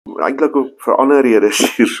eintlik ook vir ander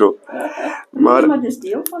redes hierso. Maar maar dis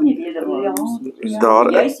deel van die wederwording.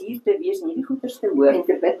 daar Jy is hier te wees, nie die goeders te hoor en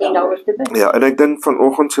daaroor te bid. ja, en ek dink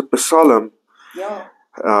vanoggend se Psalm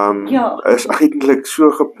is eintlik so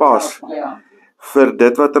gepas vir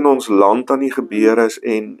dit wat in ons land aan die gebeur is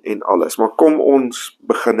en alles. Maar kom ons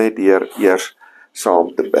begin net deur eers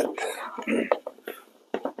saam te bid.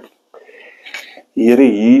 Here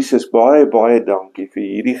Jesus, baie dankie vir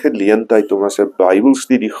hierdie geleentheid om as 'n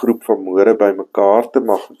Bybelstudiegroep vanmôre bymekaar te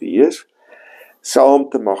mag wees, saam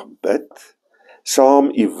te mag bid,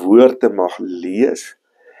 saam u woord te mag lees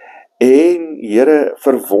en Here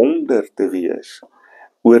verwonder te wees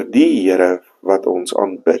oor die Here wat ons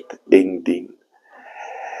aanbid en dien.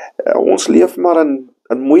 Ons leef maar in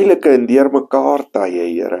moeilike en deurmekaar tye,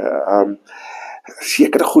 Here.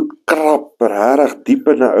 Seker goed krap regtig diep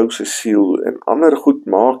in 'n ou se siel en ander goed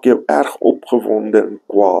maak jou erg opgewonde en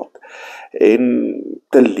kwaad en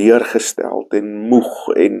teleurgesteld en moeg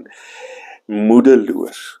en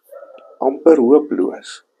moedeloos, amper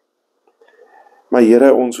hooploos. Maar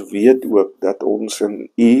Here, ons weet ook dat ons in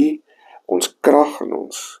U ons krag en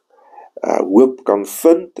ons hoop kan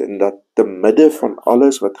vind en dat te midde van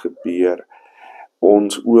alles wat gebeur,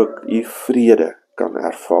 ons ook U vrede kan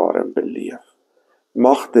ervaar en beleef.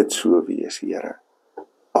 Mag dit so wees, Here.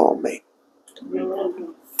 Amen.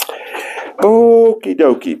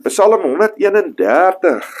 Okidokie, Psalm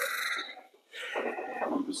 131.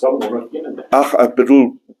 Psalm 131. Ag, ek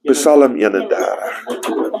bedoel Psalm 31.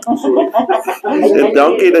 En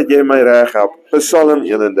dankie dat jy my reg help. Psalm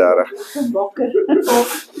 31.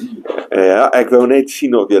 Ja, ek wou net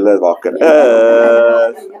sien of jy wakker is.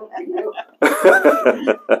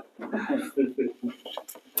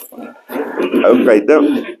 Okay, dan.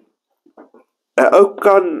 Ou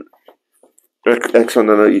kan ek sal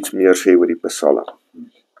nou iets meer sê oor die Psalm.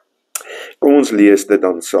 Kom ons lees dit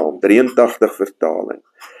dan saam. 83 vertaling.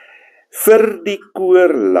 Vir die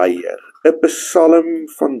koorleier, 'n Psalm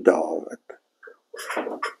van Dawid.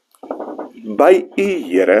 By U,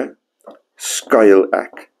 Here, skuil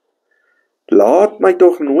ek. Laat my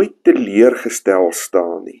tog nooit teleurgestel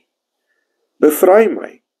staan nie. Bevry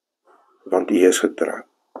my, want U is getrou.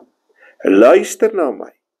 Luister na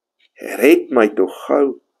my, red my tog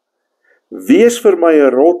gou. Wees vir my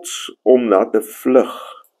 'n rots om na te vlug,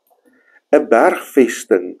 'n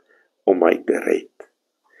bergvesting om my te red.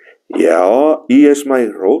 Ja, U is my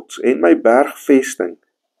rots en my bergvesting.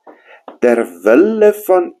 Ter wille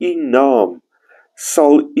van U naam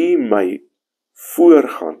sal U my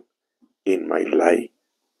voorgaan en my lei.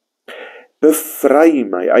 Bevry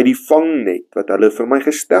my uit die vangnet wat hulle vir my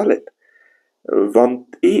gestel het,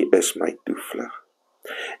 want U is my toevlug.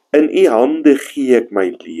 In U hande gee ek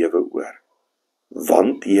my lewe oor.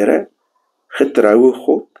 Want Here, getroue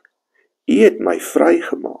God, U het my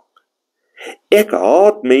vrygemaak. Ek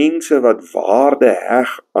haat mense wat waarde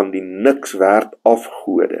heg aan die niks werd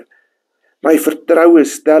afgode. My vertroue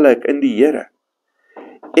stel ek in die Here.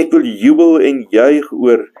 Ek wil jubel en juig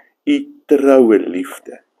oor U troue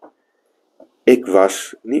liefde. Ek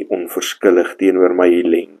was nie onverskillig teenoor my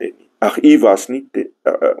ellende nie. Ag, U was nie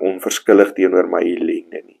onverskillig teenoor my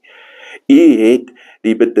ellende nie. U het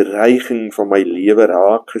die bedreiging van my lewe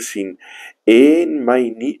raak gesien en my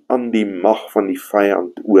nie aan die mag van die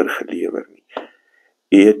vyand oorgelewer nie.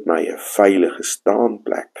 U het my 'n veilige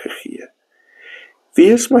staanplek gegee.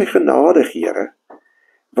 Wees my genadig, Here,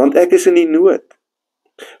 want ek is in die nood.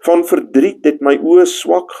 Van verdriet het my oë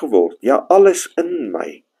swak geword, ja, alles in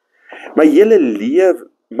my. My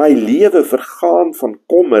lewe vergaan van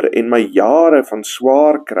kommer en my jare van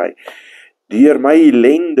swaar kry. Deur my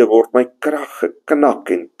ellende word my krag geknak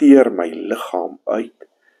en teer my liggaam uit.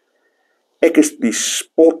 Ek is die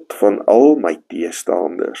spot van al my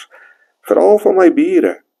teestanders, veral van my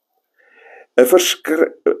bure. 'n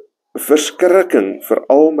verskrikking vir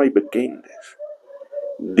al my bekendes.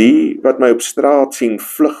 Die wat my op straat sien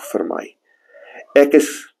vlug vir my. Ek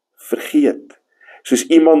is vergeet, soos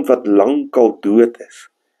iemand wat lankal dood is.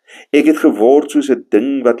 Ek het geword soos 'n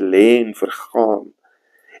ding wat lê en vergaan.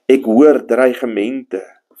 Ek hoor dreigemente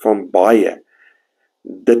van baie.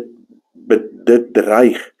 Dit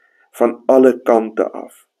dreig van alle kante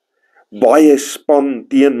af. Baie span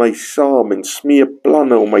teen my saam en smee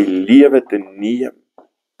planne om my lewe te neem.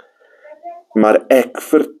 Maar ek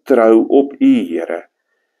vertrou op U, Here.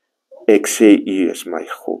 Ek sê U is my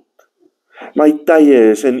God. My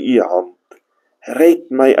tye is in U hand. Red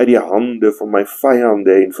my uit die hande van my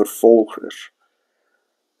vyande en vervolgers.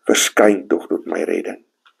 Verskyn tog tot my redding.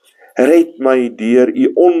 Red my deur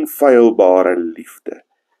U onfeilbare liefde.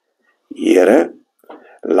 Here,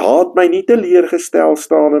 laat my nie teleurgestel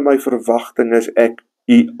staan in my verwagting as ek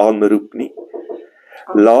u aanroep nie.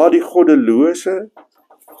 Laat die goddelose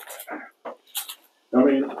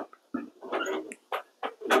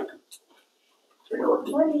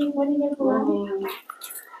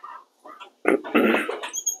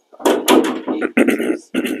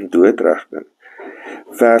doodreg bin.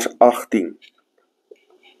 Vers 18.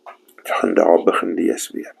 Gaan daar begin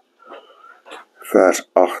lees weer. Vers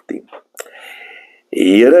 18.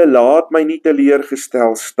 Here, laat my nie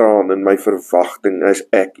teleurgestel staan in my verwagting as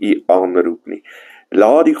ek u aanroep nie.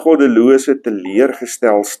 Laat die goddelose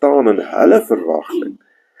teleurgestel staan in hulle verwagting.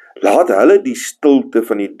 Laat hulle die stilte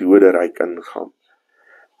van die doderyk ingaan.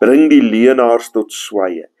 Bring die leenaars tot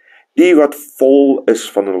swye, die wat vol is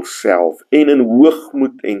van hulself en in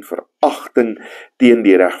hoogmoed en veragting teen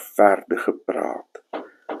die regverdige praat.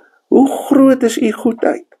 Hoe groot is u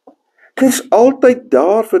goedheid? Dit is altyd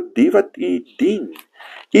daar vir die wat u dien.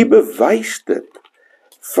 U bewys dit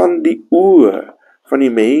van die oë van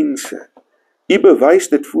die mense. U bewys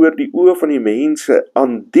dit voor die oë van die mense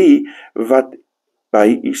aan die wat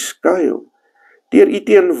by u skuil. Deur u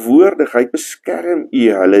teenwoordigheid beskerm u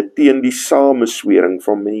hulle teen die sameswering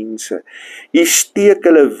van mense. U steek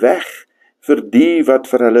hulle weg vir die wat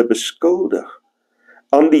vir hulle beskuldig.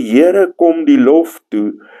 Aan die Here kom die lof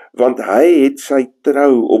toe, want hy het sy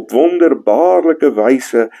trou op wonderbaarlike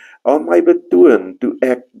wyse aan my betoon toe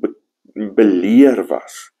ek beleer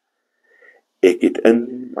was. Ek het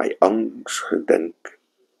in my angs gedink.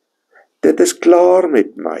 Dit is klaar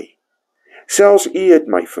met my. Selfs u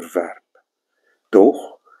het my verwerp. Tog,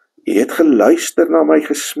 u het geluister na my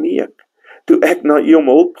gesmeek, toe ek na u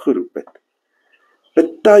om hulp geroep het.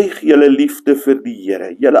 Betuig julle liefde vir die Here,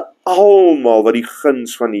 julle almal wat die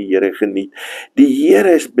guns van die Here geniet. Die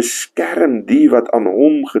Here is beskerm die wat aan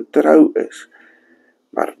hom getrou is,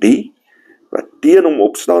 maar die wat teen hom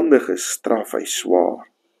opstandig is, straf hy swaar.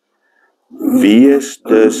 Wees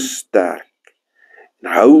dus sterk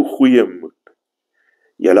en hou goeie moed,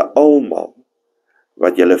 julle almal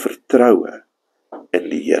wat julle vertroue in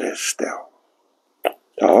die Here stel.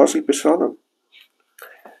 Daar is die Psalm.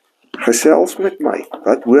 Gesels met my,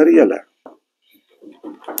 wat hoor julle?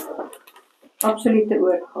 Absolute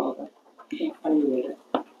oorgawe van die Here.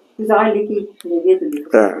 Dis daai liedjie, jy weet die liedjie.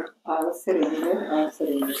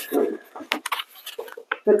 Surrender.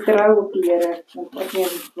 Vertrou op die Here, want ek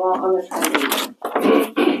neem waar anders gaan.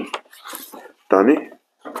 Tannie?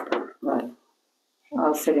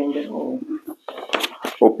 I'll surrender all.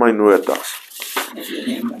 Op my notas.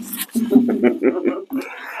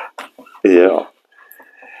 Ja.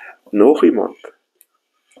 Nog iemand?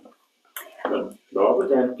 Daar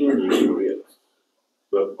het hier geweet.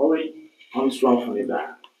 Dat al die aanslag van die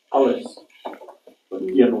dag, alles wat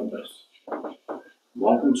teen hom is,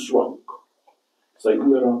 maak hom swak. Sy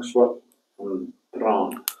oë raak swak van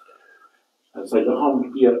traan. En sy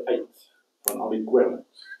liggaam keer uit van al die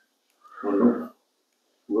kwellings. Maar nog,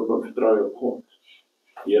 hoop en vertrou op God.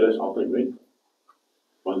 Die Here is altyd met hom.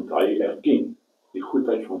 Want hy erken die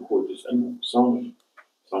goedheid van God is in hom, saam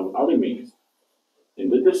met al die mense. En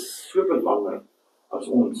dit is so belangrik as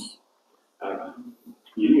ons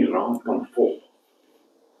hierdie raad kan volg.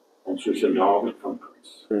 Ons soos 'n Dawid van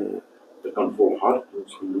ons. Dit kan volhard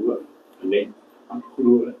ons geloof en net aan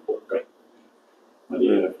glo en opkyk. Maar die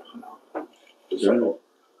Here vergenaam. Dis sy.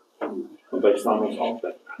 Want hy staan ons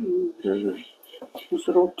altyd. Ons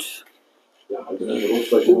rots. Ja, hy is 'n rots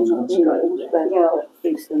wat ons kan skei. Ja,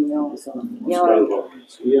 Christen, ja.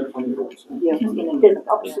 Heer van die rots. Ja, dit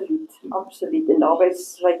absoluut. En daarbij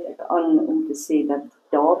sluit ek aan om te sê dat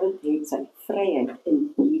Dawid het sy vryheid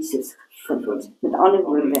in Jesus gevind. Met ander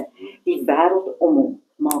woorde, die wêreld om hom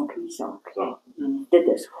maak nie saak. Dit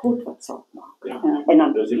is God wat saak maak. Ja. En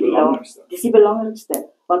dan Dis die belangrikste. Dis die belangrikste,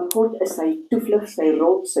 want God is sy toevlug, sy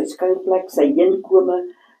rots, sy skuilplek, sy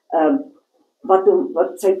heenkome, wat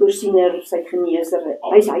sy voorsiener, sy geneeser,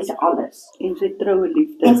 hy's alles. En sy troue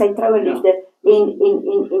liefde. En sy troue liefde,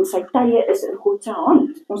 en sy tye is in God se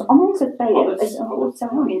hand. Ons almal se tye is in God se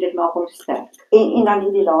hand, en dit maak hom sterk. En dan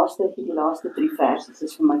hierdie laaste 3 verse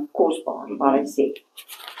is vir my kosbaar, waar hy sê,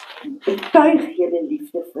 betuig julle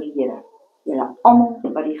liefde vir Here, julle almal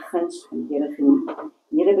wat die guns van die Here geniet.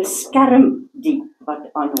 Here beskerm die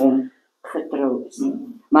wat aan hom getrou is,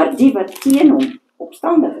 maar die wat teen hom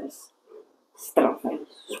opstandig is, straf hy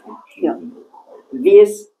swaar. Ja.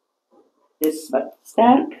 Wees dus wat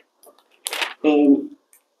sterk en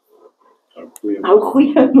hou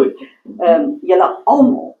goeie moed. Julle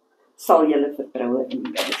almal sal julle vertroue in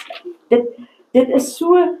die Here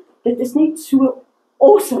stel. Dit is net so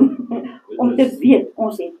awesome om te weet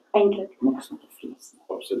ons het eintlik niks om te vrees nie.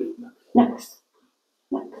 Absoluut. Niks.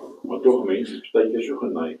 Maar toch mense is baie keer so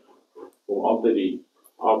geneig om altyd die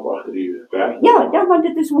ja, want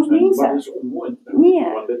dit is ons mense. Maar dit is onmoontlik.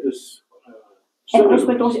 Nee. Want dit is En ons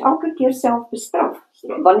moet ons elke keer self bestraf,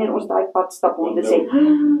 wanneer ons daai pad stap om te sê,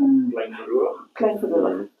 klein verhoog. klein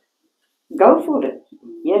verhoog. Go for it.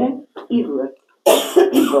 Here, u woord,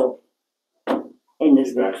 u wil. En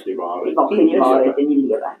dis Die weg, die waarheid. die mag en die waarheid in die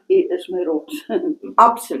lewe. U is my rots.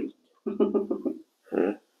 Absoluut.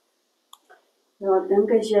 Ja, ek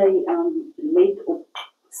dink as jy let op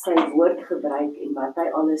sy woord gebruik en wat hy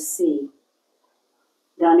alles sê,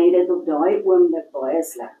 dan het dit op daai oomblik baie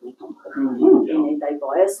sleg met hom gegaan. En het hy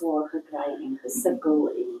baie swaar gekry en gesukkel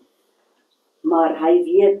maar hy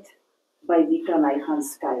weet by wie kan hy gaan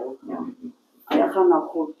skuil. Hy gaan na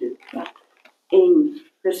God toe. En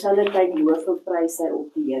terselfdertyd loof en prys hy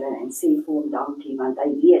op die Here en sê vir hom dankie, want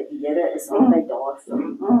hy weet die Here is altyd daar vir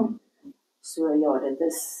hom. So ja, dit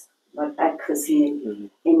is wat ek gesien het.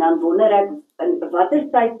 En dan wonder ek, in watter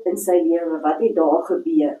tyd in sy lewe, wat het daar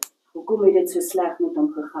gebeur? Hoekom het dit so sleg met hom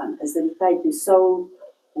gegaan? Is dit die tyd toe Saul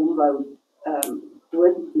hom wou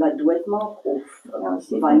laat doodmaak of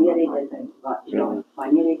wanneer het dit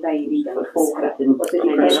wanneer het hy hierdie ding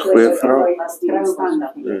gekry? Goeie vraag. Was die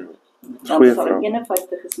omstandig? Goeie vraag.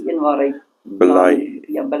 51 is die een waar hy Bely.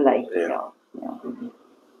 Ja, bely. Ja.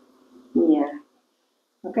 Nee.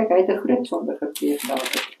 Maar kyk, hy het 'n groot sonde gepleeg daar.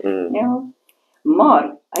 Ja.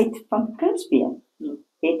 Maar uit van kindsbeen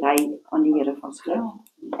het hy aan die Here vasgehou.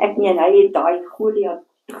 Ek meen hy het daai Goliat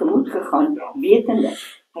tegemoet gegaan, wetende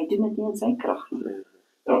hy doen dit nie in sy krag nie.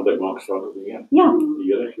 Want hy maak strategieë. Ja,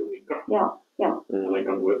 Die Here gee hom die krag. ja. En hy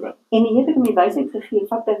kan oorwin. En die Here het hom die wysheid gegee,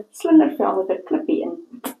 vat 'n slingervel met 'n klippie in.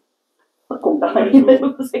 Wat kom daar in die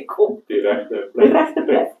middel van sy kop? Die regte Die regte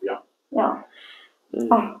plek. Ja. Ja.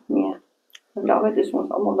 Ag, nee. David is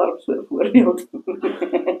ons almal daarop so 'n voorbeeld.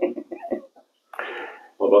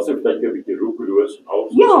 Maar was het dat jy 'n bietjie roekeloos en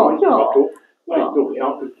alles Ja. maar toch, hy Ja. het toch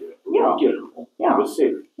elke keer, Ja. Ja.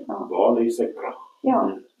 besef, Ja. waar lê sy krag?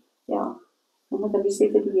 Ja. Omdat hy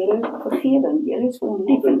besef dat die Here vergewe en die Here is vir hom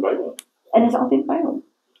lief Altyd by hom. en is altyd by hom.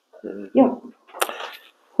 Ja.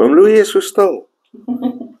 Waarom Louis is so stil?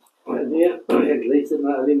 Nee, ek luister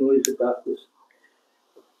na al die mooie gedagtes.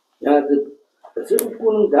 Ja, dit is ook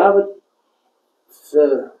koning David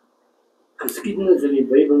se geskiedenis in die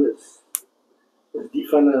Bybel is die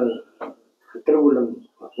van 'n getrouweling.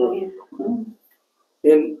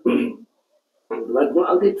 En wat nou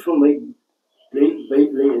altyd vir my bly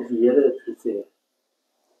is, die Here het gesê,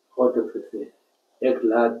 God het gesê, ek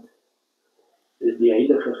laat die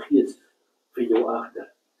Heilige Gees vir jou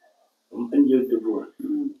agter, om in jou te woon.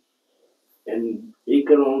 En jy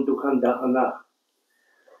kan hom toe gaan dag en nag.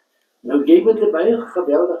 Nou jy moet 'n baie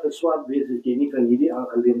geweldige swart wees as jy nie van hierdie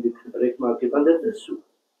aangeleentheid gebruik maak nie, want dit is so.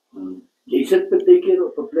 Jy sit baie keer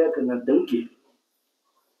op 'n plek en dan dink jy,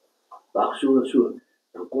 wag so en so,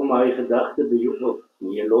 dan kom hy gedagte by jou op,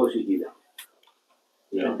 en jy los dit dan.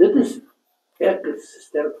 En dit is, ek is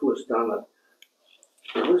sterk voorstander.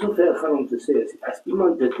 Ek wil so ver gaan om te sê, as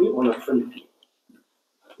iemand dit nie ondervind nie,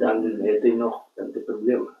 dan het hy nog dan 'n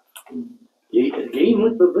probleem. Jy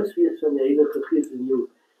moet bewus wees van die Heilige Gees in jou.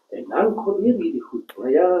 En dan gebeur hierdie goed. Maar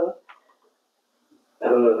ja,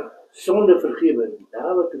 sonde vergewe.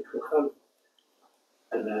 Daar wat het gegaan.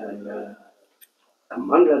 En 'n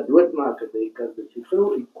man laat doodmaak, dat hy kan dat sy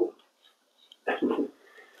vrou uitkom.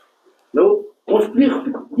 Nou, ons pleeg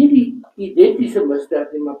nie die identiese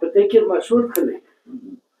misdaad nie, maar partykeer maar soortgelyk.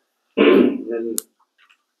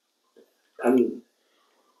 En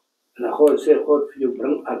God sê, God vir jou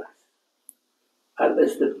bring alles. Al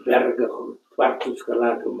is dit berge, kwartels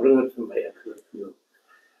gelaat, en bring het vir my, ek vir jou.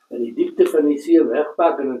 En die diepte van die see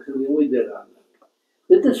wegpak, en ek sal nie ooit daaraan.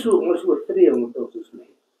 Dit is so, ons oortree, moet ons ons mee.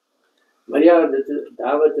 Maar ja,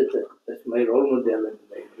 David is my rolmodel in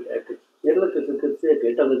my. Eerlijk as ek het sê, ek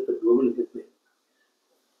het al het verdwomend gesê.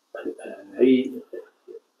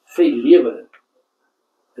 Sy lewe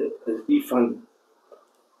is die van,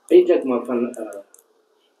 eintlik maar van,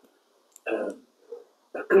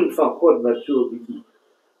 'n kind van God wat so 'n bietjie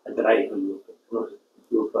 'n draai geloop het. Ons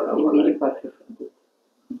loop daar Ek het hierdie pad gevind.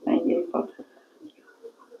 Hierdie pad gevind.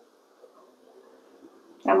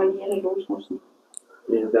 Ja, maar die Here los ons nie.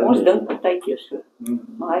 Ons dink partykeer so.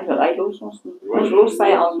 Maar hy los ons nie. Ons los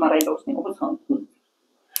sy hand, maar hy los nie ons hand nie.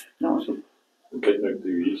 Nou so. Kyk nou,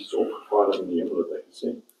 toe Jesus opgevaar in die hemel, het hy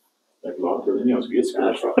gesê, ek laat julle nie as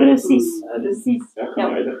weeskinders Presies. Ek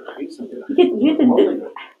gaan die Heilige Gees aan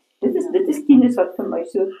julle Dit is kennis wat vir my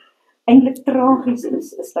so eintlik tragies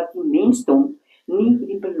is dat die mensdom nie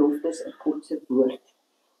die beloftes in God se woord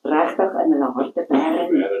regtig in hulle harte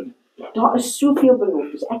bære nie. Daar is soveel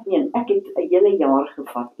beloftes. Ek het 'n hele jaar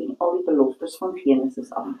gevat en al die beloftes van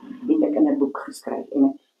Genesis af het ek in 'n boek geskryf.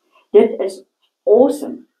 En dit is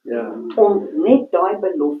awesome Ja. om net daai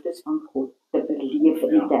beloftes van God te beleef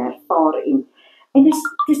en te ervaar en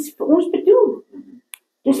dis vir ons bedoel.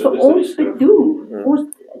 Dis vir ons bedoel.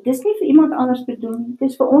 Dis nie vir iemand anders bedoel nie.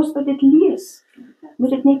 Dis vir ons wat dit lees. Moet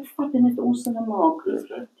dit net vat en dit ons sinne maak.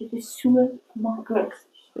 Dit is so maklik.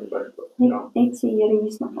 Net sê Here, hier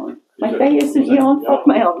is my hand. My tye is in u hand, vat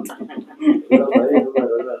my hand.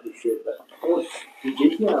 Ons, die jy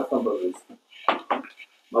nie daarvan bewus nie.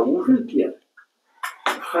 Maar hoeveel keer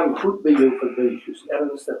gaan goed by jou verby, soos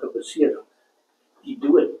ernstige besering, die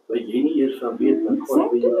dood, wat jy nie eers van weet, wat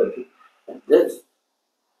God by jou doen. En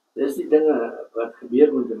dis die dinge wat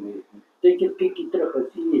gebeur met die mens. Kyk jy terug en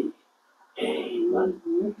sien jy, hey man,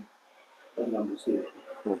 en dan besef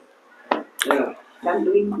jy. Ja. Dan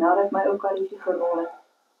doe ek nadat my ou karretjie gerol het.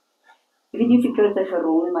 Ek weet nie of ek het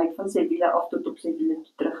gerol nie, maar ek het van sy wiele af tot op sy wiele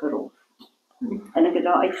toe teruggerol. En ek het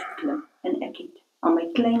daar uitgeklim en ek het aan my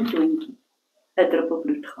klein toontjie 'n druppel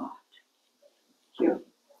bloed gehad. Ja.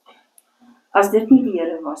 As dit nie die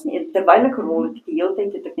Here was nie, terwyl ek gerol het, die hele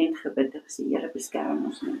tyd het ek net gebid en gesê, Here beskerm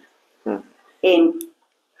ons net. En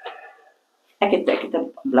ek het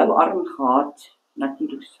 'n blou arm gehad,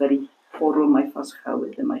 natuurlik vir die gordel my vasgehou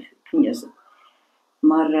het en my gekneus het.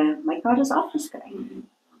 Maar my kar is afgeskryf.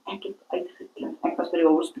 Ek het uitgeklim. Ek was by die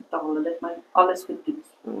hospitaal, hulle het my alles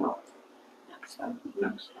getoets.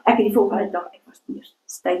 Ek het die volgende dag, ek was nie meer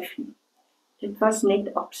styf nie. Dit was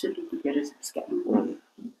net absoluut die Here se beskerming.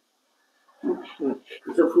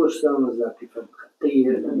 Dit is 'n voorstel as dat jy van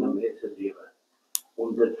getuie in 'n mens se lewe,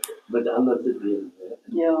 om dit met ander te deel.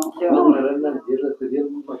 Ja. Maar dan deurlik gedeel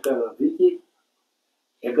met mekaar, weet jy,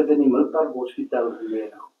 ek het in die Milpark Hospitaal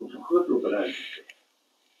geleer, ons 'n groot operasie.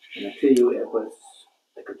 En ek sê jou,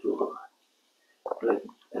 ek het so gehad.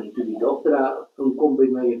 En toe die dokter kom by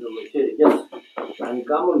my en my sê, yes, maar in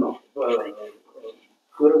kamer nog,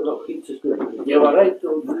 voor ek nog iets gesê, jy was reg,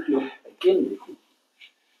 ek ken dit.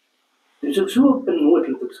 Dus ek so op en nooit,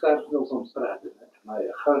 ek skaars nog van praat, maar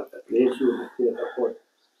ek gaan, ek lees so, ek sê, God,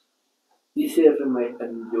 die sê vir my,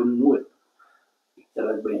 in jou nood, ek sal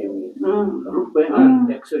het by jou wees. Roep my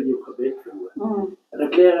aan, ek sal jou gebed verhoor. En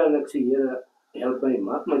ek leer en ek sê, Here, help my,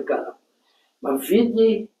 maak my kalm. Maar weet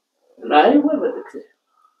jy, raai hoor wat ek sê,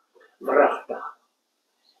 wragtig,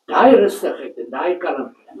 daai rustigheid en daai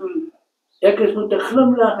kalmte, ek is met 'n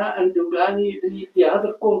glimlag en toe gaan nie in die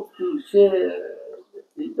teater kom, toe sê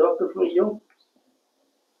die dokter vir my, jong,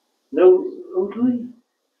 nou, hoe doe jy?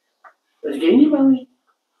 Is jy nie bang nie?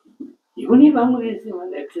 Jy moet nie bang wees nie,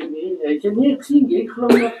 want ek sê nee, hy sê nee, ek sien, jy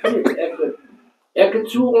glimlag nie, ek het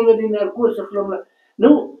so onder die narkose glimlag.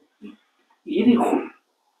 Nou, hierdie goed,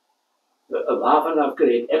 waarvan af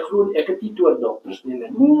kry ek glo ek het nie toe dokters nie,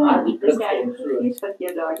 maar die Iets wat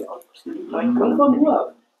jy daar die afstudie kom van hoe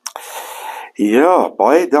af. Ja,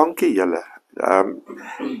 baie dankie julle.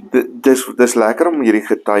 Dis lekker om hierdie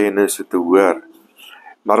getuienisse te hoor.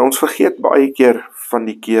 Maar ons vergeet baie keer van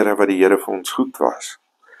die kere wat die Here vir ons goed was.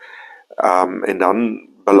 En dan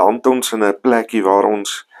beland ons in 'n plekkie waar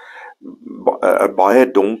ons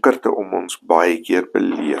baie donkerte om ons baie keer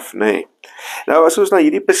beleef, nê. Nou as ons na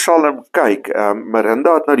hierdie Psalm kyk,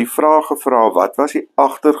 Marinda het nou die vraag gevra, wat was die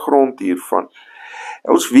agtergrond hiervan?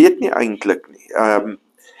 Ons weet nie eintlik nie.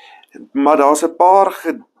 Maar daar's 'n paar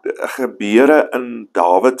gebeure in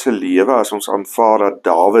Dawid se lewe, as ons aanvaar dat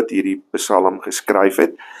Dawid hierdie Psalm geskryf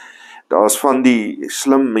het. Daar's van die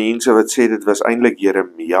slim mense wat sê dit was eintlik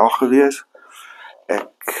Jeremia gewees. Ek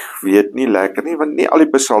weet nie lekker nie, want nie al die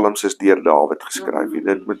psalms is deur Dawid geskryf nie.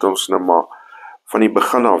 Dit moet ons nou maar van die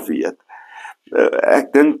begin af weet.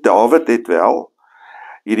 Ek dink Dawid het wel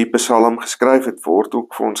hierdie Psalm geskryf, het word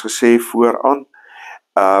ook vir ons gesê vooraan.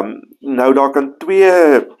 Nou daar kan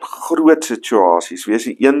twee groot situasies wees.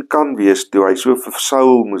 Die een kan wees toe hy so vir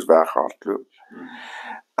Saul moes weghardloop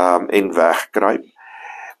en wegkruip.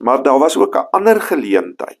 Maar daar was ook 'n ander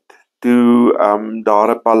geleentheid toe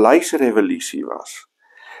daar 'n paleisrevolusie was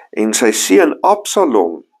en sy seun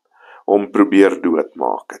Absalom hom probeer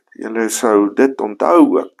doodmaak het. Julle sou dit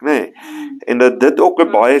onthou ook, nê? En dat dit ook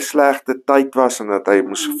 'n baie slegte tyd was en dat hy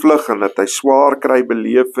moes vlug en dat hy swaar kry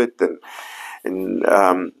beleef het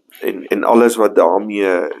en alles wat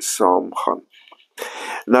daarmee saamgaan.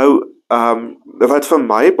 Nou, wat vir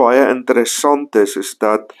my baie interessant is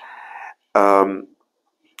dat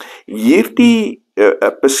hierdie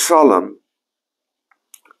Psalm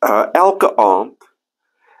elke aand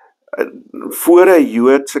voor 'n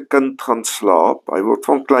Joodse kind gaan slaap, hy word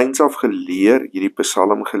van kleins af geleer, hierdie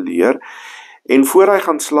Psalm geleer, en voor hy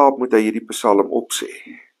gaan slaap moet hy hierdie Psalm opsê.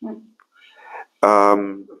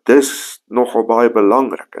 Dis nogal baie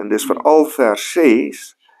belangrik, en dis veral vers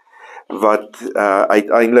 6, wat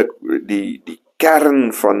uiteindelik die kern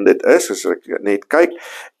van dit is, as ek net kyk,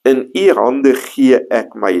 in u hande gee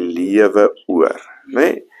ek my lewe oor, né?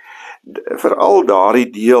 Veral daardie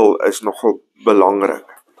deel is nogal belangrik.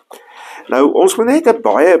 Nou, ons moet net 'n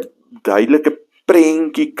baie duidelike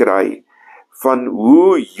prentjie kry van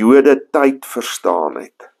hoe Jode tyd verstaan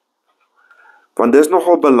het. Want dis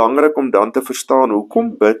nogal belangrik om dan te verstaan,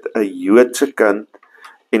 hoekom bid 'n Joodse kind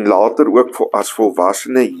en later ook as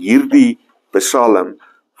volwassene hierdie psalm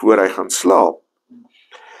voor hy gaan slaap.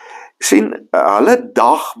 Sien, hulle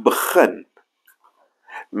dag begin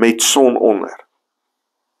met son onder.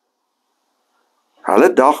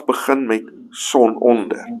 Hulle dag begin met son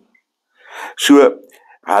onder. So,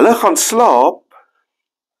 hulle gaan slaap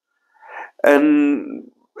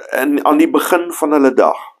aan die begin van hulle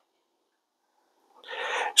dag.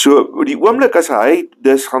 So, die oomblik as hy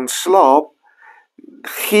dus gaan slaap,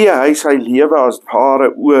 gee hy sy lewe as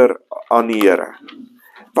ware oor aan die Here.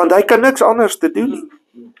 Want hy kan niks anders te doen nie.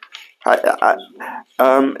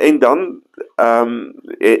 En dan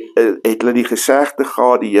het hulle die gesegde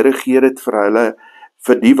gehad, die Here gee dit vir hulle,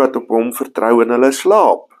 vir die wat op hom vertrou in hulle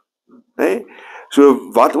slaap. Nee? So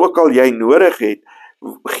wat ook al jy nodig het,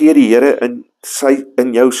 gee die Here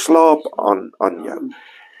in jou slaap aan jou.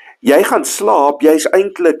 Jy gaan slaap, jy is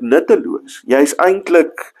eintlik nutteloos, jy is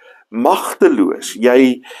eintlik magteloos,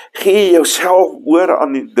 jy gee jouself oor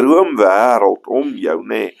aan die droomwêreld om jou,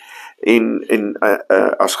 nê, en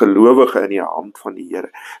as gelowige in die hand van die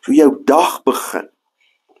Here. So jou dag begin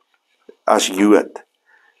as Jood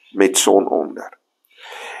met son onder.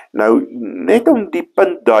 Nou, net om die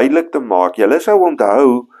punt duidelik te maak, julle sou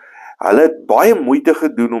onthou, hulle het baie moeite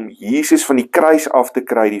gedoen om Jesus van die kruis af te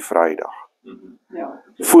kry die Vrydag.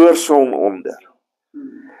 Voor son onder.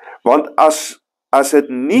 Want as dit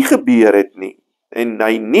nie gebeur het nie, en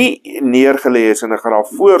hy nie neergelê is in 'n graf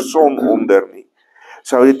voor son onder nie,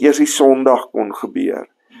 sou dit eers die Sondag kon gebeur.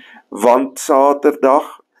 Want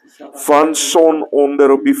Saterdag, van son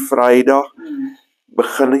onder op die Vrydag,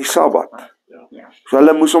 begin die Sabbat. So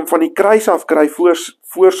hulle moes hom van die kruis af kry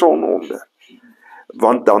voor son onder.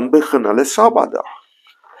 Want dan begin hulle Sabbatdag.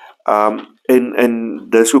 En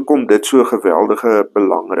dis hoekom dit so 'n geweldige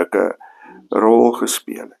belangrike rol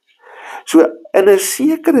gespeel het. So in 'n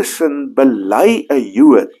sekere sin bely 'n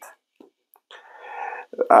Jood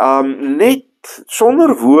net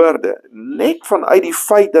sonder woorde, net vanuit die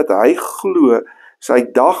feit dat hy glo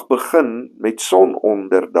sy dag begin met son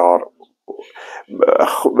onder daar,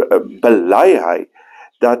 bely hy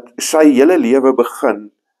dat sy hele lewe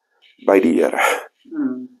begin by die Here.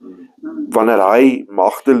 Wanneer hy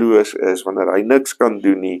magteloos is, wanneer hy niks kan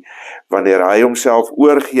doen nie, wanneer hy homself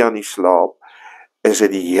oorgee aan die slaap, is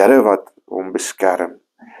dit die Here wat hom beskerm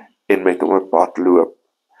en met hom op pad loop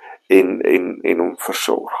en hom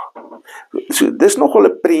versorg. So dis nogal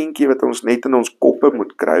 'n prentjie wat ons net in ons koppe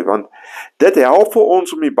moet kry, want dit help vir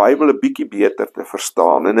ons om die Bybel 'n bietjie beter te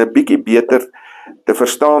verstaan en 'n bietjie beter te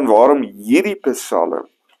verstaan waarom hierdie psalm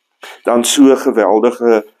dan so 'n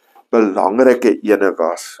geweldige belangrike ene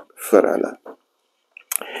was vir hulle.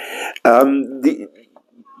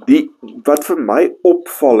 Wat vir my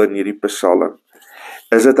opval in hierdie psalm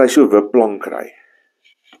is dat hy so wiplang kry.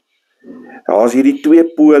 Daar is hierdie twee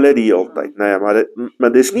pole die hele tyd, nou ja,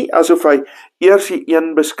 maar dis nie asof hy eers die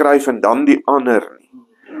een beskryf en dan die ander nie.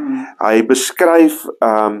 Hy beskryf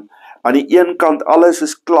aan die een kant alles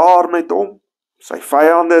is klaar met hom, sy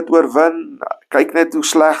vyande het oorwin, kyk net hoe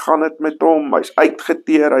sleg gaan dit met hom, hy's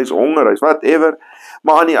uitgeteer, hy's honger, hy's whatever,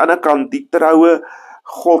 maar aan die ander kant, die troue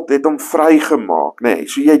God het hom vrygemaak, nê,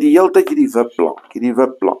 so jy die hele tyd hierdie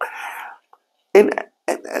wiplank. En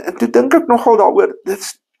toe dink ek nogal daaroor,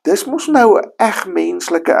 dis mos nou 'n eg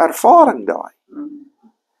menslike ervaring daai.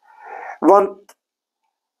 Want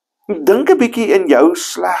dink 'n bietjie in jou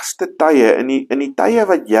slegste tye, in die tye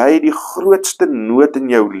wat jy die grootste nood in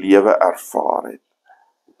jou lewe ervaar het.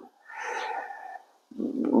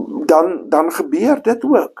 Dan gebeur dit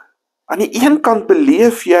ook. Aan die een kant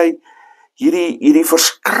beleef jy hierdie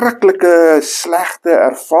verskriklike slegte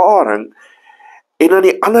ervaring, en aan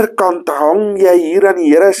die ander kant hang jy hier aan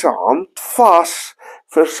die Here se hand vas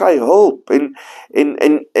vir sy hulp, en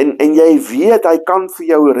jy weet, hy kan vir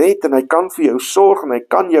jou red, en hy kan vir jou sorg, en hy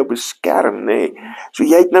kan jou beskerm, nê. So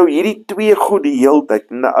jy het nou hierdie twee goed die hele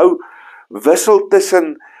tyd, en 'n ou wissel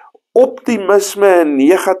tussen optimisme en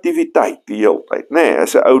negativiteit die hele tyd, nê,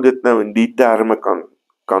 as 'n ou dit nou in die terme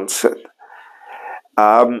kan sit.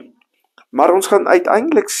 Maar ons gaan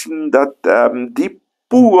uiteindelik sien dat die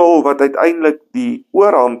pool wat uiteindelik die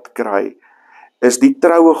oorhand kry, is die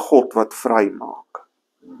troue God wat vrymaak.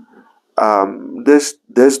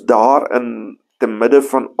 Dis daarin te midde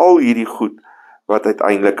van al hierdie goed wat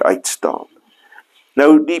uiteindelik uitstaan.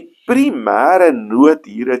 Nou die primêre nood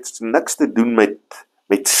hier het niks te doen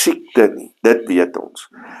met siekte nie, dit weet ons.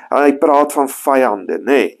 En hy praat van vyande,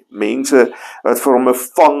 mense wat vir hom 'n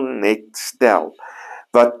vangnet stel,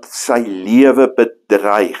 wat sy lewe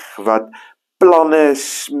bedreig, wat planne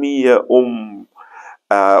smee om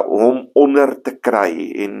hom onder te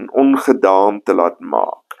kry en ongedaan te laat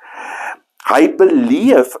maak. Hy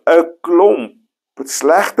beleef 'n klomp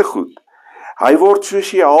slegte goed. Hy word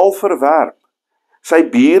sosiaal verwerp. Sy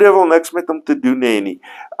bure wil niks met hom te doen hê nie.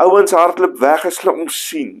 Ouens hardloop weg as hulle hom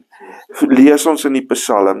sien. Lees ons in die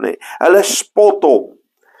Psalm, Hulle spot hom.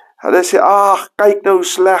 Hulle sê, ag, kyk nou hoe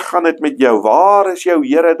sleg gaan dit met jou. Waar is jou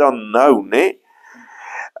Here dan nou,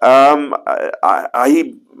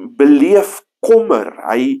 Hy beleef kommer.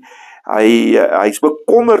 Hy's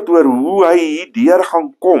bekommerd oor hoe hy hierdeur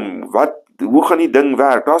gaan kom. Hoe gaan die ding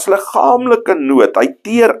werk? Daar's liggaamlike nood. Hy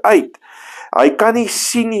teer uit. Hy kan nie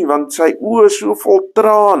sien nie, want sy oë is so vol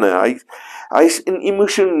trane. Hy's in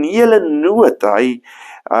emosionele nood. Hy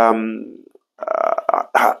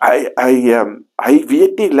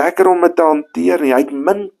weet nie lekker om dit te hanteer nie. Hy het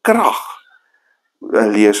min krag.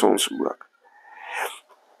 Lees ons ook.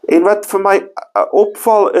 En wat vir my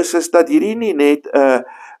opval is dat hierdie nie net 'n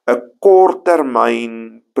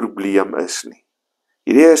korttermyn probleem is nie.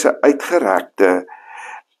 Hierdie is 'n uitgerekte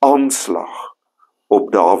aanslag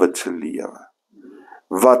op Dawid se lewe,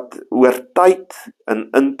 wat oor tyd in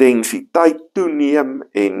intensiteit toeneem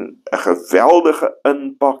en 'n geweldige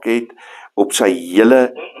impak het op sy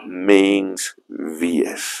hele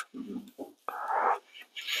menswees.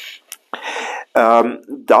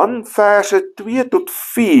 Dan verse 2 tot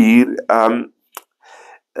 4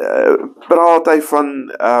 praat hy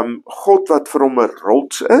van God wat vir hom 'n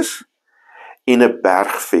rots is en 'n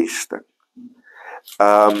bergvesting.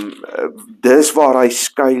 Dis waar hy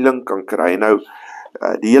skuiling kan kry. Nou,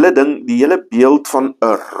 die hele beeld van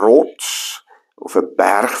 'n rots of 'n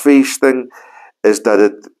bergvesting is dat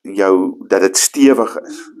dit stewig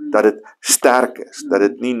is, dat dit sterk is, dat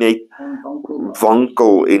dit nie net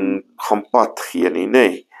wankel en gaan pad gee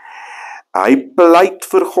nie. Hy pleit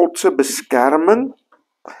vir God se beskerming.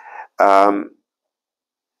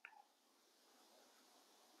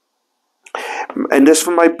 En dis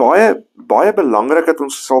vir my baie belangrik dat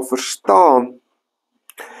ons sal verstaan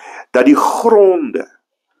dat die gronde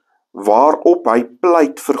waarop hy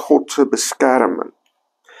pleit vir God se beskerming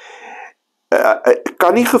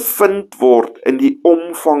kan nie gevind word in die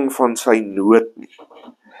omvang van sy nood nie.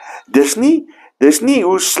 Dis nie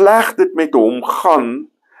hoe sleg dit met hom gaan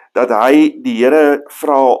dat hy die Here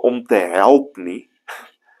vra om te help nie.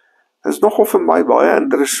 Dis nogal vir my baie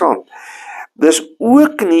interessant. Dis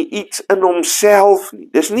ook nie iets in homself nie.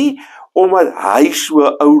 Dis nie omdat hy so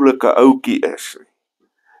 'n oulike ouetjie is nie,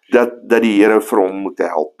 dat die Here vir hom moet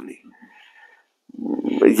help nie.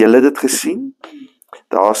 Julle dit gesien?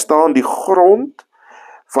 Daar staan die grond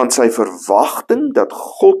van sy verwagting dat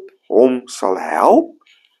God hom sal help,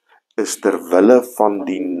 is ter wille van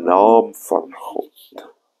die naam van God.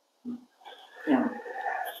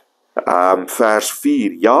 Vers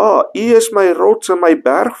 4, ja, U is my rots en my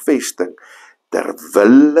bergvesting, ter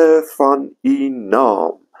wille van U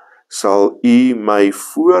naam sal U my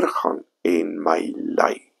voorgaan en my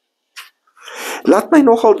lei. Laat my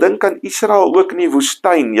nogal dink aan Israel ook in die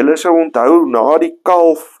woestyn. Julle sou onthou na die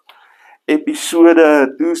kalf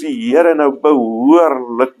episode, toe is die Here nou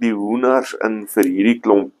behoorlik die hoenders in vir hierdie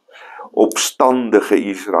klomp opstandige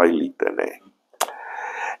Israeliete,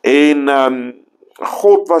 En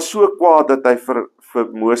God was so kwaad dat hy vir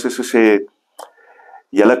Moses gesê het,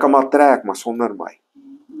 julle kan maar trek, maar sonder my.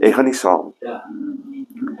 Ek gaan nie saam.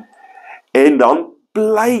 En dan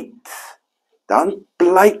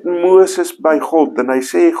pleit Moses by God en hy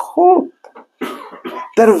sê, God,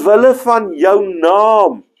 ter wille van jou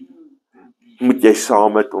naam moet jy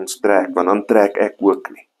saam met ons trek, want dan trek ek ook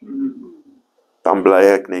nie. Dan bly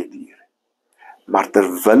ek net hier. Maar ter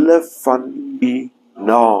wille van U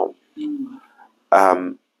naam.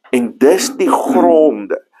 En dis die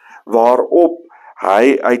gronde waarop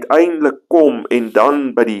hy uiteindelik kom en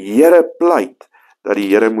dan by die Here pleit dat die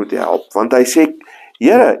Here moet help. Want hy sê,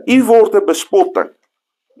 Here, U word 'n bespotting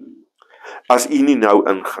as U nie nou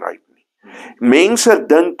ingryp nie. Mense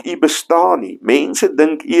dink U bestaan nie. Mense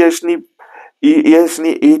dink U het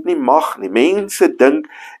nie mag nie. Mense dink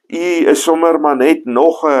U is sommer maar net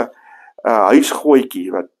nog 'n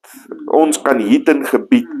huisgooitjie wat ons kan hiet en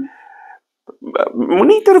gebied.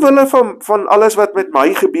 Moenie ter wille van alles wat met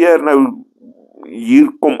my gebeur nou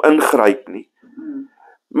hier kom ingryp nie.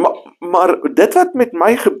 Maar dit wat met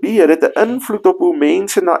my gebeur, het 'n invloed op hoe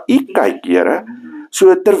mense na U kyk, Here.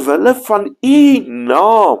 So ter wille van U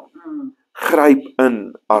naam, gryp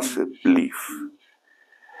in asseblief.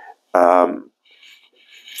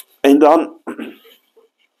 En dan,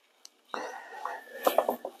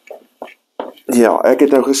 ja, ek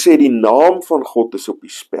het nou gesê, die naam van God is op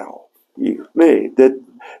die spel. Hier, nee,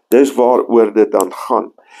 dis waaroor dit dan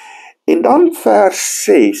gaan. En dan vers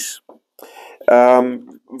 6,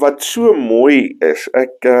 wat so mooi is,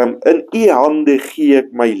 in u hande gee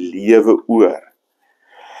ek my lewe oor.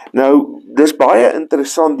 Nou, dis baie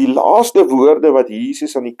interessant, die laaste woorde wat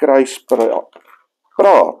Jesus aan die kruis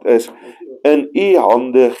praat is, in u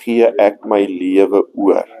hande gee ek my lewe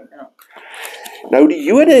oor. Nou, die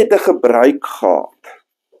Jode het 'n gebruik gehad,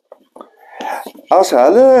 as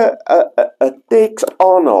hulle 'n teks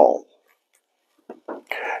aanhaal,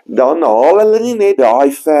 dan haal hulle nie net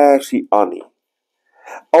daai versie aan nie.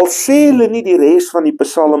 Al sê hulle nie die res van die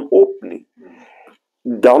psalm op nie,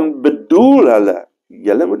 dan bedoel hulle,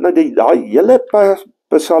 julle moet nou daai hele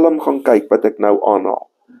psalm gaan kyk wat ek nou aanhaal.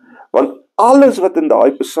 Want alles wat in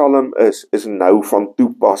daai psalm is nou van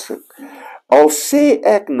toepassing. Al sê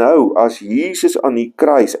ek nou as Jesus aan die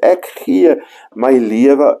kruis, ek gee my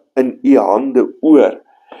lewe in u hande oor,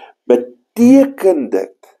 beteken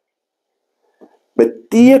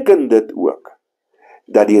dit ook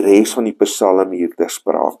dat die res van die psalm hier ter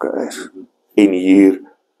sprake is en hier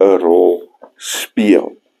 'n rol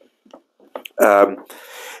speel.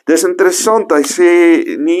 Dis interessant, hy sê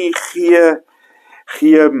nie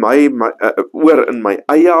gee my oor in my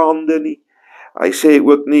eie hande nie. Hy sê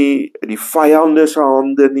ook nie die vyande se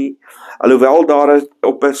hande nie. Alhoewel daar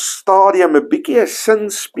op 'n stadium 'n bietjie 'n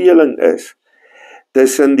sinspeling is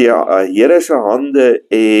tussen die Here se hande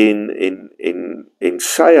en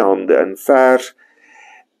sy hande in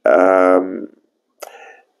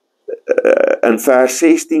vers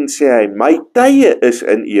 16 sê hy, my tye is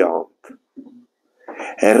in u hand.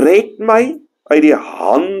 Red my uit die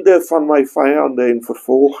hande van my vyande en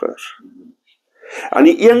vervolgers. Aan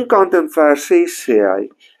die een kant in vers 6 sê hy,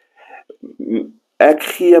 ek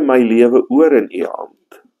gee my lewe oor in u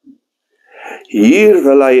hand. Hier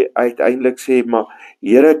wil hy uiteindelik sê, maar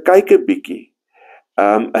Here, kyk 'n bietjie,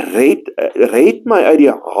 red my uit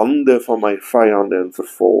die hande van my vyande en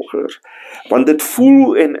vervolgers, want dit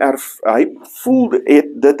voel hy voel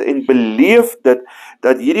dit en beleef dit,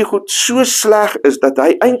 dat hierdie goed so sleg is, dat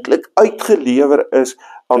hy eintlik uitgelewer is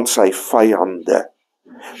aan sy vyande.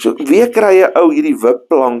 So, weer kry jy hierdie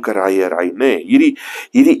wipplankryerry, nê?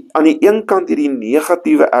 Hierdie aan die een kant hierdie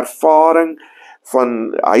negatiewe ervaring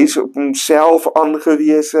van hy is op homself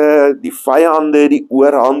aangewese, die vyande, die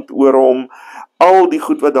oorhand oor hom, al die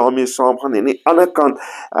goed wat daarmee saamgaan, en aan die ander kant,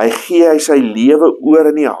 hy gee sy lewe oor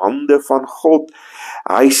in die hande van God.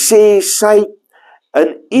 Hy sê,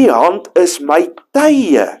 in u hand is my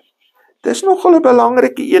tye. Dis nogal 'n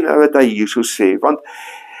belangrike een wat hy hier so sê, want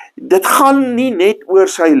dit gaan nie net oor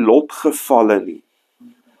sy lotgevalle nie.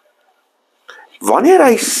 Wanneer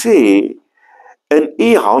hy sê, in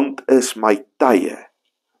u hand is my tye,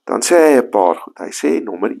 dan sê hy 'n paar goed. Hy sê,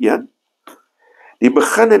 nommer 1, die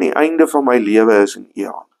begin en die einde van my lewe is in u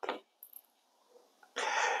hand.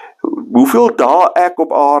 Hoeveel dae ek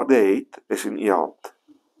op aarde het, is in u hand.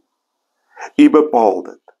 U bepaal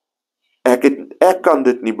dit. Ek kan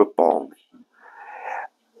dit nie bepaal nie.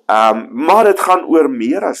 Maar dit gaan oor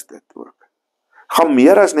meer as dit ook. Gaan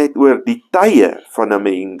meer as net oor die tye van 'n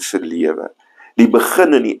mens se lewe. Die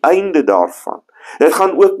begin en die einde daarvan. Dit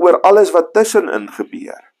gaan ook oor alles wat tussenin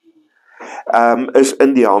gebeur. Is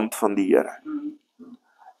in die hand van die Here.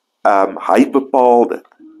 Hy bepaal dit.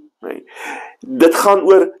 Nee. Dit gaan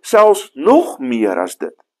oor selfs nog meer as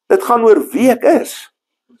dit. Dit gaan oor wie ek is.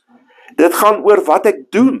 Dit gaan oor wat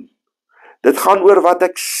ek doen. Dit gaan oor wat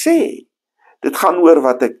ek sê. Dit gaan oor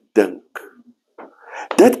wat ek dink.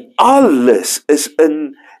 Dit alles is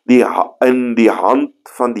in die hand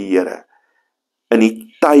van die Here. In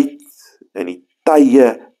die tyd, in die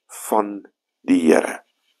tye van die Here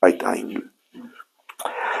uiteindelik.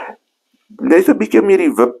 Net 'n bietjie meer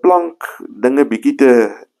die wipplank dinge bietjie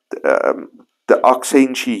te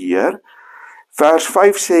aksensieer. Vers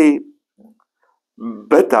 5 sê,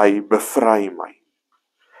 bid hy, bevry my.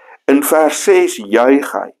 In vers 6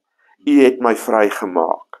 juig hy, u het my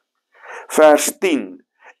vrygemaak. Vers 10,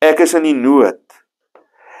 ek is in die nood.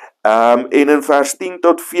 En in vers 10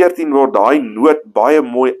 tot 14 word daai nood baie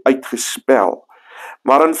mooi uitgespel.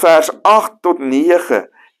 Maar in vers 8 tot 9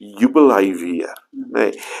 jubel hy weer.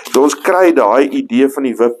 Nee, so ons kry daai idee van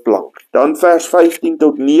die wipplank. Dan vers 15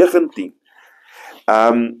 tot 19.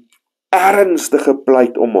 Ernstige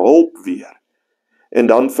pleit om hulp weer. En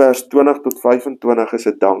dan vers 20 tot 25 is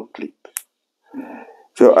 'n danklied.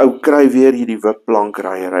 So ou kry weer hierdie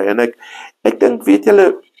wipplankryery. En ek dink, weet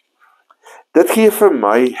julle, Dit gee vir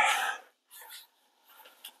my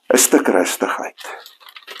 'n stuk rustigheid.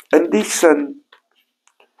 In die sin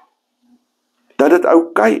dat dit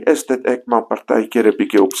oukei is dat ek maar partykeer 'n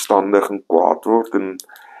bietjie opstandig en kwaad word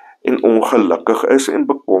en ongelukkig is en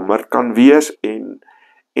bekommerd kan wees en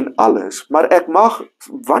alles. Maar ek mag,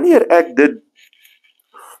 wanneer ek dit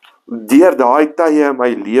deur daai tye in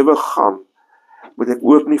my lewe gaan, moet ek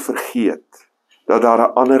ook nie vergeet dat daar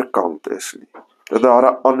 'n ander kant is nie. Dat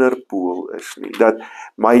daar 'n ander pool is nie. Dat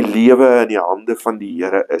my lewe in die hande van die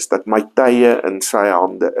Here is. Dat my tye in sy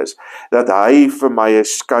hande is. Dat hy vir my 'n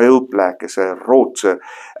skuilplek is, 'n rots, 'n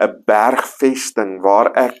bergvesting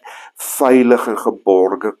waar ek veilig en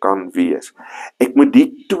geborge kan wees. Ek moet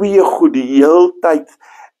die twee goed die heeltyd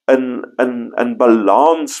in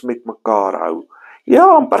balans met mekaar hou.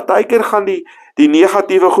 Ja, en partykeer gaan die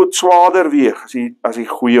negatiewe goed swaarder weeg as die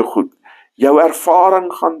goeie goed. Jou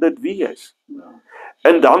ervaring gaan dit wees.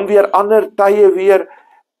 En dan weer ander tye weer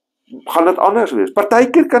gaan dit anders wees.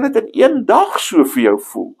 Partykeer kan dit in een dag so vir jou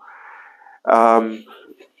voel.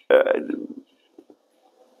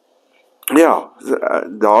 Ja,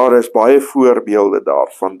 daar is baie voorbeelde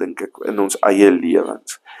daarvan, dink ek, in ons eie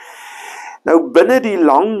lewens. Nou, binne die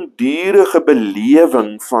langdurige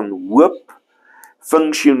belewing van hoop,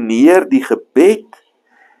 funksioneer die gebed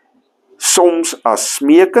soms as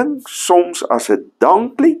smeking, soms as 'n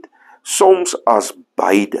danklied, soms as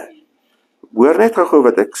beide. Hoor net gou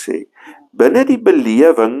wat ek sê. Binne die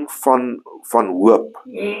belewing van hoop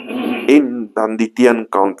en dan die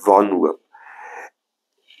teenkant wanhoop,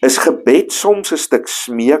 is gebed soms 'n stuk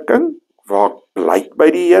smeking, waar ek blyk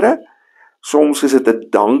by die Here. Soms is dit 'n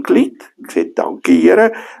danklied, ek sê dankie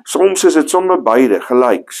Here. Soms is dit sommer beide,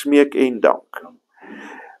 gelyk, smeek en dank.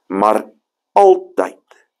 Maar altyd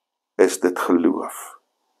is dit geloof.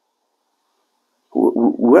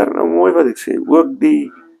 Hoor nou mooi wat ek sê, ook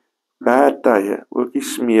die bad tye, ook die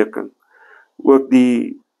smeking, ook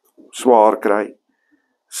die swaar kry,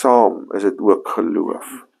 saam is dit ook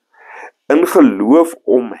geloof. In geloof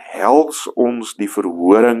omhels ons die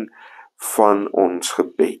verhoring van ons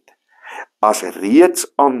gebed, as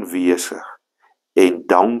reeds aanwesig, en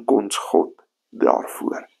dank ons God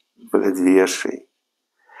daarvoor. Ek wil dit weer sê.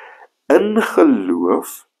 In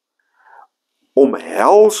geloof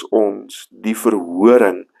omhels ons die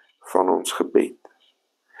verhoring van ons gebed.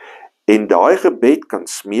 En daai gebed kan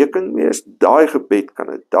smeking wees, daai gebed kan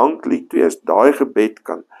 'n danklied wees, daai gebed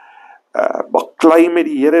kan baklei met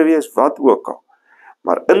die Here wees, wat ook al.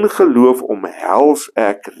 Maar in geloof omhels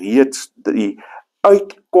ek reeds die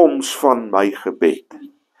uitkoms van my gebed.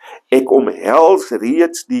 Ek omhels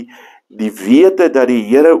reeds die wete dat die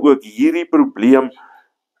Here ook hierdie probleem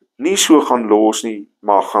nie so gaan los nie,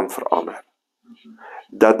 maar gaan verander.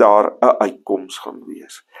 Dat daar 'n uitkoms gaan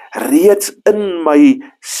wees. Reeds in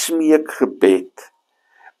my smeekgebed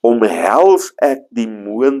omhels ek die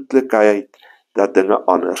moontlikheid dat dinge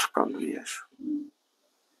anders kan wees.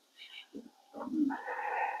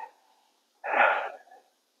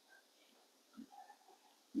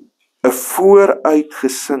 'n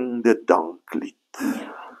vooruitgesingde danklied.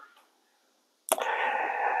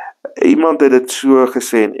 Iemand het dit so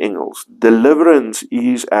gesê in Engels: Deliverance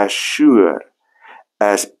is as sure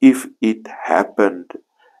as if it had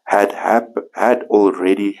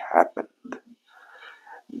already happened.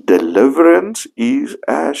 Deliverance is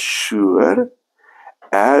as sure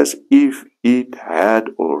as if it had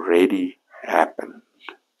already happened.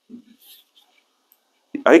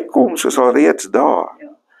 Die uitkoms is al reeds daar,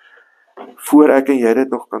 voor ek en jy dit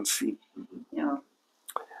nog kan sien. Ja.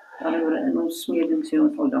 Daaroor in ons smeeding sê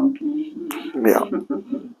ons al dankie. Ja.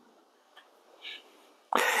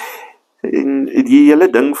 En die hele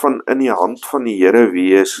ding van in die hand van die Here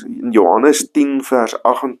wees, in Johannes 10 vers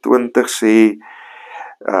 28 sê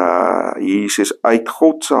Jesus, uit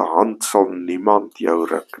God se hand sal niemand jou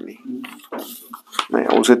ruk nie. Nee,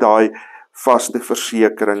 ons het daai vaste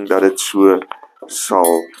versekering dat dit so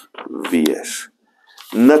sal wees.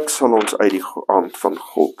 Niks sal ons uit die hand van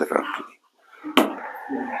God ruk nie.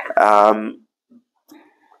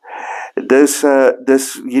 Dis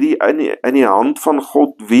hierdie in die hand van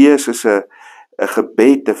God wees is 'n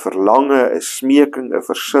gebed, 'n verlange, 'n smeking, 'n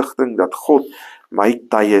versigtiging dat God my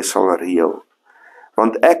tye sal reël.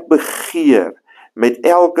 Want ek begeer met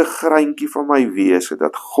elke greintjie van my wese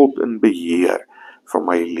dat God in beheer van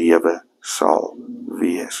my lewe sal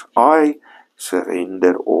wees. I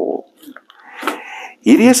surrender all.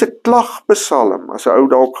 Hierdie is 'n klagpsalm, as 'n ou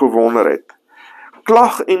dalk gewonder het.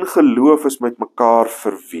 Klag en geloof is met mekaar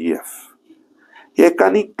verweef. Jy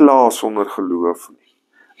kan nie kla sonder geloof nie,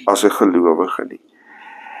 as 'n gelowige nie.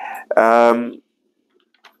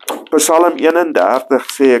 Psalm 31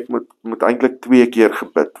 sê ek moet eintlik 2 keer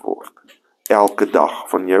gebid word, elke dag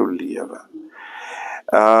van jou lewe.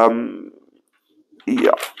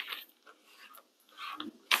 Ja.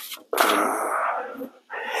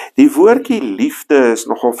 Die woordjie liefde is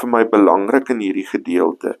nogal vir my belangrik in hierdie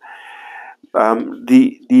gedeelte.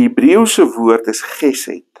 Die Hebreëse woord is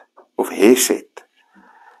gesed, of hesed.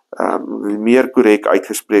 Meer korrek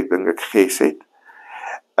uitgespreek, dink ek, gesed.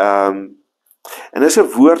 En is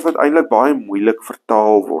 'n woord wat eintlik baie moeilik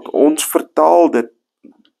vertaal word. Ons vertaal dit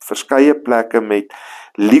verskeie plekke met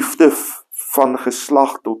liefde van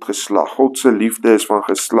geslag tot geslag. God se liefde is van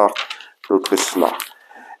geslag tot geslag.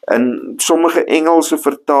 In sommige Engelse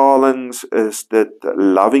vertalings is dit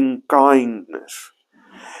loving kindness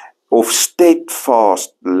of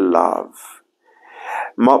steadfast love.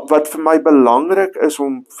 Maar wat vir my belangrik is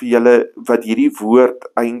om vir julle, wat hierdie woord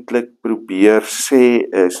eintlik probeer sê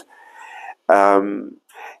is,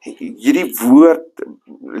 hierdie woord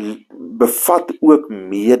bevat ook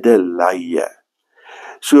medelee.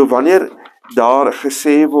 So wanneer daar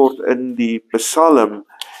gesê word in die Psalm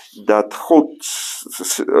dat God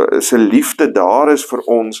se liefde daar is vir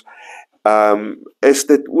ons, is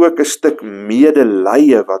dit ook 'n stuk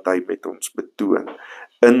medelee wat hy met ons betoon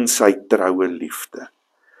in sy troue liefde.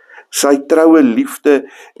 Sy troue liefde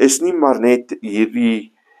is nie maar net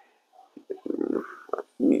hierdie,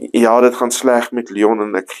 ja, dit gaan sleg met Leon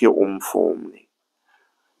en ek gee om vir hom nie.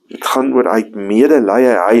 Dit gaan oor uit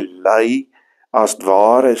medelee, hy ly as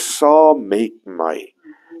ware saam met my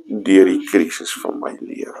deur die krisis van my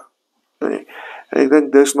lewe. Nee, ek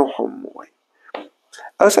dink dis nogal mooi.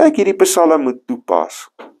 As ek hierdie Psalm moet toepas,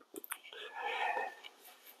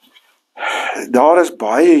 daar is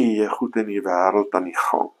baie goed in die wêreld aan die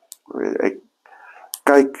gang. Ek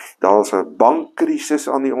kyk, daar's 'n bankkrisis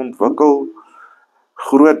aan die ontwikkel.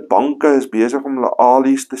 Groot banke is besig om hulle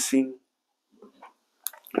alies te sien.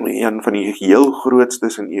 Een van die heel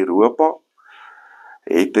grootstes in Europa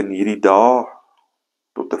het in hierdie dae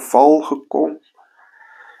tot 'n val gekom.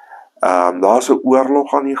 Daar's 'n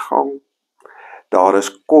oorlog aan die gang. Daar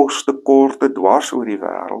is kostekorte dwars oor die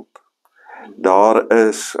wêreld. Daar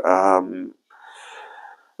is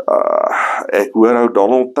ek hoor nou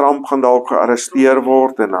Donald Trump gaan dalk gearresteer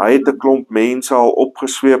word en hy het 'n klomp mense al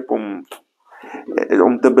opgesweep om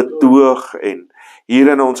te betoog, en hier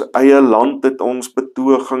in ons eie land het ons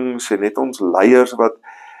betogings en het ons leiers wat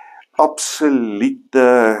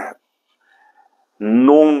absolute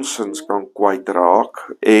nonsens kan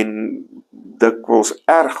kwytraak en dikwels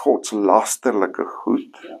erg godslasterlike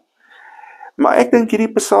goed. Maar ek dink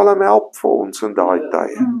hierdie Psalm help vir ons in daai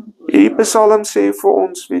tye. Hierdie Psalm sê vir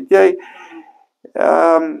ons, weet jy,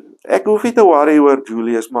 ek hoef nie te worry oor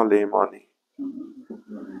Julius Malema nie.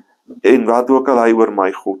 En wat ook al hy oor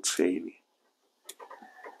my God sê nie.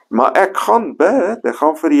 Maar ek gaan bid, ek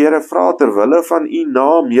gaan vir die Here vra terwille van u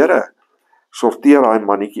naam, Here, sorteer daai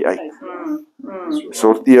mannetjie uit.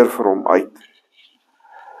 Sorteer vir hom uit.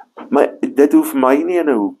 Maar dit hoef my nie in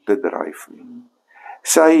 'n hoek te dryf nie.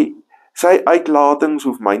 Sy uitlatings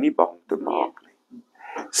hoef my nie bang te maak nie.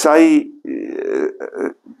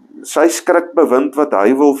 Sy skrikbewind wat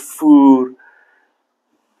hy wil voer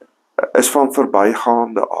is van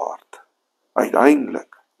verbygaande aard.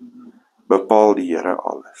 Uiteindelik bepaal die Here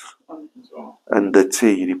alles. En dit sê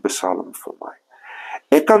hierdie Psalm vir my.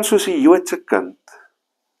 Ek kan soos 'n Joodse kind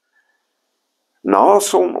na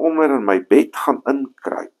son onder in my bed gaan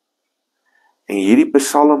inkruip en hierdie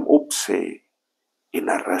Psalm opsê en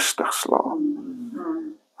rustig slaap.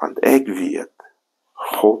 Want ek weet,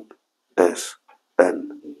 God is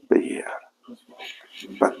in beheer.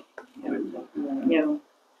 Punt. Ja.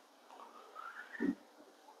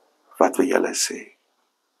 Wat wil julle sê?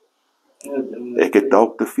 Ek het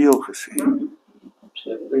dalk te veel gesê.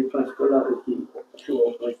 Ek van skool af het die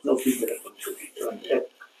so my knoppie want ek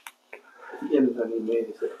een van die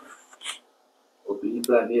mense op die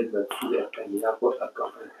planeet wat hier kan ja kos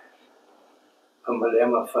kan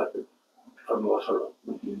Malema vat van Mosselo.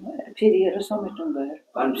 Ek sê die Here sal met hom werk.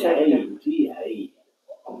 Want hy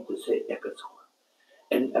om te sê ek is goed.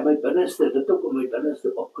 En my binneste, dit ook om my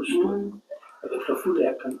binneste opgestoot. Ek het gevoel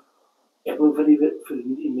ek wil vir die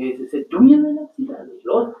mense sê, doen julle niks hier nie,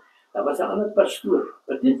 los. Daar was 'n ander pastoor,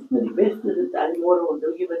 wat dit met die beste dit al die môre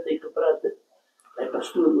onthou jy wat hy gepraat het. Hy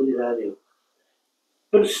pastoor oor die radio.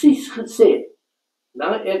 Presies gesê,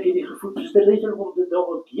 nou ek het die gevoel, dis die rede om te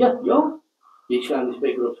dog, ja, jy slaan die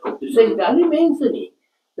spyker op skop. Dus sê, daar nie mense nie,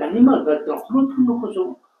 daar niemand wat nog groot genoeg is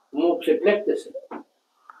om op sy plek te sit.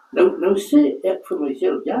 Nou sê ek vir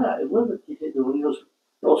myself, ja, ek wil dat jy sê,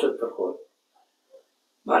 ons het vergoed.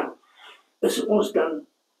 Maar is ons dan,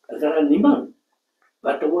 is daar niemand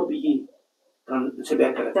wat ook 'n bietjie kan sy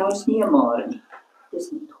wekker. Daar's nie 'n maar nie.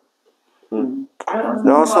 Dis nie goed.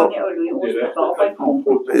 Daar sal- ons moet daarby kom.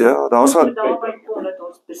 Ja, daar Ons sal moet daarby kom dat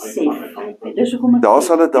ons besef. Dis hoekom ek daar sê,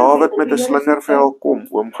 sal 'n Dawid met 'n op die slingervel kom,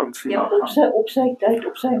 oom gaan sien. Ja, op sy tyd,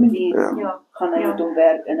 op sy manier, Ja. gaan hy met hom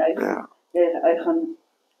werk en hy Ja. hy gaan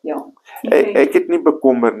Ek het nie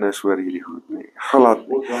bekommernis oor hierdie goed nie. Glad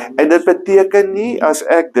nie. En dit beteken nie as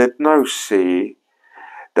ek dit nou sê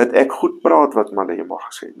dat ek goed praat wat Malema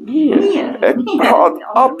gesê het. Nee, ek praat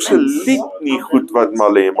absoluut nie goed wat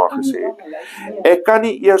Malema gesê het. Ek kan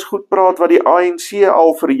nie eers goed praat wat die ANC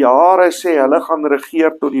al vir jare sê hulle gaan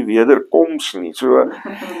regeer tot die wederkoms nie. So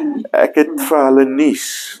ek het vir hulle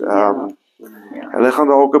nuus. Hulle gaan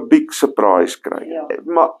dalk 'n big surprise kry. Ja.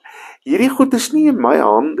 Maar hierdie goed is nie in my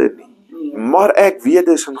hande nie. Maar ek weet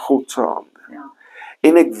dis in God se hande. Ja.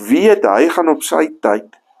 En ek weet hy gaan op sy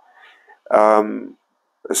tyd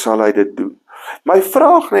sal hy dit doen. My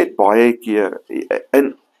vraag net baie keer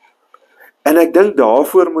en ek dink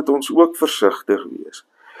daarvoor moet ons ook versigtig wees.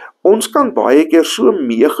 Ons kan baie keer so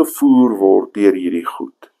meegevoer word deur hierdie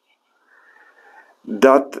goed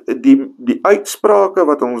dat die uitsprake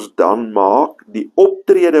wat ons dan maak, die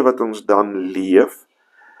optrede wat ons dan leef,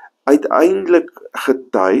 uiteindelik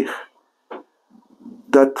getuig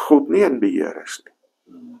dat God nie in beheer is nie.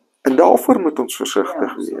 En daarvoor moet ons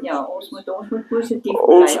versigtig wees. Ja, ons moet positief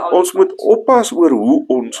Ons moet oppas oor hoe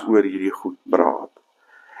ons oor hierdie goed praat.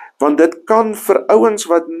 Want dit kan vir ouens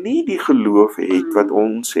wat nie die geloof het wat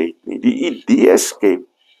ons het nie, die idee skep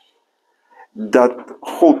dat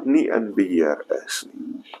God nie in beheer is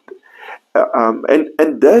nie.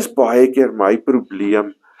 En dis baie keer my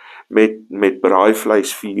probleem met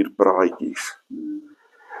braaivleis vuurpraatjies.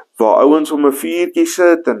 Waar ouens om 'n vuurtjie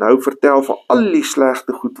sit en nou vertel van al die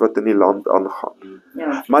slegte goed wat in die land aangaan.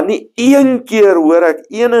 Ja. Maar nie een keer hoor ek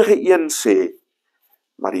enige een sê,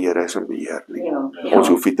 maar die Here is in beheer nie. Ja. Ons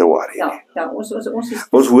hoef nie te worry Ja, nie. ja, ons is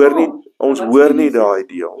Ons hoor nie daai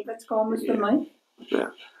deel. Jy wat skaam is vir my?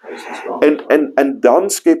 Ja. En dan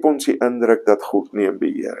skep ons die indruk dat God nie in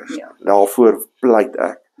beheer is. Ja. Daarvoor pleit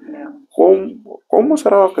ek. Ja. Kom ons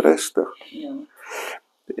raak rustig. Ja.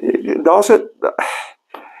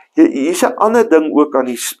 Hier's 'n ander ding ook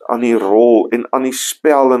aan die rol en aan die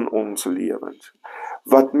spel in ons lewens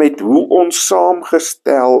wat met hoe ons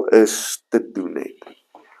saamgestel is te doen het.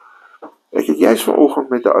 Ek het juist vanoggend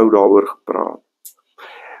met 'n ou daaroor gepraat.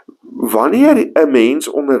 Wanneer 'n mens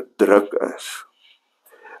onder druk is,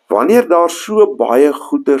 wanneer daar so baie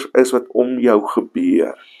goeters is wat om jou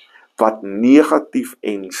gebeur, wat negatief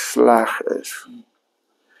en sleg is,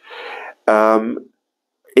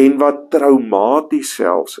 en wat traumaties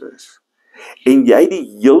selfs is, en jy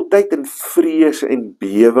die heeltyd in vrees en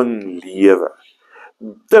bewing lewe,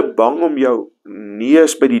 te bang om jou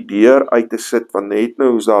neus by die deur uit te sit, want net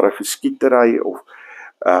nou is daar 'n geskietery of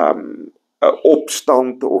 'n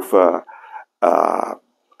opstand of 'n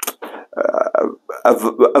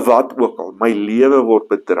wat ook al, my lewe word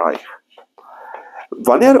bedreig.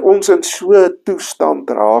 Wanneer ons in so 'n toestand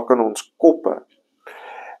raak in ons koppe,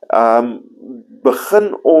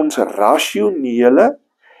 begin ons rasionele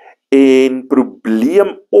en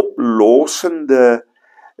probleemoplossende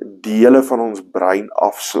dele van ons brein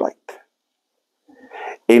afsluit.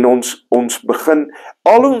 En ons begin,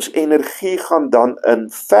 al ons energie gaan dan in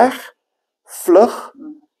veg, vlug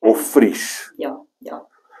of vries. Ja, ja.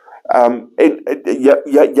 En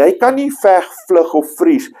jy kan nie veg, vlug of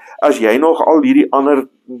vries as jy nog al hierdie ander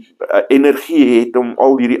energie het om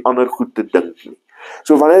al hierdie ander goed te dink nie.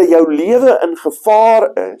 So wanneer jou lewe in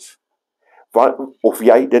gevaar is, of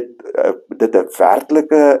jy dit 'n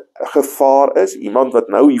werklike gevaar is, iemand wat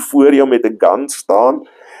nou hier voor jou met 'n gun staan,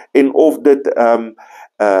 en of dit 'n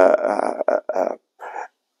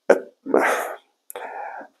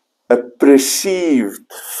perceived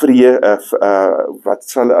wat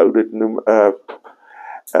sal ou dit noem, 'n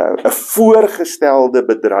voorgestelde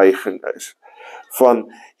bedreiging is,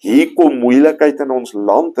 van hier kom moeilikheid in ons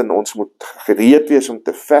land en ons moet gereed wees om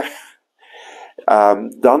te veg,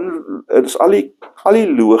 dan is al die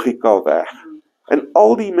logika weg. En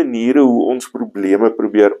al die maniere hoe ons probleme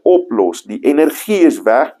probeer oplos, die energie is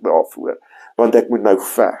weg daarvoor, want ek moet nou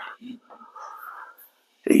veg.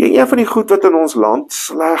 Een van die goed wat in ons land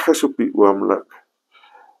sleg is op die oomblik,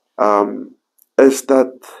 is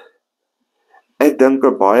dat ek dink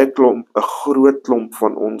 'n groot klomp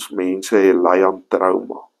van ons mense ly aan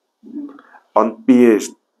trauma, aan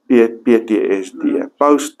PTSD,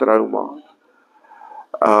 post-trauma.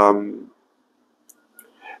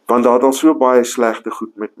 Want daar het al so baie slegte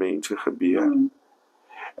goed met mense gebeur.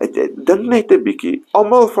 Ek dink net 'n bietjie,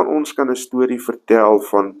 almal van ons kan 'n storie vertel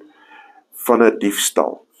van 'n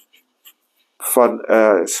diefstal, van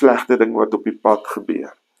 'n slegte ding wat op die pad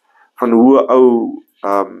gebeur, van hoe 'n ou,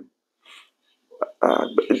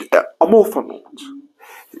 almal van ons,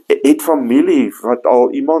 het familie wat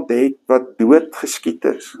al iemand het wat dood geskiet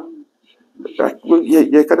is.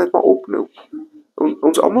 Jy kan dit maar opnoem.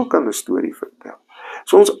 Ons almal kan 'n storie vertel.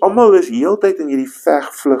 So ons almal is heeltyd in hierdie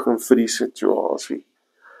vegvlug en vir die situasie.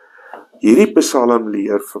 Hierdie Psalm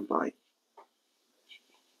leer vir my,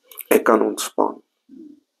 ek kan ontspan.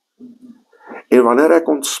 En wanneer ek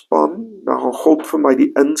ontspan, dan gaan God vir my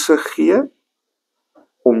die insig gee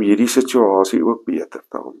om hierdie situasie ook beter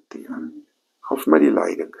te hanteer. Gaan vir my die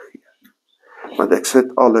leiding gee. Want ek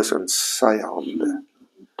sit alles in sy hande.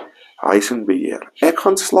 Hy is in beheer. Ek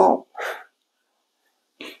gaan slaap.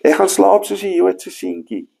 Ek gaan slaap soos die Joodse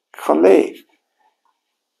seentjie. Ek gaan lê.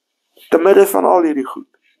 Te midde van al hierdie goed,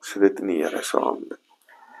 sit dit in die Here se hande.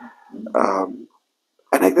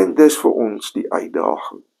 En ek dink dis vir ons die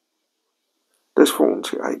uitdaging. Dis vir ons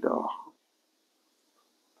die uitdaging.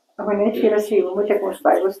 Ek wil net vir julle sê, hoe moet ek ons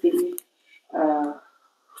Bybelstudie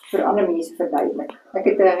vir ander mense verduidelik? Ek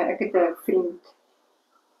het 'n vriend,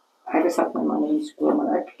 hy was op my man in die skool,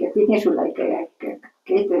 maar ek weet nie so lyk hy. Ek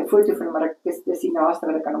het 'n foto van hom, maar dis die naaste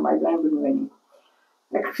wat ek aan my blyn benoem nie.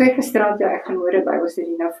 Ek sê gisterand, ja, ek gaan môre 'n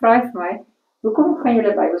Bybelstudie. Nou vra hy vir my, hoekom gaan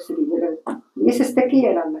julle Bybelstudie? Julle lees 'n stukkie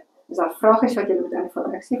en dan is daar vragies wat julle moet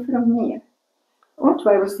invul. Ek sê vir hom nee. Ons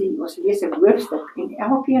Bybelstudie, ons lees 'n hoofstuk en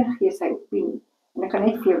elkeen gee sy opinie. En ek kan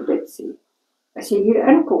net vir jou dit sê. As jy hier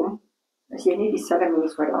inkom, is jy nie dieselfde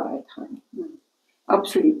mens wat daar uitgaan nie.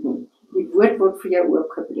 Absoluut nie. Die woord word vir jou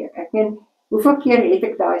oopgebreek. Ek meen, hoeveel keer het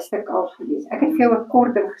ek daai stuk al gelees? Ek het vir jou 'n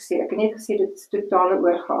kort ding gesê. Ek het net gesê dit is totale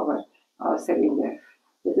oorgawe as surrender.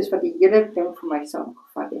 Dit is wat die hele ding vir my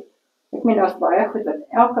saamgevat het. Ek meen, daar's baie goed dat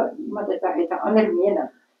elke iemand het 'n ander mening.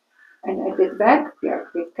 En dit werk, ja,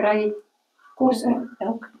 jy kry kos in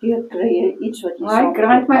elke keer kry jy iets wat jy Hy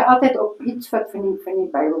grant my altyd op iets wat van die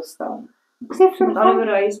Bybel staan. Ek sê vir Met hom, ander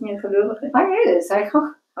woorde, hy is nie 'n gelowige nie. hy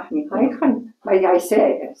gaan, hy gaan, maar hy sê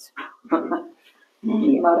hy is.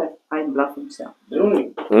 Nee, maar hy blaf homself.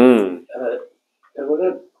 Jongen, ek wil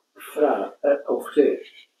net vra, of sê,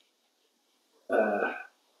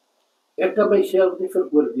 ek kan myself nie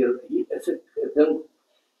veroordeel. Hier is ek dink,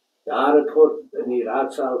 daar het God in die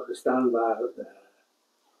raadsaal gestaan waar,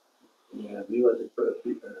 wie was het,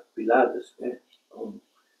 Pilatus, om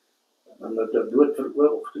dat dood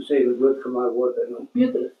veroordeel, of te sê, dat doodgemaakt word, en dan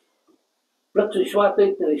Petrus, pluk sy swaard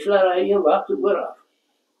uit, en hy sla hy een waak oor af.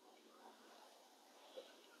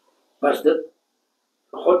 Was dit,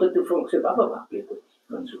 God het toe vir hom gesê, wacht, Petrus,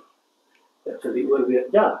 en so, ek sal die oorweer,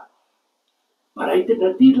 ja, maar hy het dit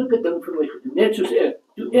natuurlijke ding vir my gedoen, net soos ek,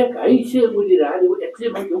 toe hy sê oor die radio, ek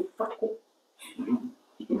sê, maar jou fuck op.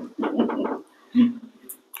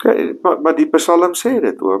 Okay, maar die Psalm sê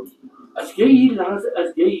dit ook. As jy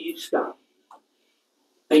hier staan,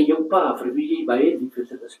 en jou pa, vir wie jy baie lief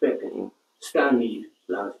is en respect het, staan hier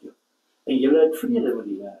langs jou, en jy het vrede met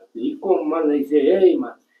die wêreld. Hier kom man, hy sê, hey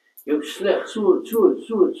man, jou sleg, so,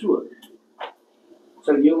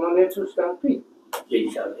 sal jy maar net so staan, kyk, jy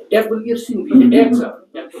sal, ek wil eers sien wie ek sal,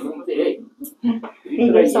 ek wil hom sê, hey,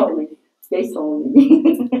 Jy sal nie. Jy sal nie.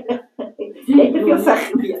 Ek het gesê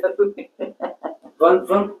nie.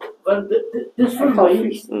 want dit is vir my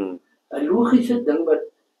 'n logiese ding wat,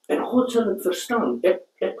 en God sal dit verstaan,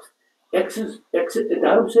 ek sê,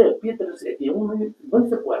 daarom sê Petrus, ek hom nie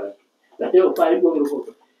minste kwaad, dat hy op baie oomroep,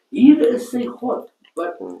 hier is sy God,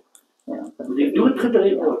 wat die dood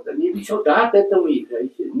gedryf word, en die soldaat het hom hier, hy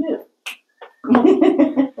sê, nee,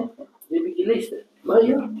 jy bietjie luister, maar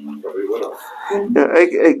ja, Ja,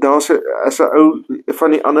 ek daar as 'n ou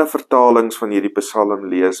van die ander vertalings van hierdie Psalm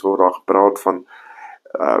lees, word daar gepraat van,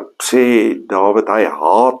 sê Dawid, hy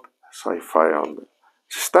haat sy vyande.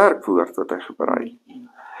 Sterk woord wat hy gebruik.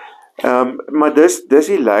 Maar dis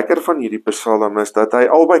die lekker van hierdie Psalm is, dat hy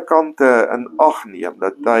albei kante in ag neem,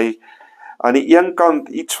 dat hy aan die een kant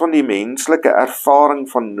iets van die menslike ervaring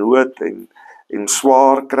van nood en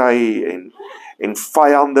swaar kry en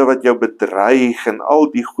vyande wat jou bedreig en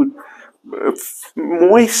al die goed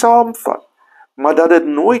mooi saamvat, maar dat dit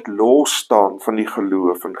nooit los staan van die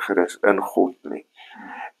geloof in God nie,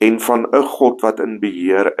 en van 'n God wat in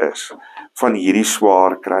beheer is van hierdie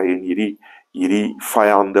swaar kry en hierdie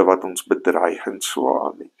vyande wat ons bedreig en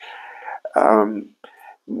swaar nie.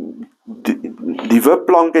 Die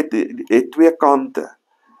wipplank het twee kante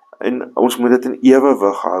en ons moet dit in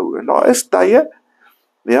ewewig hou, en daar is tye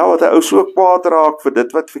wat 'n ou so kwaad raak vir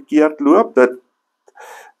dit wat verkeerd loop, dat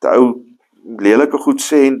 'n ou lelike goed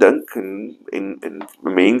sê en dink en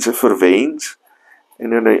mense verwens,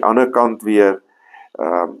 en aan die ander kant weer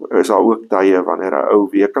is daar ook tye wanneer 'n ou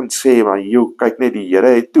weer kan sê, maar joh, kyk net, die Here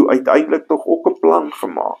het toe uiteindelik tog ook 'n plan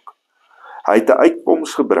gemaak. Hy het 'n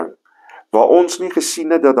uitkoms gebring, waar ons nie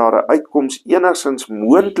gesien het dat daar 'n uitkoms enigsins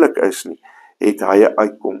moontlik is nie, het hy 'n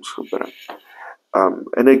uitkoms gebring.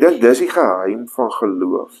 En ek dink dis die geheim van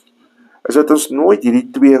geloof, is dat ons nooit hierdie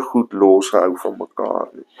twee goed losgehou van mekaar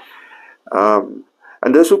nie.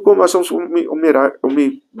 En dis hoekom as ons om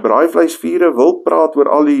die braaivleisvure wil praat oor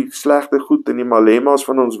al die slegte goed en die malemmas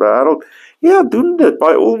van ons wêreld, ja, doen dit,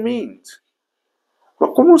 by all means.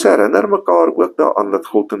 Maar kom ons herinner mekaar ook daaraan dat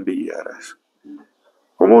God in beheer is.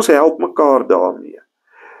 Kom ons help mekaar daarmee.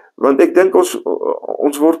 Want ek dink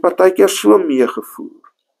ons word partykeer so meegevoer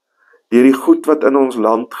deur die goed wat in ons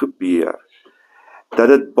land gebeur, dat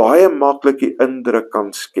dit baie maklik die indruk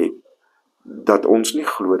kan skep dat ons nie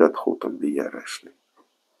glo dat God in beheer is nie.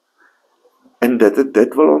 En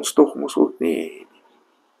dit wil ons tog mos ook nie hê nie.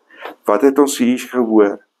 Wat het ons hier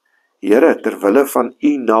gehoor? Here, terwille van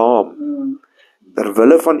u naam,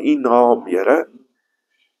 Here,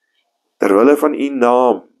 terwille van u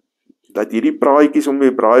naam, dat hierdie praatjies om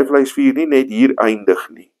die braaivleisvuur nie net hier eindig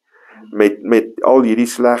nie, met al hierdie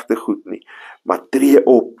slegte goed nie, maar tree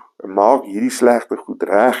op, en maak hierdie slegte goed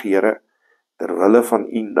reg, Here, terwille van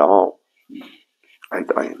u naam,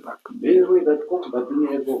 uiteindelik. Weet je hoe je dat komt? Wat doen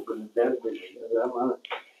je ook in het derde?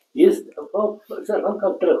 Eerst, lang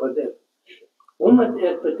al terug, wat ik, omdat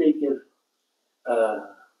ik betekent,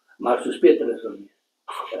 maar zo speter is dan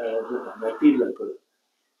natuurlijk.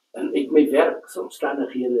 En ik mijn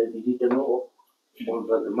werksomstandigheden, die dingen op.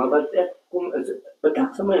 Maar wat ik kom, is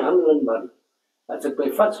bedacht mijn handelen, maar als ik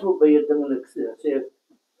mij vastloop bij je dingen, ik zeg,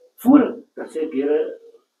 voeren, dan zeg ik, Heer,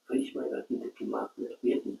 wees mij dat niet te maken, ik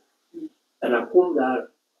weet niet. En dan komt daar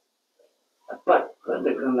een pad, want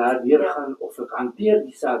ik kan daar weer gaan, of ik hanteer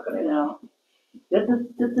die zaken. Ja.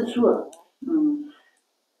 Dit is zo.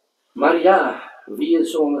 Maar ja, wie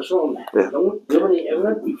is zonder zon? Ja. Dan moet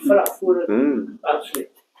je die vraag voor het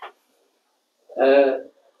afsluit.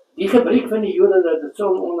 Die gebrek van die Joden dat het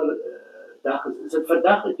zo'n onderdag is het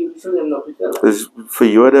vandaag dat Jerusalem nog vertellen? Dus vir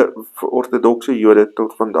Jode, vir ortodokse Jode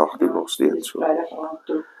tot vandag toe nog steeds so.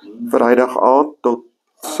 Vrydag aand tot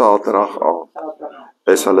Saterdag aand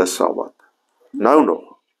is hulle Sabbat. Nou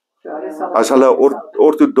nog. As hulle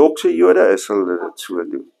ortodokse Jode is, hulle dit so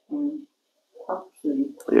doen.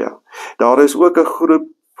 Ja. Daar is ook 'n groep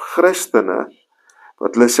Christene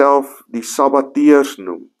wat hulle self die Sabbateërs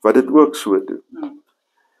noem, wat dit ook so doen.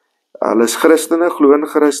 Hulle is Christene, glo in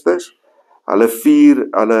Christus. Hulle vier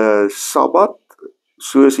hulle Sabbat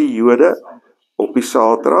soos die Jode op die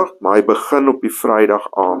Saterdag, maar hy begin op die Vrydag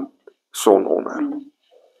aand, sononder.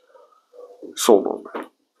 Sononder.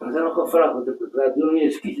 Er is nog een vraag, want ik wil niet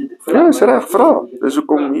eens kiezen. Ja, is reg, vraag. Dis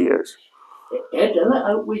hoekom hier is. Het hulle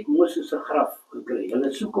al ooit Moses se graf gekry?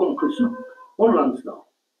 Hulle soek hom gesoek onlangs nog.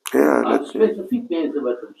 Ja, dit spesifiek mense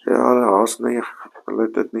wat hom soek. Ja, hulle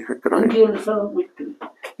het dit nie gekry. En hulle sal hom ooit kry.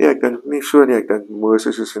 Ja, ek dink nie so nie, ek dink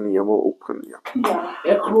Moses is in die hemel opgeneem. Ja,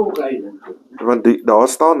 ek glo hy. Want daar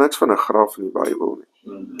staan niks van 'n graf in die Bybel nie.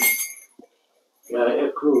 Ja,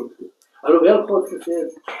 ek glo. Alhoewel God gesê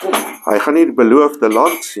het, kom. Hy gaan nie die beloofde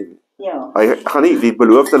land sien. Ja. Hy gaan nie die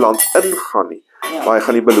beloofde land ingaan nie, maar hy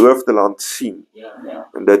gaan die beloofde land sien. Ja.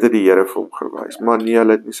 En dit het die Here vir hom gewys. Maar nee,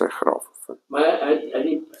 hulle het nie sy graf gevind. Maar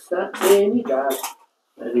hy sê nie daar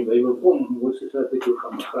in die Bybel kom, Moses het dit ook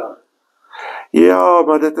gaan begrawe. Ja,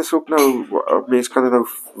 maar dit is ook nou, mense kan dit nou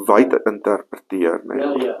wyd interpreteer,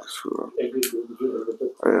 nee. Ja. So. Ek weet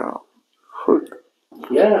Ja. Goed.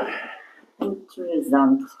 Ja.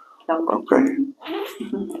 Interessant. Okay.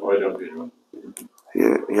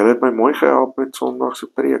 Jy het my mooi gehelp met Sondag se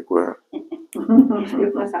preek, hoor.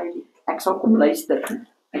 Ek sal kom luister.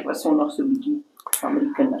 Ek was Sondag so bietjie saam met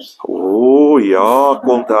die kinders. Ja, ek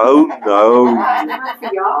onthou nou.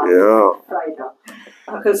 Ja. Vrydag.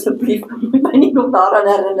 Ag asseblief, moet my nie nog daaraan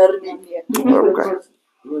herinner nie. Okay.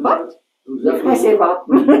 Wat? Ek sê wat?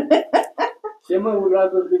 Sê maar hoe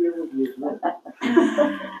laat het jy moet lees, né?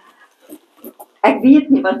 Ek weet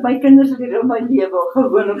nie, want my kinders het hier in my lewe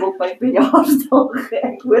gewoonlik op my verjaarsdag.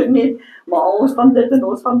 Ek hoor net, maar ons van dit en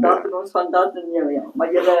ons van dat en ons van dat en ja. Maar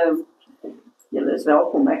julle is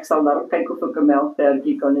welkom. Ek sal daarop kyk of ek 'n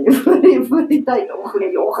melktertjie kan hê vir die tyd in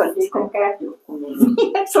die oggend. Ek kom kerk toe kom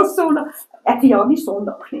nie. Ek sal Sondag. Ek verjaar nie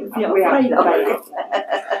Sondag nie. Vrydag.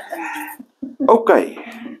 Okay.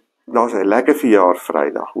 Daar's 'n lekker verjaar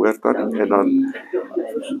Vrydag, hoor dan en dan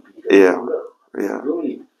ja.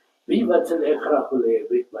 Wie wat sal ek graag wil hê,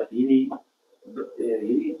 weet wat hierdie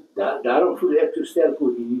daarom voel ek so sterk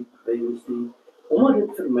oor hierdie Bybelstudie, omdat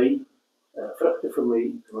dit vir my vrugte vir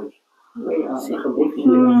my gebod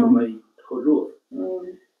vir my geloof.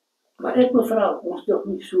 mevrou, ons toch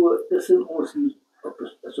nie so tussen ons hier,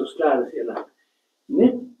 as ons klaar is hierna,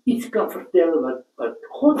 net iets kan vertel wat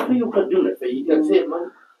God vir jou gedoen het. Jy kan sê,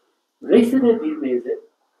 man, luister net hier mense,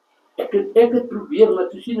 ek het probeer, maar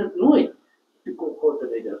toe sien het nooit, toe kom God en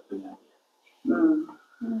hy dat doen.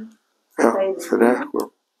 Ja, dis reg.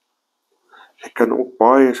 Ek kan ook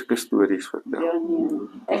baie sulke stories vertel. Ja, nee.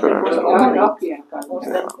 Ek dink ons almal dink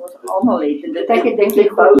ons almal het en dit ek dink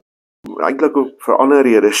ek wou. Eintlik ook vir ander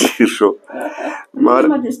redes hierso. Maar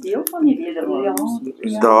dis deel van die wederwaar.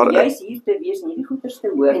 Daar Jy's hier te wees, nie die goeders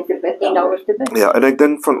te hoor en te bid en daaroor te bid. ja, en ek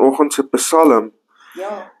dink vanoggend se Psalm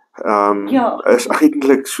Ja. is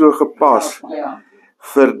eintlik so gepas Ja.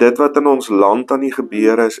 vir dit wat in ons land aan die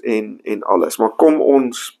gebeur is en alles. Maar kom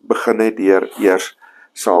ons begin net eers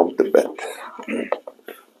saam te bid.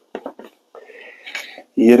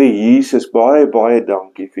 Here Jesus, baie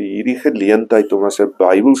dankie vir hierdie geleentheid om as 'n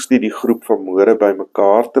Bybelstudiegroep vanmôre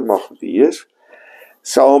bymekaar te mag wees,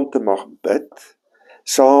 saam te mag bid,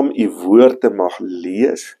 saam u woord te mag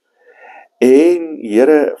lees en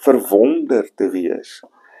Here verwonder te wees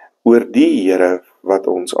oor die Here wat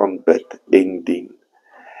ons aanbid en dien.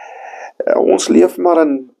 Ons leef maar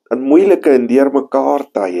in moeilike en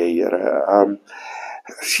deurmekaar tye, Here.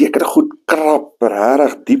 Seker goed krap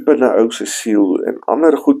regtig diep in 'n ou se siel en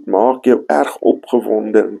ander goed maak jou erg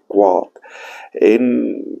opgewonde en kwaad en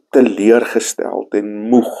teleurgesteld en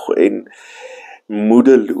moeg en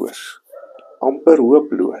moedeloos, amper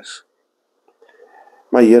hooploos.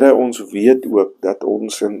 Maar Here, ons weet ook dat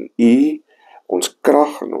ons in U ons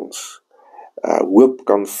krag en ons hoop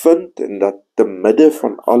kan vind en dat te midde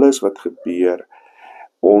van alles wat gebeur,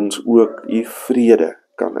 ons ook U vrede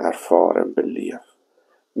kan ervaar en beleef.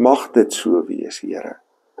 Mag dit so wees, Here.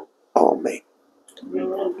 Amen.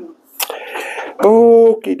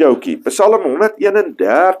 Okidokie, Psalm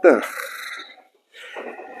 131.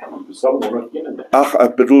 Psalm 131. Ag,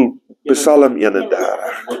 ek bedoel Psalm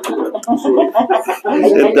 31.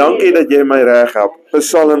 En dankie dat jy my reg help.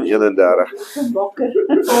 Psalm 31.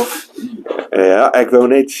 Ja, ek wou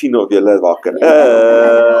net sien of jy wakker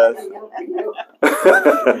is.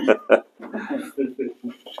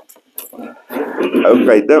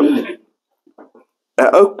 Okay, dan.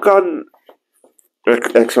 Ou kan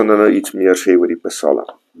ek sal nou iets meer sê oor die Psalm.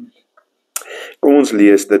 Kom ons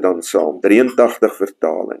lees dit dan saam. 83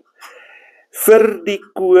 vertaling. Vir die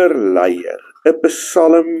koorleier, 'n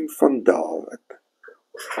Psalm van Dawid.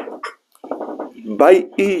 By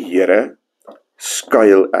U, Here,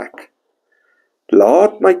 skuil ek.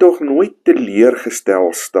 Laat my tog nooit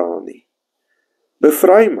teleurgestel staan nie.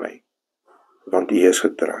 Bevry my, want U is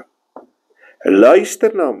getrou.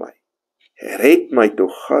 Luister na my, red my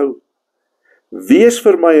tog gou. Wees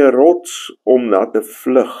vir my 'n rots om na te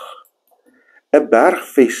vlug, 'n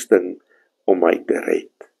bergvesting om my te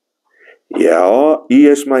red. Ja, U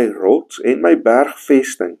is my rots en my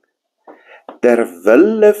bergvesting. Ter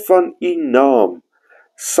wille van U naam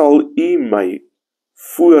sal U my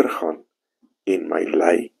voorgaan en my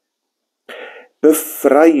lei.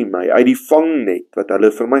 Bevry my uit die vangnet wat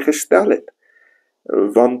hulle vir my gestel het,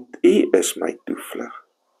 want U is my toevlug.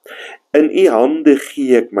 In U hande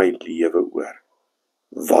gee ek my lewe oor.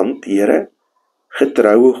 Want Here,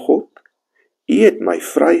 getroue God, U het my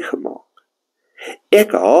vrygemaak.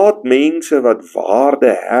 Ek haat mense wat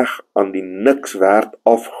waarde heg aan die niks werd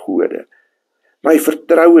afgode. My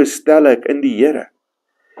vertroue stel ek in die Here.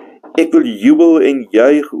 Ek wil jubel en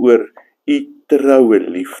juig oor U troue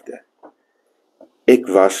liefde. Ek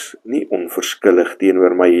was nie onverskillig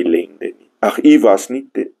teenoor my ellende nie. Ag, U was nie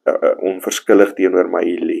onverskillig teenoor my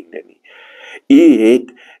ellende nie. U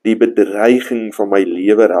het die bedreiging van my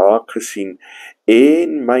lewe raak gesien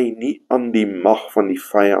en my nie aan die mag van die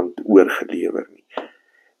vyand oorgelewer nie.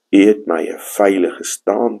 U het my 'n veilige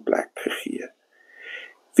staanplek gegee.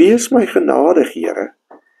 Wees my genadig, Here,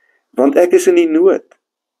 want ek is in die nood.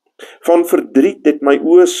 Van verdriet het my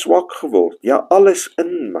oë swak geword, ja, alles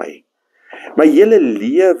in my. My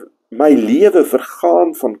lewe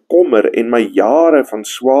vergaan van kommer en my jare van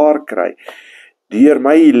swaar kry. Deur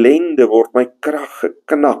my ellende word my krag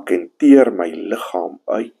geknak en teer my liggaam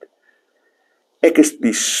uit. Ek is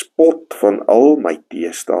die spot van al my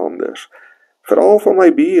teestanders, veral van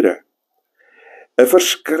my bure. 'n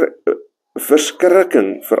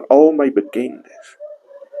verskrikking vir al my bekendes.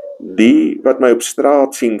 Die wat my op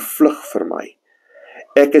straat sien vlug vir my.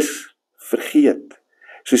 Ek is vergeet,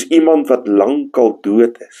 soos iemand wat lankal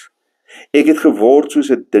dood is. Ek het geword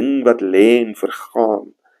soos 'n ding wat lê en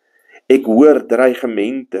vergaan. Ek hoor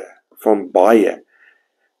dreigemente van baie.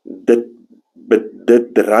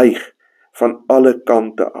 Dit dreig van alle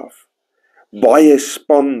kante af. Baie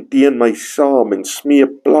span teen my saam en smee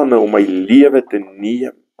planne om my lewe te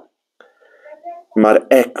neem. Maar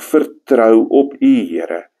ek vertrou op U,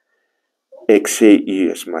 Here. Ek sê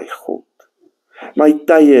U is my God. My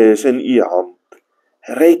tye is in U hand.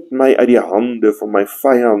 Red my uit die hande van my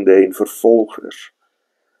vyande en vervolgers.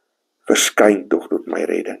 Verskyn tog tot my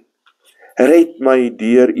redding. Red my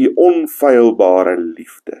deur U onfeilbare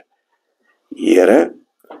liefde. Here,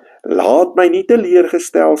 laat my nie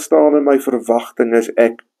teleurgestel staan in my verwagting as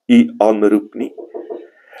ek U aanroep nie.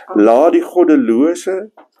 Laat die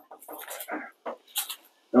goddelose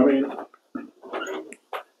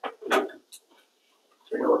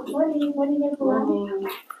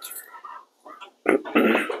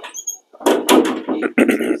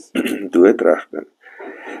doodreg bin.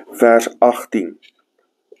 Vers 18.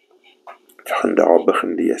 Ek gaan daar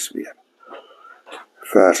begin lees weer.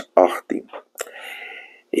 Vers 18.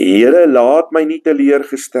 Here, laat my nie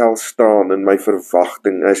teleurgestel staan in my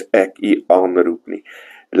verwagting as ek U aanroep nie.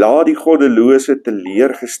 Laat die goddelose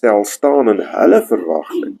teleurgestel staan in hulle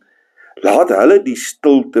verwagting. Laat hulle die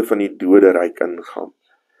stilte van die doderyk ingaan.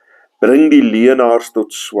 Bring die leenaars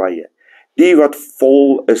tot swye, die wat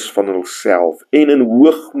vol is van hulself en in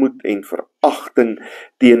hoogmoed en veragting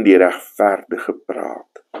teen die regverdige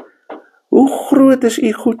praat. Hoe groot is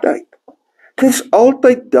U goedheid? Dit is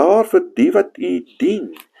altyd daar vir die wat U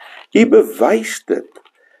dien. U bewys dit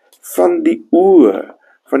van die oë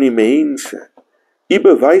van die mense. U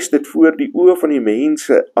bewys dit voor die oë van die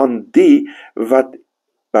mense aan die wat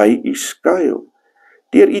by U skuil.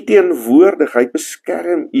 Deur U teenwoordigheid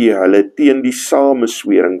beskerm U hulle teen die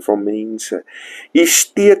sameswering van mense. U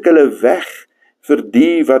steek hulle weg vir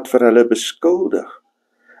die wat vir hulle beskuldig.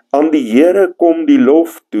 Aan die Here kom die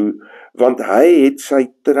lof toe, want Hy het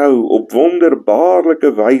sy trou op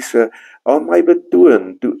wonderbaarlike wyse aan my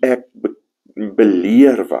betoon toe ek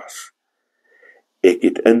beleer was. Ek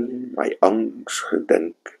het in my angs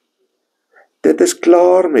gedink. Dit is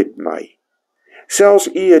klaar met my.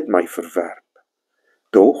 Selfs U het my verwerp.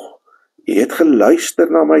 Tog, U het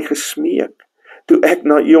geluister na my gesmeek, toe ek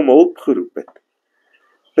na U om hulp geroep het.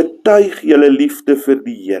 Betuig julle liefde vir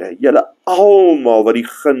die Here, julle almal wat die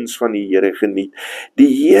guns van die Here geniet.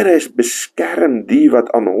 Die Here is beskerm die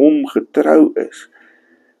wat aan Hom getrou is,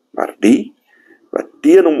 maar die wat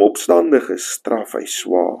teen Hom opstandig is, straf Hy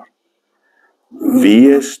swaar.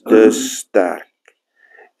 Wees dus sterk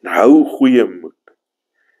en hou goeie moed,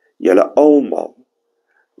 julle almal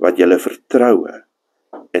wat julle vertroue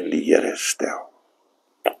in die Here stel.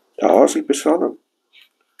 Daar is die Psalm.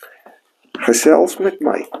 Gesels met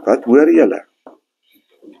my, wat hoor julle?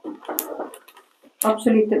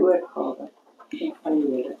 Absolute oorgawe van die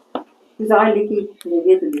Here. Dis daai liedjie, jy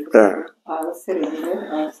weet die liedjie.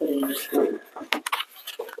 Surrender.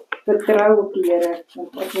 Vertrou op die Here,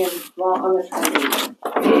 want ek neem waar anders gaan.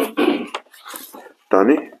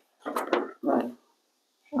 Tannie,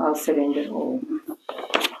 I'll surrender all.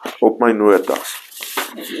 op my notas.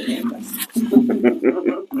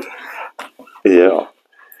 Ja.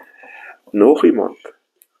 Nog iemand?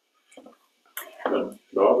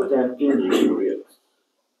 David herken hierdie weer.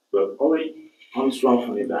 Dat al die aanslag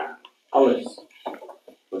van die dag, alles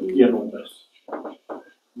wat teen hom is,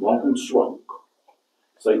 maak hom swak.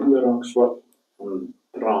 Sy oë raak swak van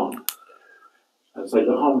traan. En sy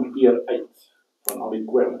liggaam keer uit van al die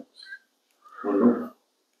kwellings. Maar nog,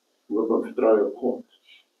 hoop en vertrou op God.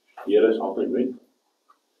 Die Here is altyd met hom.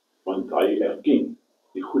 Want hy erken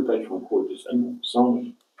die goedheid van God is in hom, saam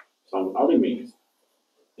met al die mense.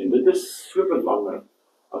 En dit is so belangrik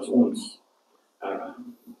as ons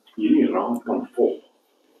hierdie raad kan volg.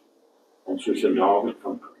 En soos 'n Dawid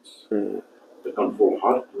kan wees. Dit kan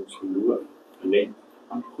volhard ons geloof en net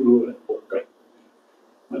aan glo en opkyk.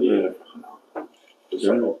 Maar die Here vergenaam. Dis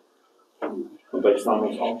sy. Want hy staan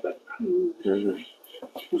ons altyd.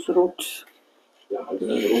 Ons rots. Ja, hy is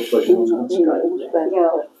 'n rots wat ons kan skei.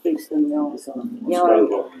 Ja, feesting, ja.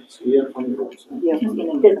 Hier van die rots. Ja,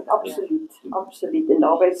 dit absoluut. En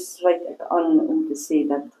daarbij sluit ek aan om te sê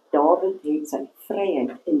dat Dawid het sy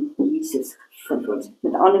vryheid in Jesus gevind.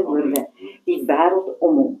 Met ander woorde, die wêreld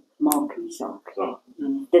om hom maak nie saak.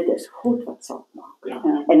 Dit is God wat saak maak.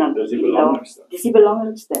 Ja. En dan Dis die belangrikste. Dis die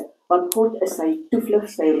belangrikste, want God is sy toevlug,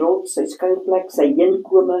 sy rots, sy skuilplek, sy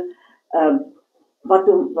heenkome, wat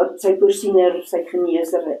sy voorsiener, sy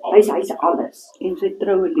geneeser, hy's alles. En sy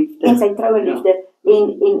troue liefde. En sy troue liefde,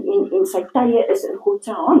 en sy tye is in God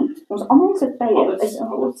se hand. Ons almal se tye is in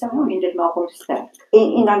God se hand, en dit maak ons sterk.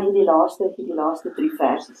 En dan hierdie laaste 3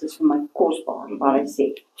 versies is vir my kosbaar, waar hy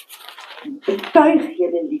sê, betuig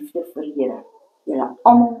julle liefde vir Here, julle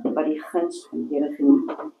almal wat die guns van Here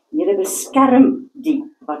geniet. Here beskerm die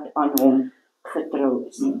wat aan hom getrou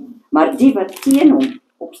is. Maar die wat teen hom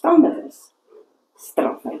opstandig is,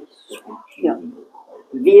 straf hy swaar. Ja.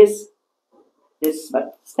 Wees dis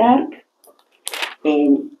wat sterk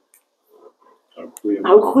en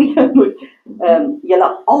hou goeie moed.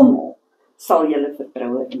 Julle almal sal julle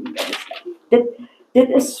vertroue in die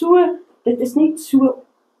Here stel. Dit is net so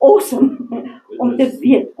awesome om te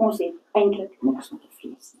weet ons het eintlik niks om te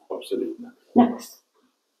vrees nie. Absoluut nie. Niks.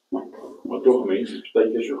 Maar toch mense is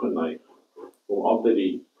baie keer so geneig om altyd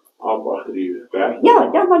die aap agter die werk.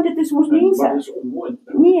 Ja, want dit is ons mense. Maar dit is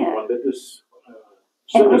onmoontlik. Nee. Want dit is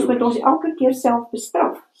En ons moet ons elke keer self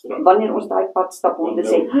bestraf wanneer ons daai pad stap om te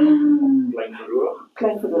sê klein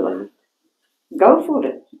verhoog. Go for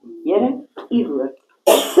it. Here, u woord,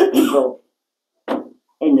 u wil.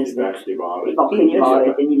 En dis die weg, die waarheid. Die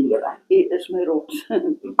waarheid in die lewe. U is my rots.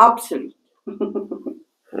 Absoluut.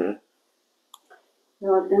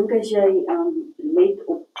 Ja, ek dink as jy let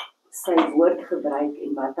op sy woord gebruik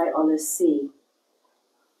en wat hy alles sê,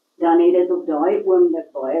 dan het dit op daai oomblik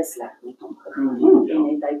baie sleg met hom gegaan. En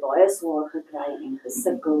het hy baie swaar gekry en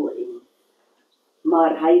gesukkel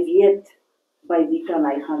maar hy weet by wie kan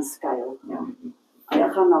hy gaan skuil. Hy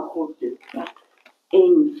gaan na God toe.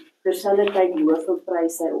 En terselfdertyd loof en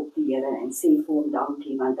prys hy op die Here en sê vir hom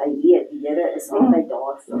dankie, want hy weet die Here is altyd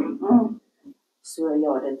daar vir hom. So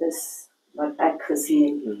ja, dit is wat ek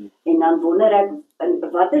gesien het. En dan wonder ek, in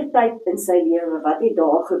watter tyd in sy lewe, wat het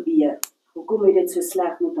daar gebeur? Hoekom het dit so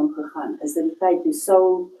sleg met hom gegaan? Is dit die tyd toe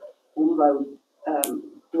Saul hom wou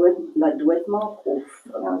laat doodmaak of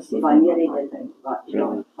wanneer het dit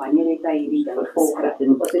wanneer het hy hierdie ding geskryf?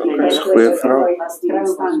 Goeie vraag.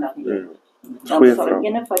 Goeie vraag.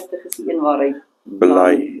 51 is die een waar hy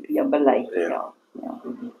Bely. Ja, bely. Ja.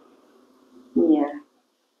 Nee.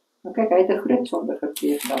 Maar kyk, hy het 'n groot sonde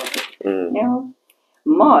gepleeg daar. Ja.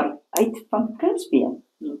 Maar uit van kindsbeen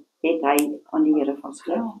het hy aan die Here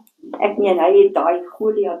vasgehou. Ek meen hy het daai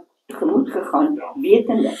Goliat tegemoet gegaan,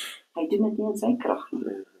 wetende hy doen dit nie in sy krag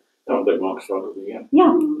nie. Dan dit maak slag op die Here.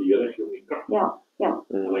 Ja. Die Here gee hom die krag. Ja.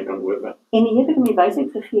 En hy kan oorwin. En die Here het hom die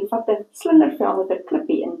wysheid gegee, vat 'n slingervel met 'n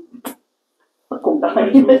klippie in. Wat kom daar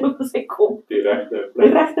in die middel van sy kop? Die regte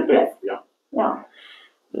plek. Ja. Ja.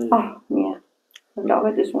 Nee. En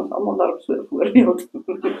David is ons almal daarop so 'n voorbeeld.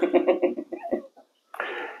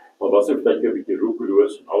 Maar was hy baie 'n bietjie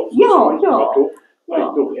roekeloos en al Ja. Maar toch, hy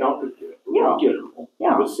het toch elke keer gekom.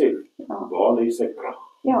 Besef, waar lê sy krag?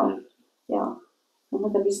 Ja.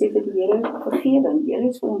 Omdat hy besef dat die Here vergewe, die Here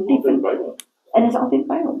is vir hom lief en is altyd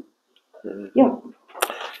by hom. Ja.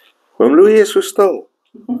 Waarom Louis is so stil?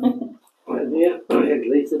 Nee, ek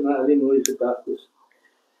luister na al die mooie gedagtes.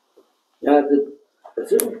 Ja, dit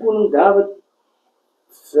is ook koning David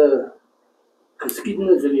se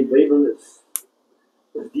geskiedenis in die Bybel is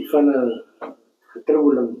die van 'n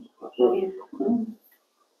getroueling.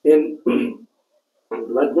 En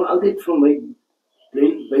wat nou altyd vir my bly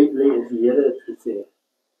is, die Here het gesê,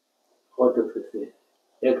 God het gesê,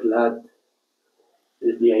 ek laat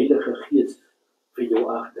die Heilige Gees vir jou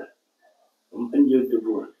agter, om in jou te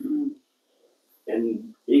woon.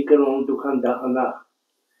 En jy kan hom toe gaan dag en nag.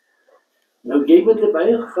 Nou jy moet 'n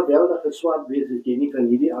baie geweldige swaap wees as jy nie van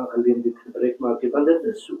hierdie aangeleentheid gebruik maak nie, want dit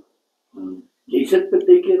is so. Jy sit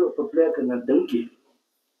baie keer op 'n plek en dan dink jy,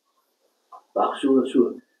 wag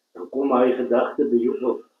so, dan kom hy gedagte by jou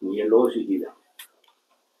op, en jy los dit dan.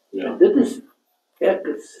 Ja. Dit is, ek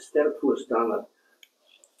is sterk voorstander.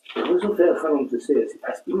 Ek wil so ver gaan om te sê,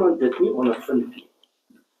 as iemand dit nie ondervind nie,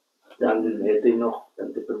 dan het hy nog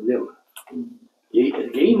dan die probleme.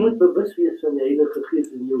 Jy moet bewus wees van die Heilige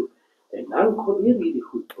Gees in jou, en dan gebeur hierdie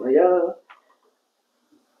goed. Maar ja,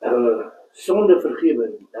 sonde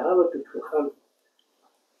vergewe, daar wat het gegaan,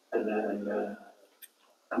 en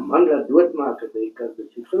 'n man laat doodmaak, het hy kan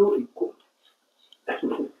dat jy vrou uitkom.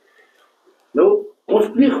 Nou, ons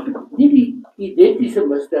pleeg nie die identiese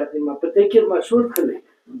misdaad nie, maar partykeer maar soortgelyk.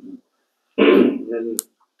 En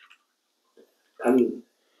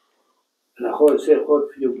dan sê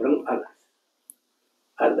God vir jou, bring alles.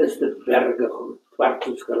 Al is dit berge,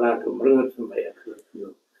 kwartels gelaat, en bring het vir my, ek sê vir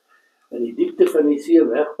jou. En die diepte van die see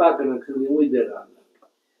wegpak, en ek sê nie ooit daaraan.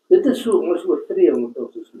 Dit is so, ons oortree met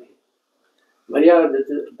ons as mens. Maar ja,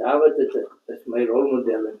 David is my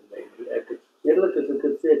rolmodel in my. Eerlik as ek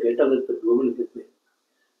het sê, ek het al dit verdwomend gesê.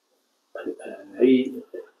 Hy,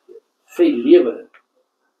 sy lewe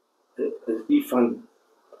is die van,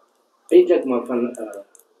 eintlik maar van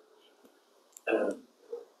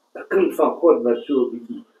 'n kind van God wat so 'n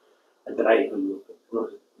bietjie 'n draai geloop het.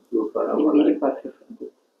 Ons loop daar Die hierdie pad gevind.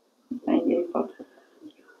 Hierdie pad gevind.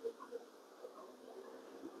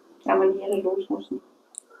 Ja, maar die Here los ons nie.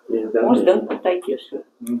 Ons dink partykeer so.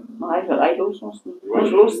 Maar hy los ons nie.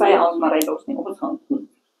 Ons los sy hand, maar hy los nie ons hand nie.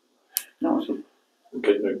 Nou so.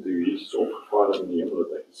 Kyk nou, toe Jesus opgevaar in die hemel,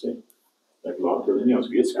 het hy gesê, ek laat julle nie as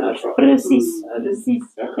weeskinders van. Presies.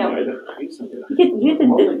 Ek gaan die Heilige Gees in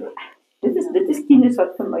julle. Dit is kennis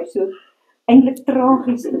wat vir my so eintlik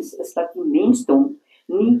tragies is dat die mensdom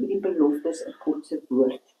nie die beloftes in God se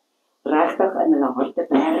woord regtig in hulle harte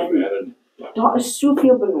bære. Daar is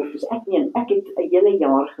soveel beloftes. Ek het 'n hele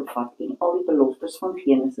jaar gevat en al die beloftes van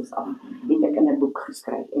Genesis af het ek in 'n boek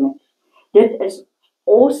geskryf en dit is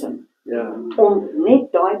awesome. Ja. Om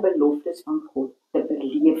net daai beloftes van God te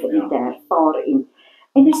beleef en te ervaar en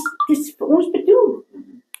dis vir ons bedoel.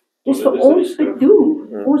 Dis vir ons bedoel.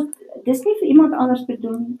 Dis nie vir iemand anders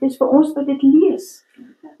bedoel nie. Dis vir ons wat dit lees.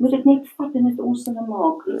 Moet dit net vat en dit ons sinne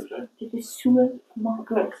maak. Dit is so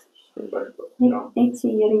maklik. Net sê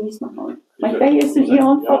Here, hier is my hand. My tye is in u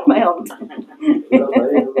hand, vat my hand.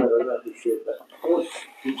 Ons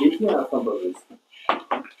weet nie af van bewus.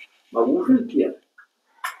 Maar hoeveel keer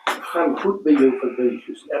gaan goed by jou verby,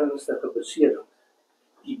 soos ernstige besering,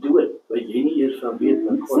 die dood, wat jy nie eers van weet,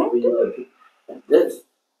 wat God by jou doen.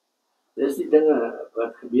 Dis die dinge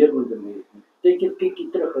wat gebeur met die mens. Kyk jy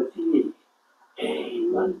terug en sien jy, hey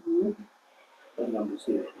man, en dan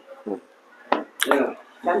besef jy. Ja.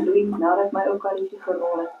 Dan doe ek nadat my ou karretjie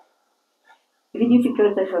gerol het. Ek weet nie of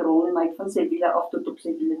ek het gerol nie, maar ek het van sy wiele af tot op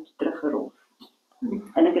sy wiele toe teruggerol.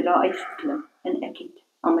 En ek het daar uitgeklim en ek het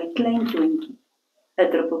aan my klein toontjie 'n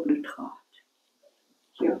druppel bloed gehad.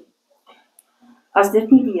 Ja. As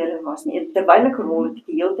dit nie die Here was nie, terwyl ek gerol het,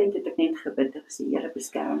 die hele tyd het ek net gebid en gesê, Here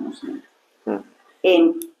beskerm ons net.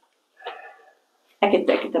 En ek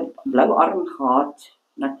het 'n blou arm gehad,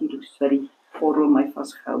 natuurlik vir die korrel my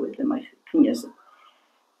vasgehou het in my kneus.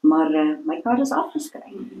 Maar my kar is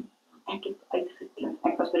afgeskryf. Ek het uitgeklim.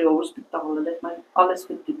 Ek was by die hospitaal, hulle het my alles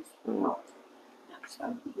getoets.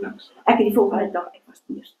 Ek het die volgende dag, ek was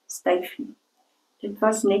nie styf nie. Dit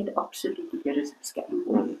was net absoluut die Here se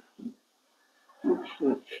beskerming.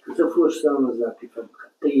 Dit is 'n voorstel as dat die van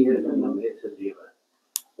getuie in 'n mens se lewe,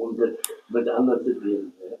 om dit met ander te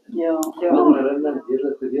deel. Ja. Maar dan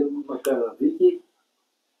deurlik gedeel met mekaar, weet jy,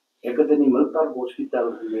 ek het in die Milpark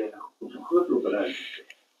Hospitaal geleer, ons 'n groot operasie.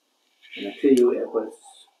 En ek sê jou,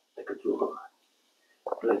 ek het so gehad.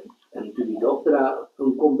 En toe die dokter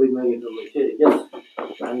kom by my en my sê, yes,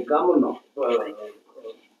 aan die kamer nog,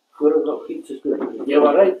 voor ek nog iets gesprek. Jy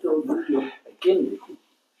was reg, ek ken dit.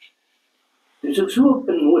 Dus ek so op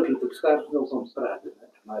en moeilijk, ek skaars nog van praat.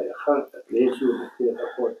 Maar ek gaan, ek lees so, ek sê vir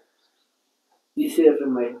God, die sê vir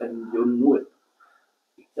my, in jou nood,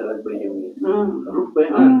 ek sal het by jou wees. Roep my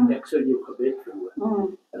aan, ek sal jou gebed verhoor.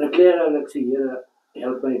 En ek leer en ek sê, Here,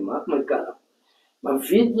 help my, maak my kalm. Maar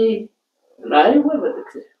weet jy, raai hoor wat ek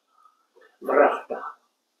sê, wragtig,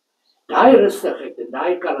 daai rustigheid en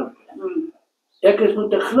daai kalmte, ek is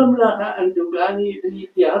met 'n glimlag en toe gaan in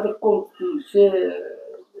die theater kom, toe sê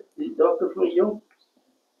die dokter vir my, jong,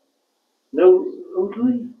 nou, hoe doe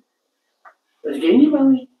jy? Is jy nie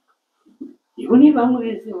bang nie? Jy moet nie bang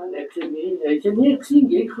wees nie, want ek sê nee, hy sê nee, ek sien,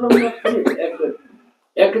 jy glimlag nie,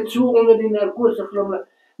 ek het so onder die narkose glimlag.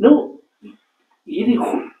 Nou, hierdie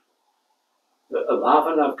goed,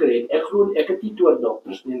 waarvan af kry ek glo ek het nie toe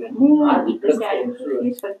dokters nie, maar die Dis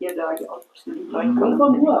wat jy daar die Bybelstudie kom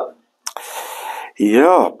van hoe af.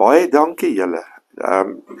 Ja, baie dankie julle.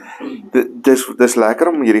 Dis lekker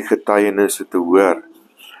om hierdie getuienisse te hoor.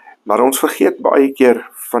 Maar ons vergeet baie keer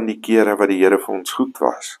van die kere wat die Here vir ons goed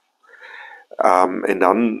was. En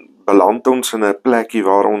dan beland ons in 'n plekkie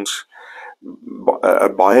waar ons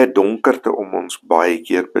baie donkerte om ons baie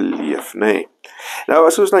keer beleef, nê. Nou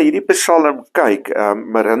as ons na hierdie Psalm kyk,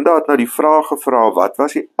 Marinda het nou die vraag gevra, wat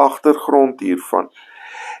was die agtergrond hiervan?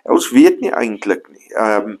 Ons weet nie eintlik nie.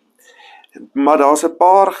 Maar daar's 'n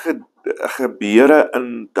paar gebeure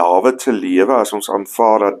in Dawid se lewe, as ons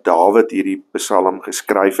aanvaar dat Dawid hierdie Psalm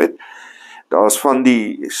geskryf het. Daar's van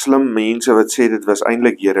die slim mense wat sê dit was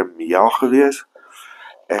eintlik Jeremia gewees.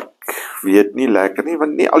 Ek weet nie lekker nie,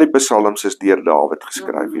 want nie al die psalms is deur Dawid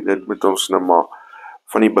geskryf nie. Dit moet ons nou maar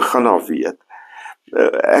van die begin af weet.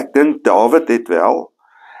 Ek dink Dawid het wel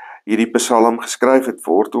hierdie Psalm geskryf, het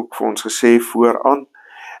word ook vir ons gesê vooraan.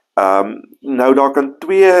 Nou daar kan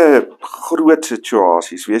twee groot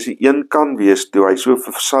situasies wees. Die een kan wees toe hy so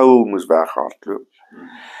vir Saul moes weghardloop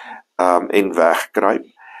en wegkruip.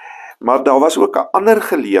 Maar daar was ook 'n ander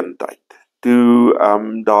geleentheid toe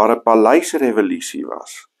daar 'n paleisrevolusie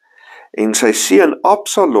was en sy seun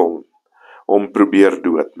Absalom hom probeer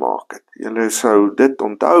doodmaak het. Julle sou dit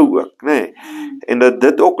onthou ook, nê? En dat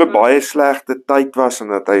dit ook 'n baie slegte tyd was en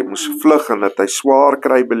dat hy moes vlug en dat hy swaar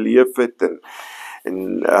kry beleef het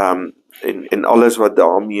en alles wat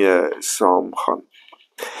daarmee saamgaan.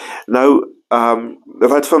 Nou,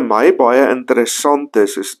 wat vir my baie interessant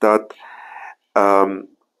is dat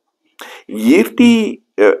hierdie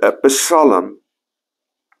psalm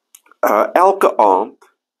elke aand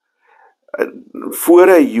voor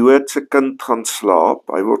 'n Joodse kind gaan slaap,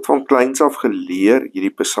 hy word van kleins af geleer,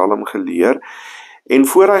 hierdie psalm geleer, en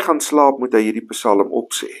voor hy gaan slaap moet hy hierdie psalm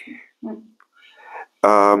opsê.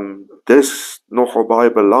 Dis nogal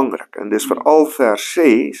baie belangrik, en dis veral vers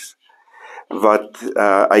 6, wat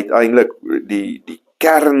uiteindelik die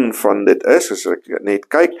kern van dit is, as ek net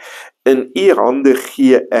kyk, in u hande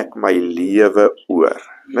gee ek my lewe oor,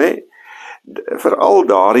 né? Veral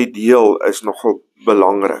daardie deel is nogal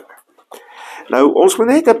belangrik. Nou, ons moet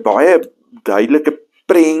net 'n baie duidelike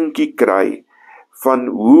prentjie kry van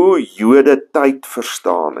hoe Jode tyd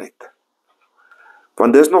verstaan het.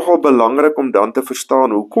 Want dis nogal belangrik om dan te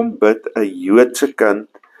verstaan, hoekom bid 'n Joodse kind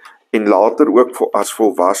en later ook as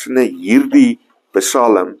volwassene hierdie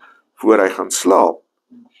psalm voor hy gaan slaap.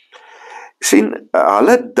 Sien,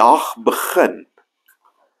 hulle dag begin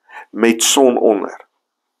met son onder.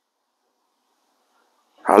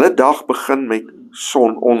 Hulle dag begin met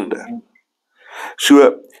son onder.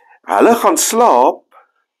 So, hulle gaan slaap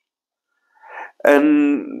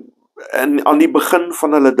aan die begin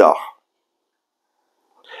van hulle dag.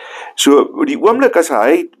 So, die oomblik as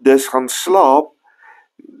hy dus gaan slaap,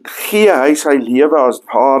 gee hy sy lewe as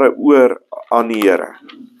ware oor aan die Here.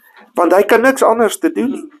 Want hy kan niks anders te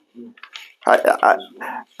doen nie.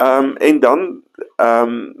 En dan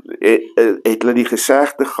het hulle die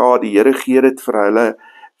gesegde gehad, die Here gee dit vir hulle,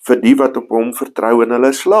 vir die wat op hom vertrou in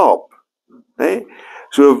hulle slaap. Nee?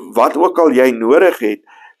 So wat ook al jy nodig het,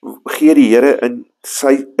 gee die Here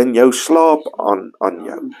in jou slaap aan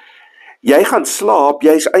jou. Jy gaan slaap,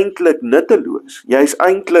 jy is eintlik nutteloos, jy is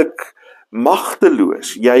eintlik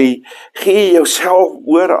magteloos, jy gee jouself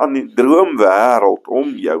oor aan die droomwêreld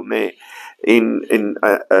om jou, nee, en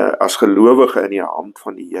as gelowige in die hand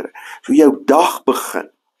van die Here. So jou dag begin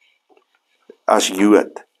as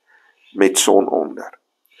Jood met son onder.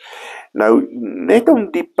 Nou, net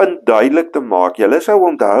om die punt duidelik te maak, julle sou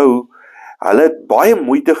onthou, hulle het baie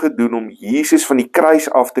moeite gedoen om Jesus van die kruis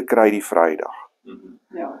af te kry die Vrydag.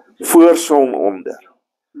 Voor son onder.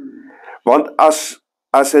 Want as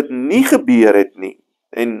dit nie gebeur het nie,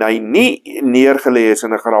 en hy nie neergelê is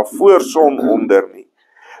in 'n graf voor son onder nie,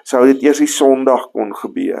 sou dit eers die Sondag kon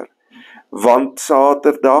gebeur. Want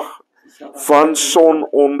Saterdag, van son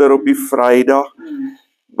onder op die Vrydag,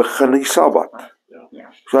 begin die Sabbat.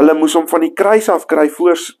 So hulle moes hom van die kruis af kry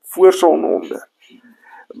voor son onder.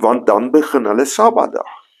 Want dan begin hulle Sabbatdag.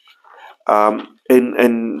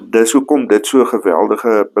 En dis hoekom dit so 'n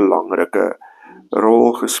geweldige belangrike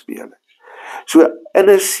rol gespeel het. So in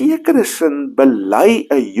 'n sekere sin bely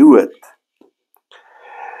 'n Jood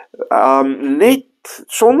net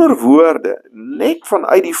sonder woorde, net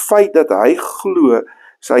vanuit die feit dat hy glo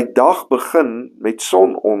sy dag begin met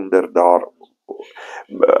son onder, daar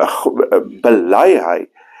bely hy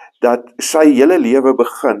dat sy hele lewe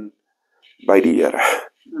begin by die Here.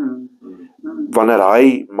 Wanneer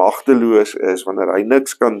hy magteloos is, wanneer hy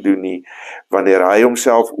niks kan doen nie, wanneer hy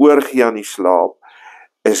homself oorgee aan die slaap,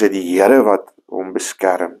 is dit die Here wat hom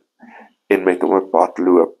beskerm en met hom 'n pad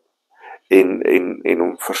loop en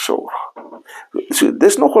hom versorg. So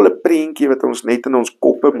dis nogal 'n prentjie wat ons net in ons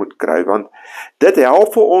koppe moet kry, want dit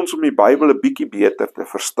help vir ons om die Bybel 'n bietjie beter te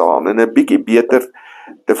verstaan en 'n bietjie beter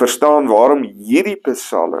te verstaan waarom hierdie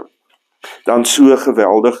psalm dan so 'n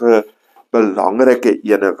geweldige belangrike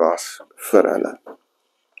ene was vir hulle.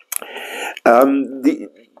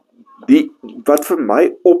 Wat vir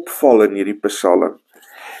my opval in hierdie psalm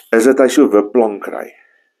is dat hy so wipplank kry.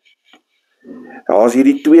 Daar is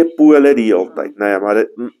hierdie twee pole die hele tyd, nee,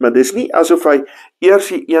 maar dis nie asof hy eers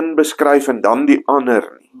die een beskryf en dan die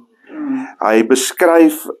ander nie. Hy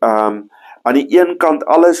beskryf aan die een kant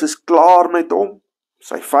alles is klaar met hom,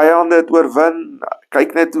 sy vyande het oorwin,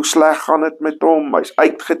 kyk net hoe sleg gaan dit met hom, hy's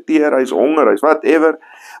uitgeteer, hy's honger, hy's whatever,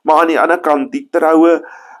 maar aan die ander kant, die troue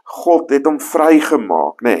God het hom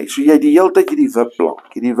vrygemaak, nee, so jy die hele tyd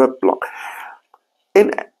hierdie wipplank.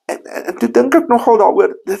 En toe dink ek nogal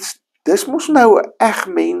daaroor, dis mos nou 'n eg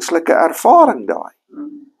menslike ervaring daai.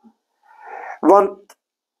 Want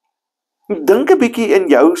dink 'n bietjie in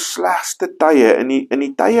jou slegste tye, in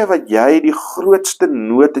die tye wat jy die grootste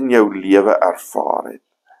nood in jou lewe ervaar het.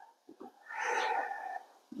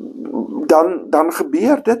 Dan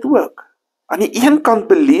gebeur dit ook. Aan die een kant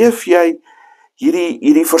beleef jy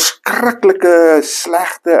hierdie verskriklike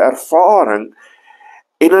slegte ervaring,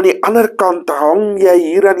 en aan die ander kant hang jy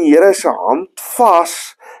hier aan die Here se hand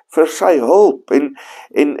vas vir sy hulp, en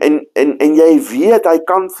jy weet, hy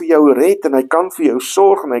kan vir jou red, en hy kan vir jou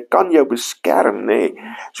sorg, en hy kan jou beskerm, nê.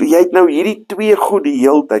 So jy het nou hierdie twee goed die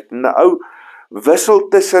heeltyd, en 'n ou wissel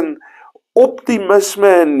tussen optimisme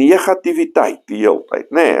en negativiteit die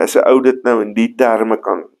heeltyd, nê, as 'n ou dit nou in die terme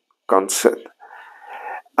kan sit.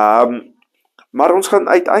 Maar ons gaan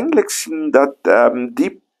uiteindelik sien dat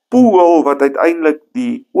die pool wat uiteindelik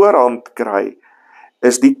die oorhand kry,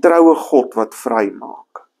 is die troue God wat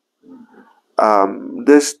vrymaak.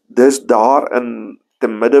 Dis daarin te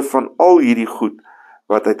midde van al hierdie goed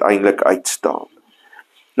wat uiteindelik uitstaan.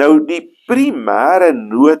 Nou die primêre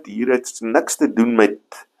nood hier het niks te doen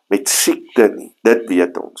met siekte nie, dit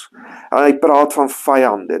weet ons. En hy praat van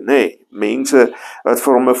vyande, nê, mense wat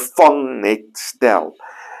vir hom 'n vangnet stel,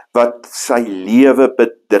 wat sy lewe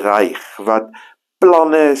bedreig, wat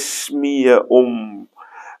planne smee om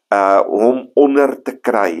hom onder te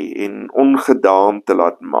kry en ongedaan te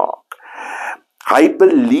laat maak. Hy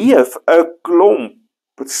beleef 'n klomp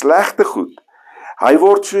slegte goed. Hy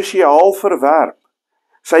word sosiaal verwerp.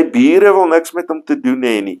 Sy bure wil niks met hom te doen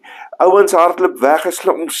hê nie. Ouens hardloop weg as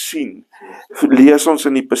hulle hom sien. Lees ons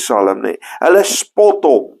in die Psalm, nê. Hulle spot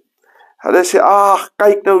hom. Hulle sê, ag,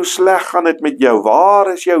 kyk nou hoe sleg gaan dit met jou. Waar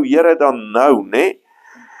is jou Here dan nou, nê?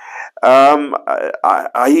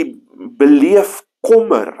 Hy beleef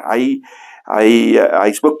kommer.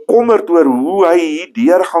 Hy's bekommerd oor hoe hy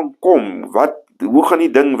hierdeur gaan kom. Hoe gaan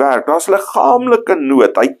die ding werk? Daar's liggaamlike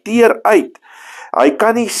nood. Hy teer uit. Hy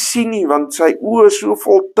kan nie sien nie, want sy oë is so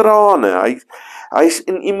vol trane. Hy's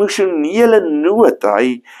in emosionele nood.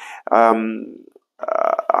 Hy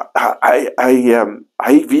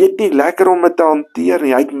weet nie lekker om dit te hanteer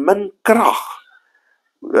nie. Hy het min krag.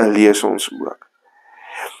 Lees ons ook.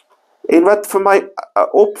 En wat vir my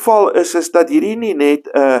opval is dat hierdie nie net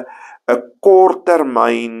 'n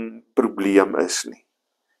korttermyn probleem is nie.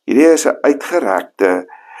 Hierdie is 'n uitgerekte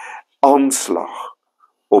aanslag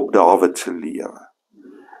op Dawid se lewe,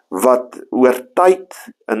 wat oor tyd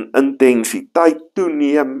in intensiteit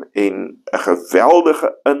toeneem en 'n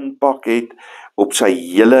geweldige impak het op sy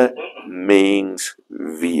hele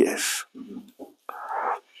menswees.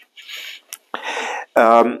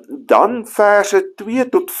 Dan verse 2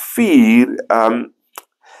 tot 4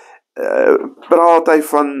 praat hy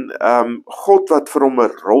van God wat vir hom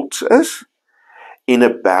 'n rots is en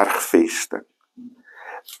 'n bergvesting.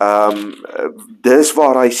 Dis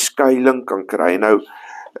waar hy skuiling kan kry. Nou,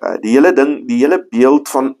 die hele beeld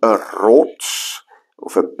van 'n rots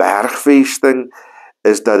of 'n bergvesting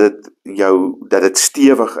is dat dit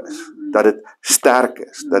stewig is, dat dit sterk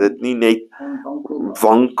is, dat dit nie net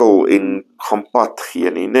wankel en gaan pad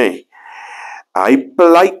gee nie, nê. Hy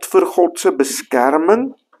pleit vir God se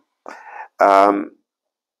beskerming.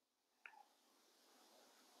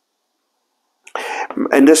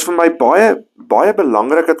 En dis vir my baie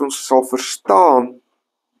belangrik dat ons sal verstaan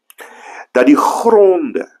dat die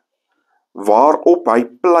gronde waarop hy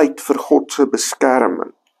pleit vir God se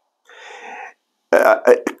beskerming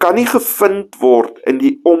kan nie gevind word in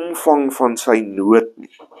die omvang van sy nood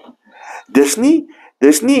nie. Dis nie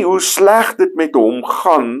hoe sleg dit met hom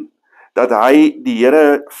gaan dat hy die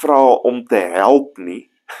Here vra om te help nie.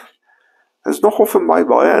 Dis nogal vir my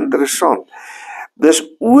baie interessant. Dis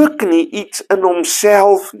ook nie iets in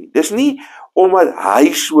homself nie. Dis nie omdat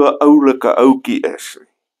hy so 'n oulike ouetjie is nie,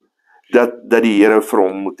 dat die Here vir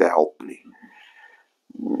hom moet help nie.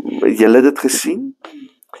 Julle het dit gesien?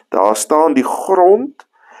 Daar staan die grond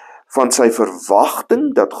van sy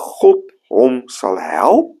verwagting dat God hom sal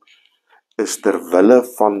help, is ter wille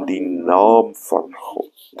van die naam van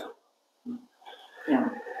God.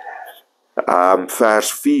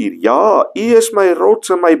 Vers 4, ja, U is my rots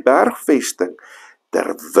en my bergvesting,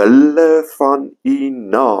 ter wille van U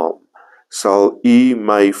naam sal U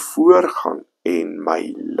my voorgaan en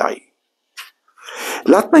my lei.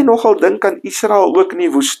 Laat my nogal dink aan Israel ook in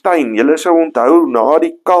die woestyn. Julle sou onthou na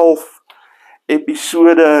die kalf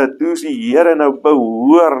episode, toe is die Here nou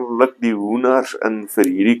behoorlik die hoenders in vir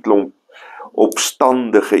hierdie klomp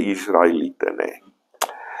opstandige Israeliete, nê.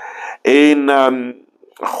 En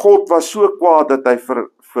God was so kwaad dat hy vir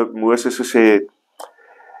Moses gesê het,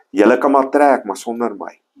 julle kan maar trek, maar sonder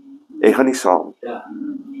my. Ek gaan nie saam.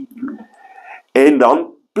 En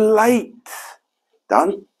dan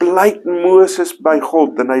pleit Moses by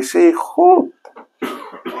God en hy sê, God,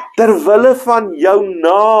 ter wille van jou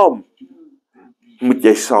naam moet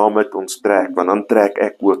jy saam met ons trek, want dan trek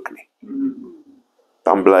ek ook nie.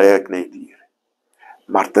 Dan bly ek net hier.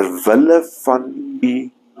 Maar ter wille van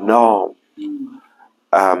U naam.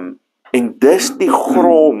 En dis die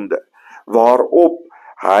gronde waarop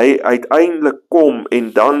hy uiteindelik kom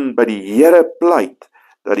en dan by die Here pleit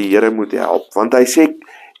dat die Here moet help, want hy sê,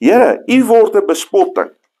 Here, u word 'n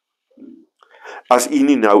bespotting, as u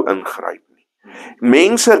nie nou ingryp nie.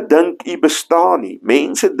 Mense dink u bestaan nie,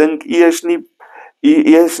 mense dink u is nie,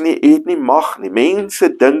 u het nie mag nie,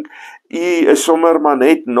 mense dink u is sommer maar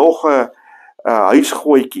net nog 'n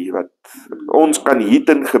huisgooitjie, wat ons kan hiet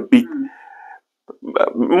en gebied.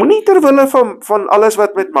 Moenie terwille van alles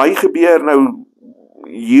wat met my gebeur nou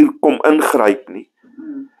hier kom ingryp nie.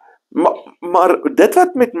 Maar dit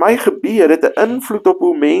wat met my gebeur, het 'n invloed op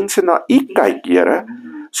hoe mense na u kyk, Here.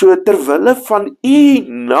 So terwille van u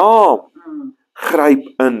naam, gryp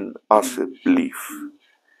in asseblief.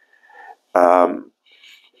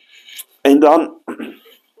 En dan,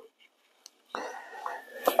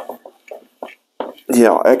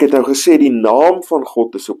 ja, ek het nou gesê, die naam van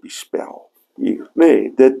God is op die spel. Hier,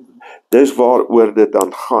 nee, dis waaroor dit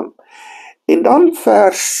dan gaan. En dan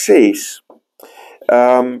vers 6,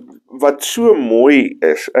 wat so mooi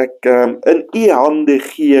is, in u hande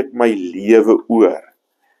gee ek my lewe oor.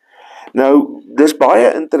 Nou, dis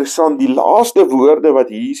baie interessant, die laaste woorde wat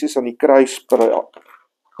Jesus aan die kruis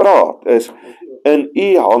praat is, in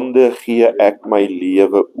u hande gee ek my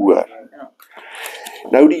lewe oor.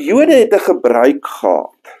 Nou, die Jode het 'n gebruik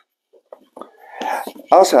gehad,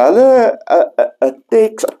 as hulle 'n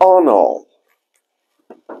teks aanhaal,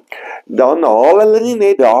 dan haal hulle nie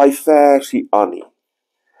net daai versie aan nie.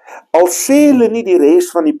 Al sê hulle nie die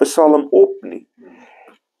res van die psalm op nie,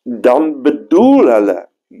 dan bedoel hulle,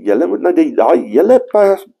 julle moet nou daai hele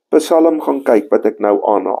psalm gaan kyk wat ek nou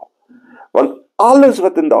aanhaal. Want alles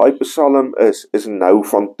wat in daai psalm is nou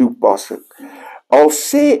van toepassing. Al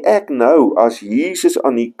sê ek nou as Jesus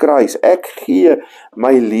aan die kruis, ek gee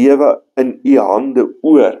my lewe in u hande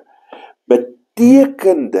oor,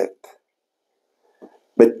 beteken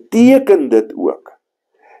dit ook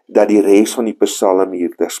dat die res van die psalm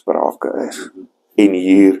hier ter sprake is en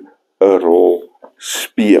hier 'n rol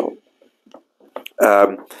speel.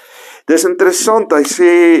 Dis interessant, hy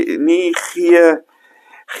sê nie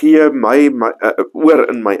gee my oor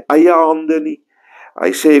in my eie hande nie.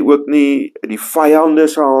 Hy sê ook nie die vyande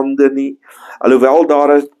se hande nie. Alhoewel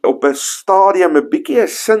daar op 'n stadium 'n bietjie 'n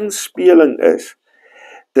sinspeling is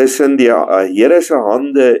tussen die Here se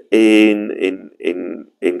hande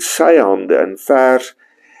en sy hande in vers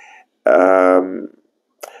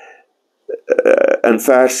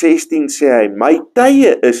 16 sê hy, my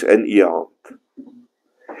tye is in u hand.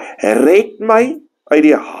 Red my uit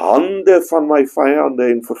die hande van my vyande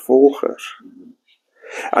en vervolgers.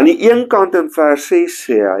 Aan die een kant in vers 6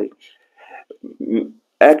 sê hy,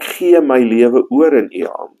 ek gee my lewe oor in u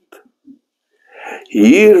hand.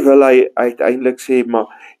 Hier wil hy uiteindelik sê, maar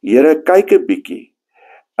Here, kyk 'n bietjie,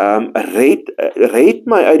 red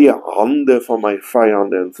my uit die hande van my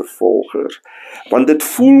vyande en vervolgers, want dit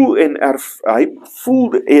voel hy voel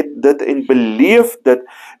dit en beleef dit,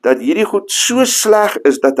 dat hierdie goed so sleg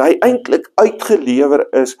is, dat hy eintlik uitgelewer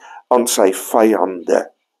is aan sy vyande.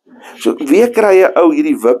 So, weer kry 'n ou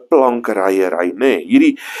hierdie wipplankereiery, nê?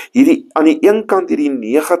 Hierdie aan die een kant hierdie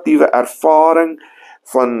negatiewe ervaring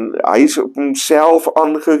van hy is op homself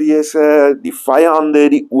aangewese, die vyande,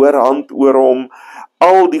 die oorhand oor hom,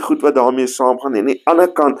 al die goed wat daarmee saamgaan. En aan die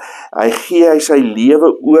ander kant, hy gee sy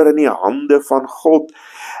lewe oor in die hande van God.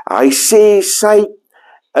 Hy sê,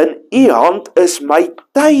 in u hand is my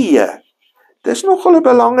tye. Dis nogal 'n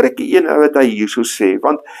belangrike een wat hy hierso sê,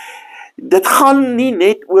 want dit gaan nie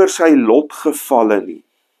net oor sy lotgevalle nie.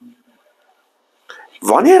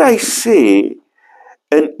 Wanneer hy sê,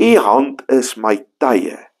 in u hand is my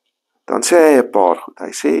tye, dan sê hy 'n paar goed.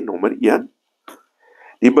 Hy sê, nommer 1,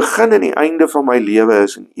 die begin en die einde van my lewe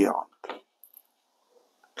is in u hand.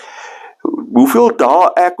 Hoeveel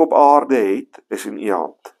dae ek op aarde het, is in u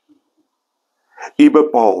hand. U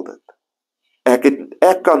bepaal dit.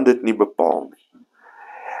 Ek kan dit nie bepaal nie.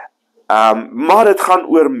 Maar dit gaan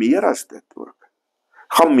oor meer as dit ook.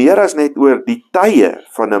 Gaan meer as net oor die tye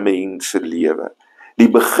van 'n mens se lewe. Die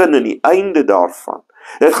begin en die einde daarvan.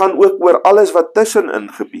 Dit gaan ook oor alles wat tussenin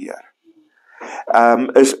gebeur.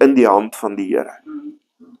 Is in die hand van die Here.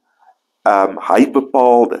 Hy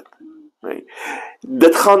bepaal dit. Nee.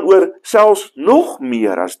 Dit gaan oor selfs nog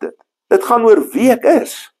meer as dit. Dit gaan oor wie ek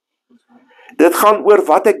is. Dit gaan oor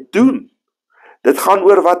wat ek doen. Dit gaan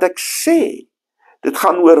oor wat ek sê. Dit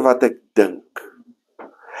gaan oor wat ek dink.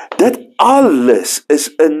 Dit alles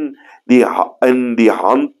is in die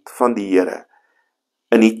hand van die Here.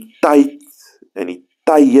 In die tyd, in die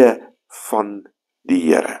tye van die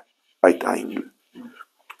Here uiteindelik.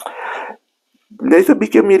 Net 'n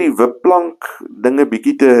bietjie meer die wipplank dinge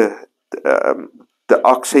bietjie te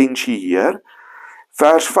aksentueer.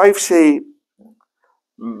 Vers 5 sê,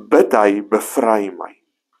 bid hy, bevry my.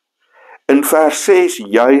 In vers 6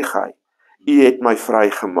 juig hy, U het my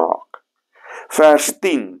vrygemaak. Vers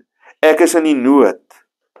 10, ek is in die nood.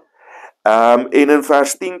 En in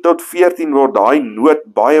vers 10 tot 14 word daai nood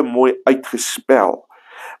baie mooi uitgespel.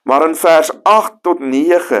 Maar in vers 8 tot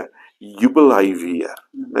 9 jubel hy weer.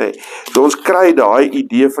 Nee, so ons kry daai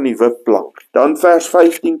idee van die wipplank. Dan vers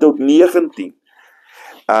 15 tot 19.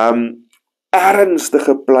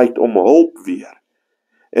 Ernstige pleit om hulp weer.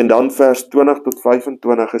 En dan vers 20 tot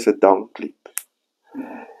 25 is 'n danklied.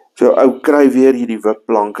 So ou kry weer hierdie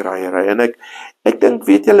wipplankryerry. En ek dink,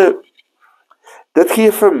 weet julle, dit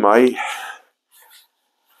gee vir my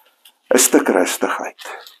 'n stuk rustigheid.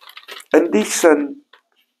 In die sin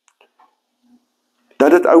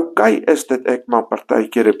dat dit oukei is dat ek maar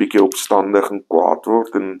partykeer 'n bietjie opstandig en kwaad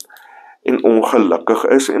word en ongelukkig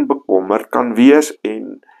is en bekommerd kan wees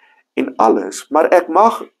en alles. Maar ek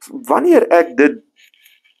mag, wanneer ek dit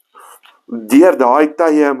deur daai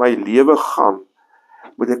tye in my lewe gaan,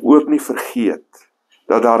 moet ek ook nie vergeet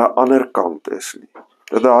dat daar 'n ander kant is nie.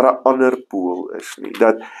 Dat daar 'n ander pool is nie.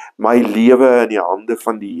 Dat my lewe in die hande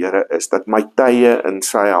van die Here is. Dat my tye in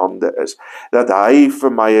sy hande is. Dat hy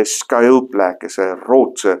vir my 'n skuilplek is, 'n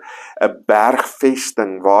rots, 'n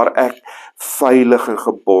bergvesting waar ek veilig en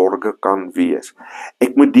geborge kan wees.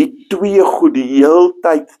 Ek moet die twee goed die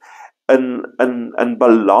heeltyd in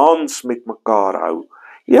balans met mekaar hou.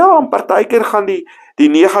 Ja, en partykeer gaan die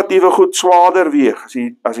negatiewe goed swaarder weeg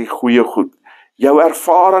as die goeie goed. Jou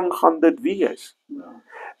ervaring gaan dit wees.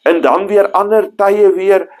 En dan weer ander tye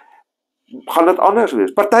weer gaan dit anders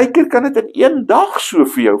wees. Partykeer kan dit in een dag so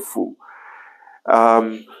vir jou voel.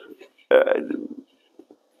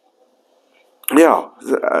 Ja,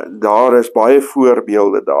 daar is baie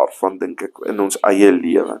voorbeelde daarvan, dink ek, in ons eie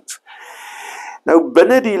lewens. Nou,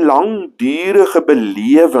 binne die langdurige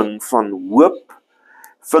belewing van hoop,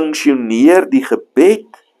 funksioneer die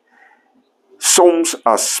gebed soms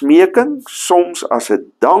as smeking, soms as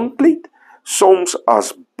 'n danklied, soms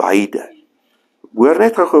as beide. Hoor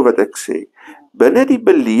net gou wat ek sê. Binne die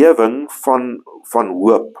belewing van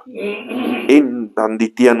hoop en dan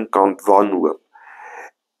die teenkant wanhoop,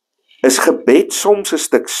 is gebed soms 'n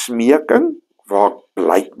stuk smeking, waar ek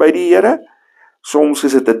blyk by die Here. Soms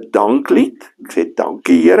is dit 'n danklied, ek sê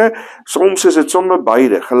dankie Here. Soms is dit sommer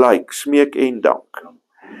beide, gelyk, smeek en dank.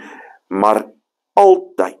 Maar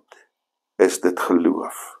altyd is dit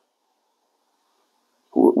geloof.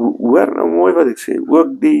 Hoor nou mooi wat ek sê,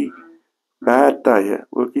 ook die bad tye,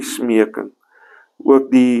 ook die smeking,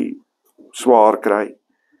 ook die swaar kry,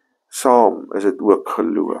 saam is dit ook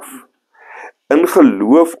geloof. In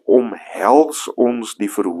geloof omhels ons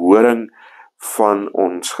die verhoring van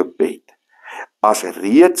ons gebed, as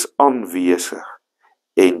reeds aanwesig,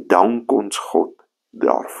 en dank ons God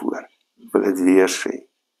daarvoor. Ek wil dit weer sê.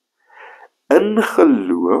 In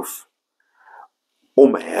geloof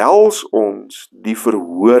omhels ons die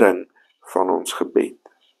verhoring van ons gebed.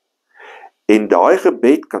 En daai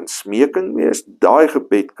gebed kan smeking wees, daai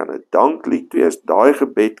gebed kan 'n danklied wees, daai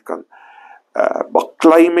gebed kan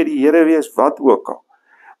baklei met die Here wees, wat ook al.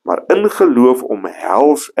 Maar in geloof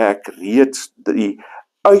omhels ek reeds die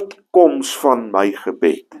uitkoms van my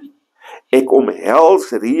gebed. Ek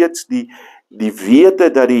omhels reeds die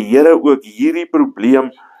wete dat die Here ook hierdie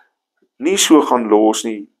probleem nie so gaan los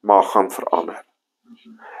nie, maar gaan verander.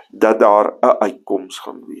 Dat daar 'n uitkoms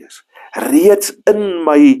gaan wees. Reeds in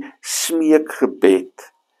my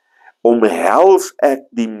smeekgebed omhels ek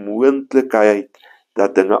die moontlikheid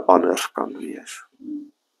dat dinge anders kan wees.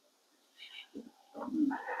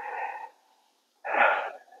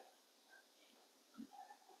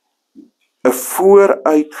 'n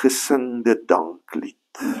vooruitgesingde danklied.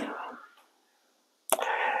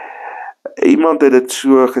 Iemand het dit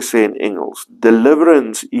so gesê in Engels: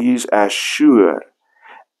 Deliverance is as sure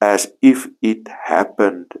as if it had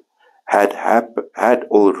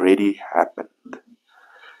already happened.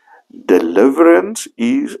 Deliverance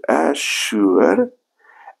is as sure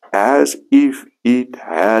as if it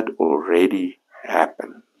had already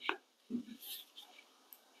happened.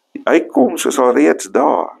 Die uitkoms is al reeds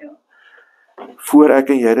daar, voor ek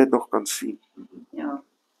en jy dit nog kan sien. Ja.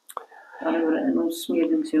 Daaroor in ons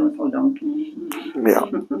smeking sê ons al dankie. Ja.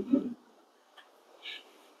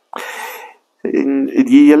 En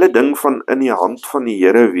die hele ding van in die hand van die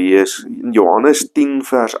Here wees, in Johannes 10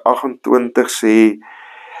 vers 28 sê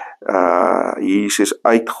Jesus,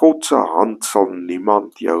 uit God se hand sal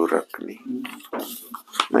niemand jou ruk nie.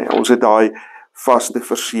 Nee, ons het daai vaste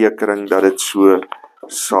versekering dat dit so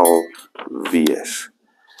sal wees.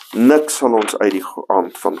 Niks sal ons uit die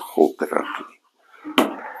hand van God ruk nie.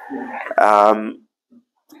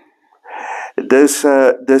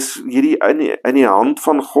 dis hierdie in die hand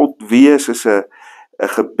van God wees is 'n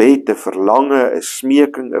gebed, 'n verlange, 'n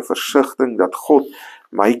smeking, 'n versigtiging dat God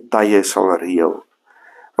my tye sal reël.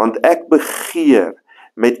 Want ek begeer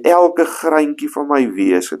met elke greintjie van my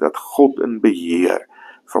wese dat God in beheer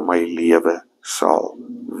van my lewe sal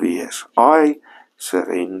wees. I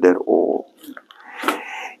surrender all.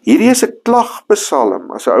 Hierdie is 'n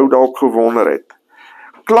klagpsalm, as 'n ou dalk gewonder het.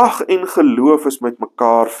 Klag en geloof is met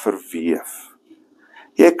mekaar verweef.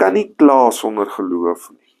 Jy kan nie kla sonder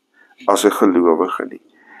geloof nie, as 'n gelowige nie.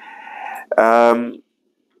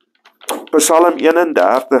 Psalm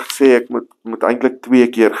 31 sê ek moet eintlik 2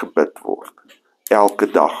 keer gebid word,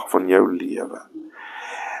 elke dag van jou lewe.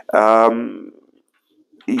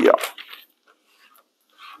 Ja.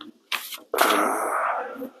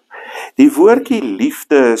 Die woordjie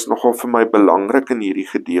liefde is nogal vir my belangrik in hierdie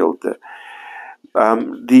gedeelte.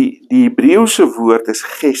 Die Hebreëse woord is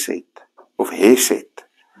gesed of hesed.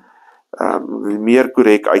 Meer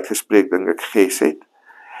korrek uitgespreek dink ek gesed.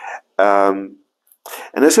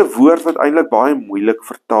 En dis 'n woord wat eintlik baie moeilik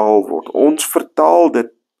vertaal word. Ons vertaal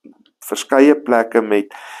dit verskeie plekke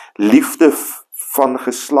met liefde van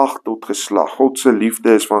geslag tot geslag. God se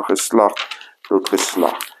liefde is van geslag tot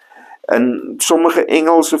geslag. In sommige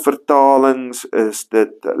Engelse vertalings is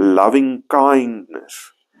dit loving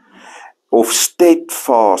kindness of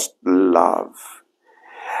steadfast love.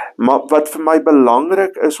 Maar wat vir my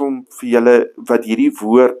belangrik is om vir julle wat hierdie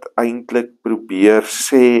woord eintlik probeer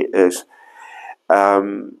sê is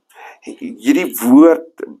hierdie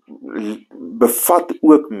woord bevat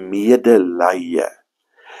ook medelee.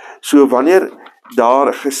 So wanneer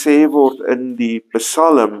daar gesê word in die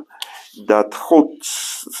Psalm dat God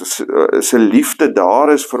se liefde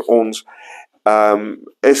daar is vir ons,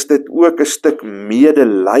 is dit ook 'n stuk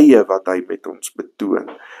medelee wat hy met ons betoon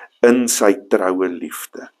in sy troue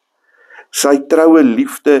liefde. Sy troue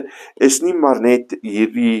liefde is nie maar net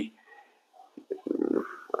hierdie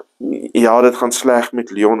ja, dit gaan sleg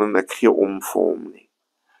met Leon en ek gee om vir hom nie.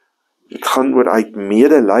 Dit gaan oor uit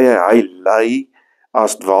medelee, hy ly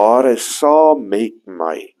as ware saam met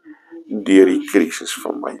my deur die krisis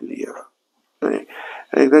van my lewe. Nee,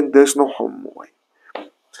 en ek dink dis nogal mooi.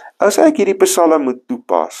 As ek hierdie psalm moet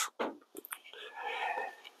toepas,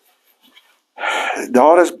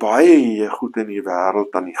 daar is baie goed in die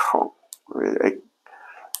wêreld aan die gang. Ek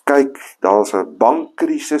kyk, daar's 'n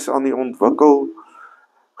bankkrisis aan die ontwikkel.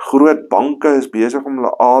 Groot banke is besig om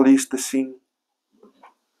hulle alies te sien.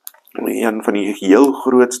 Een van die heel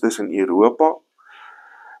grootstes in Europa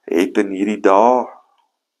het in hierdie dae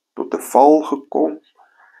tot 'n val gekom.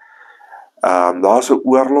 Daar's 'n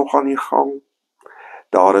oorlog aan die gang.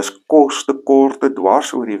 Daar is kostekorte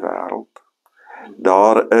dwars oor die wêreld.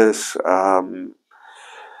 Daar is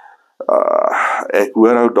ek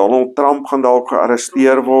hoor ou Donald Trump gaan dalk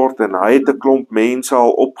gearresteer word en hy het 'n klomp mense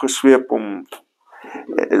al opgesweep om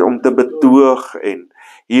te betoog, en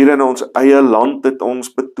hier in ons eie land het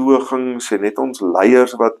ons betogings en het ons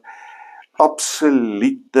leiers wat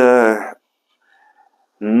absolute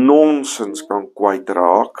nonsens kan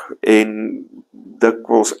kwytraak en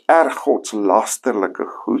dikwels erg godslasterlike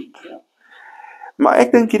goed. Maar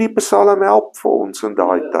ek dink hierdie psalm help vir ons in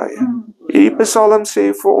daai tye. Hierdie psalm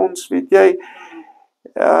sê vir ons, weet jy,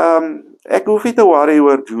 ek hoef nie te worry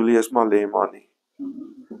oor Julius Malema nie.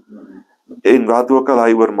 En wat ook al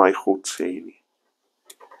hy oor my God sê nie.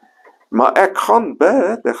 Maar ek gaan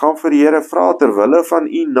bid, ek gaan vir die Here vra terwille van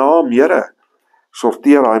u naam, Here,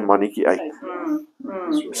 sorteer daai mannetjie uit.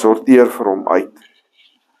 Sorteer vir hom uit.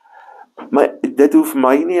 Maar dit hoef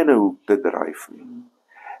my nie in 'n hoek te dryf nie.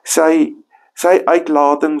 Sy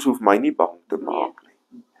uitlatings hoef my nie bang te maak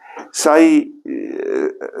nie. Sy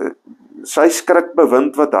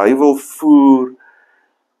skrikbewind wat hy wil voer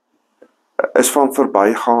is van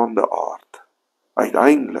verbygaande aard.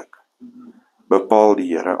 Uiteindelik bepaal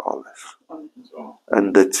die Here alles.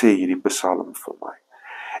 En dit sê hierdie psalm vir my.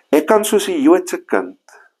 Ek kan soos 'n Joodse kind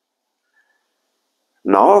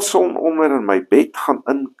na son onder in my bed gaan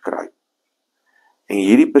inkruip en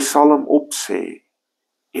hierdie psalm opsê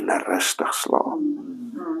en rustig slaap.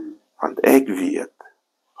 Want ek weet,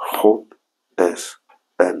 God is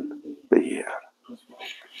in beheer.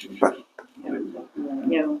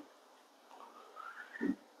 Ja.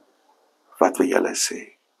 Wat wil julle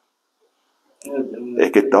sê?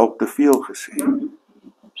 Ek het dalk te veel gesê.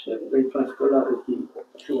 Ek van skool af het die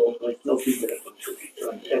so wat nog nie meer van so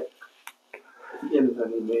een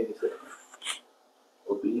van die mense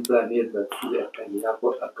op die planeet wat hier kan ja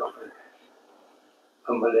wat kan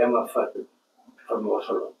Malema vat van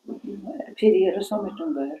Mosselo. Ek sê die Here sal met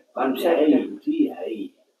hom werk. Want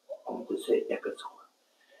hy om te sê ek is goed.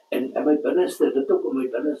 En En my binneste, dit ook in my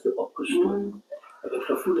binneste opgestoot. Ek het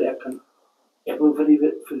gevoel ek wil vir die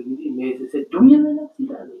mense sê, doen julle niks nie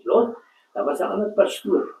dan nie, los. Daar was 'n ander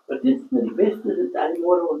pastoor, maar dit is met die beste, dit aan die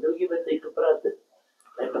môre, onthou jy wat hy gepraat het,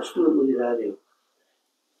 die pastoor oor die radio.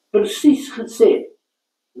 Presies gesê,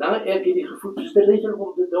 nou ek het die gevoel, dis die rede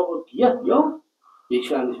om te dog, ja, jy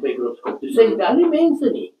slaan die spyker op skop. Dus sê, daar nie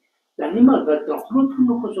mense nie, daar niemand wat nog groot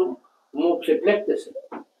genoeg is om op sy plek te sit.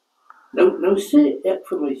 Nou sê ek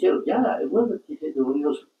vir myself, ja, ek wil wat jy sê,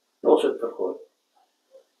 ons het vergoed.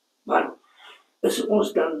 Maar, is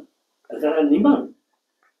ons dan, is daar niemand,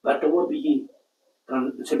 wat dan bietjie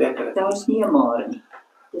kan sy bekker. Daar is nie 'n maar nie.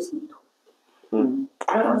 Dis nie goed.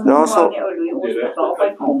 Daar sal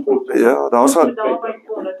ja, daar sal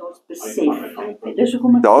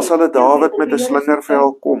daar sal 'n Dawid met 'n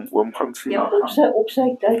slingervel kom, oom gaan sien. Ja, op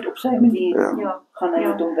sy tyd, op sy manier, gaan hy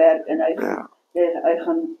met hom werk en hy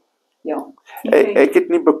gaan Ek het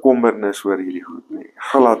nie bekommernis oor hierdie goed nie,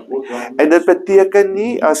 glad nie. En dit beteken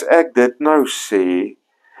nie as ek dit nou sê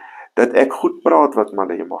dat ek goed praat wat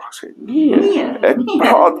Malema gesê het. Nee, ek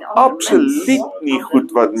praat absoluut nie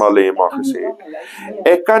goed wat Malema gesê het.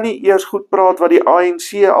 Ek kan nie eers goed praat wat die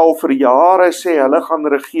ANC al vir jare sê hulle gaan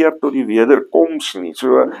regeer tot die wederkoms nie.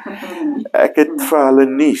 So ek het vir hulle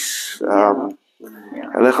nuus.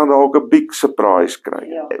 Hulle gaan dalk 'n big surprise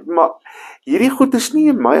kry. Maar hierdie goed is nie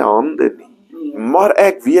in my hande nie. Maar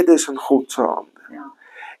ek weet dis in God se hande.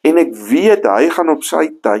 En ek weet hy gaan op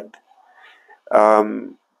sy tyd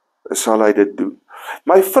sal hy dit doen.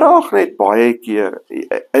 My vraag net baie keer,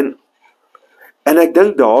 en ek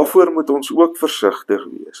dink daarvoor moet ons ook versigtig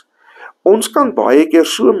wees. Ons kan baie keer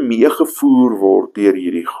so meegevoer word deur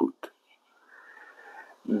hierdie goed,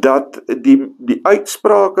 dat die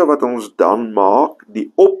uitsprake wat ons dan maak,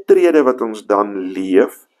 die optrede wat ons dan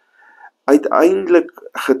leef, uiteindelik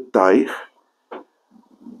getuig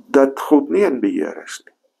dat God nie in beheer is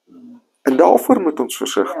nie. En daarvoor moet ons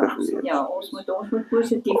versigtig wees. Ja, ons moet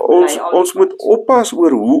positief bly. Ons moet oppas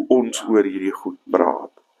oor hoe ons oor hierdie goed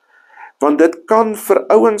praat. Want dit kan vir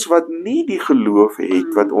ouens wat nie die geloof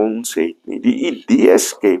het wat ons het nie, die idee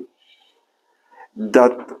skep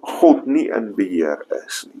dat God nie in beheer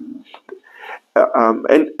is nie.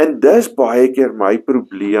 En dis baie keer my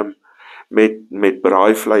probleem met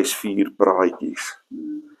braaivleis vuurpraatjies.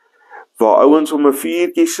 Waar ouens om 'n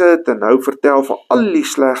vuurtjie sit en nou vertel van al die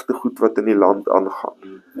slegte goed wat in die land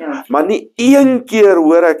aangaan. Ja. Maar nie een keer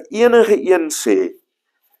hoor ek enige een sê,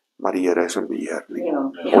 maar die Here is in beheer nie.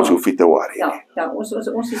 Ons hoef nie te worry nie. Ja,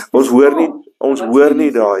 ons hoor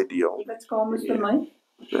nie daai deel. Jy wat skaam is vir my?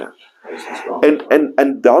 Ja.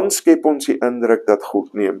 En dan skep ons die indruk dat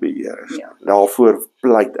God nie in beheer is. Ja. Daarvoor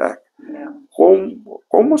pleit ek. Ja.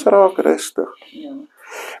 Kom ons raak rustig. Ja.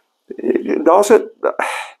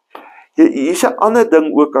 Hier's 'n ander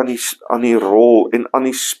ding ook aan die rol en aan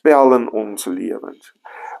die spel in ons lewens,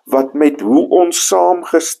 wat met hoe ons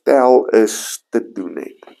saamgestel is te doen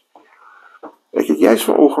het. Ek het juist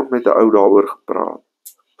vanoggend met 'n ou daaroor gepraat.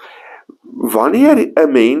 Wanneer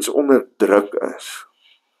 'n mens onder druk is,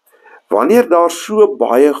 wanneer daar so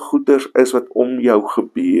baie goeders is wat om jou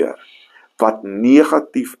gebeur, wat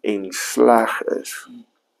negatief en sleg is,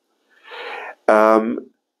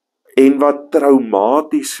 en wat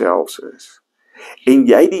traumaties selfs is, en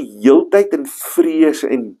jy die heeltyd in vrees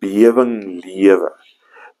en bewing lewe,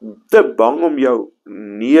 te bang om jou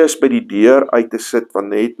neus by die deur uit te sit, want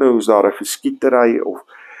net nou is daar 'n geskietery of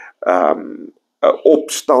 'n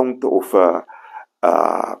opstand of 'n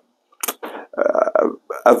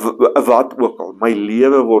wat ook al, my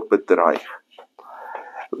lewe word bedreig.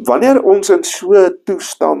 Wanneer ons in so 'n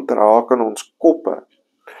toestand raak in ons koppe,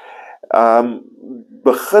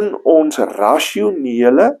 begin ons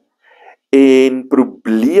rasionele en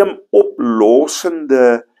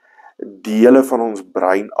probleemoplossende dele van ons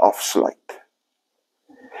brein afsluit.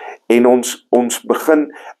 En ons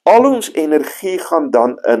begin, al ons energie gaan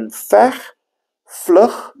dan in veg,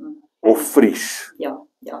 vlug of vries. Ja.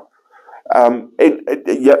 En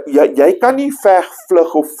jy kan nie veg,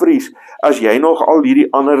 vlug of vries as jy nog al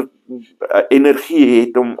hierdie ander energie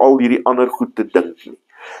het om al hierdie ander goed te dink nie.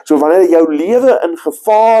 So wanneer jou lewe in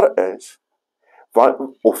gevaar is,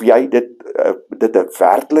 of jy dit 'n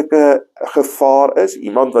werklike gevaar is,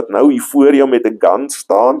 iemand wat nou hier voor jou met 'n gun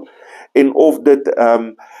staan, en of dit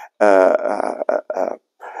 'n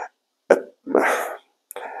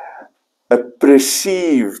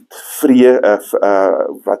perceived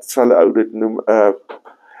wat sal 'n ou dit noem, 'n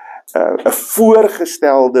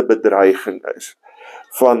voorgestelde bedreiging is,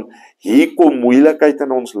 van hier kom moeilikheid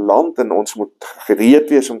in ons land en ons moet gereed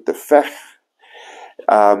wees om te veg,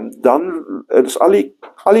 dan is al die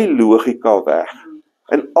logika weg.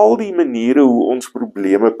 in al die maniere hoe ons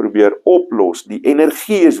probleme probeer oplos. Die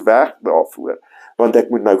energie is weg daarvoor, want ek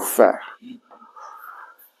moet nou veg.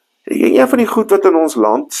 Een van die goed wat in ons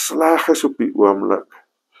land sleg is op die oomblik,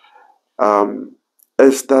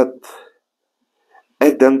 is dat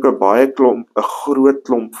ek dink 'n groot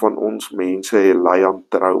klomp van ons mense ly aan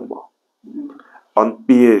trauma, aan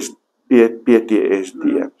PTSD,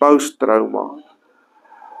 post-trauma.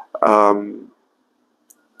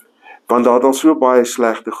 Want daar het al so baie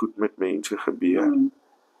slegte goed met mense gebeur.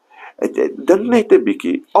 Ek dink net 'n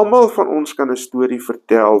bietjie, almal van ons kan 'n storie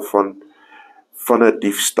vertel van 'n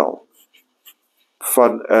diefstal,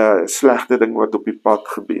 van 'n slegte ding wat op die pad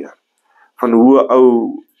gebeur, van hoe 'n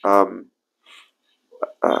ou,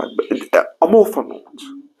 almal van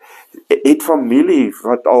ons het familie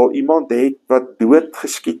wat al iemand het wat dood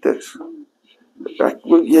geskiet is.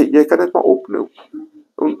 Jy kan dit maar opnoem.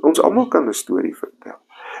 Ons almal kan 'n storie vertel.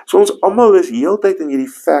 So ons almal is heeltyd in hierdie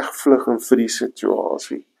veg, vlug en vries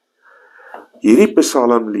situasie. Hierdie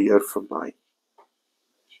Psalm leer vir my,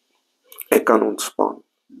 ek kan ontspan.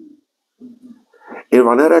 En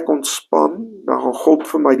wanneer ek ontspan, dan gaan God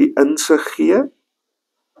vir my die insig gee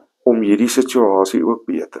om hierdie situasie ook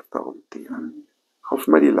beter te hanteer. Gaan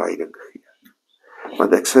vir my die leiding gee.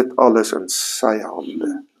 Want ek sit alles in sy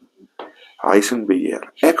hande. Hy is in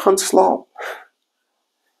beheer. Ek gaan slaap.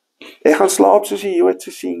 Ek gaan slaap soos die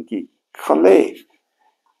Joodse seentjie. Ek gaan lê.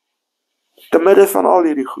 Te midde van al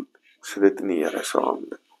hierdie goed, sit dit in die Here se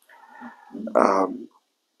hande.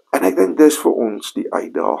 En ek dink dis vir ons die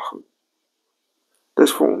uitdaging.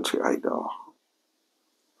 Dis vir ons die uitdaging.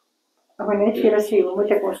 Ek wil net vir julle sê, hoe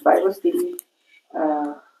moet ek ons Bybelstudie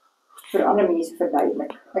vir ander mense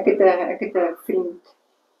verduidelik? Ek het 'n vriend,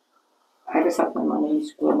 hy was op my man in die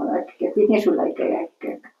skool, maar ek weet nie so lyk hy,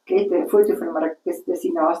 ek het 'n foto van hom, maar dis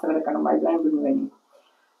die naaste wat ek aan my blyn benoem.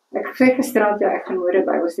 Ek sê gisterand, ja, ek gaan hoor 'n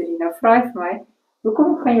Bybelstudie, nou vra hy vir my,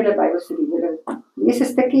 hoekom gaan julle Bybelstudie? Julle lees 'n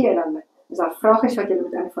stukkie en dan is daar vrae wat julle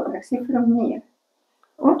moet antwoord. Ek sê vir hom nee.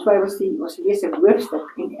 Ons Bybelstudie, ons lees 'n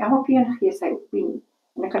hoofstuk en elkeen gee sy opinie.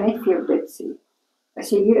 En ek kan net vir jou dit sê. As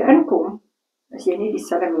jy hier inkom, is jy nie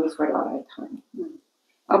dieselfde mens wat daar uitgaan nie.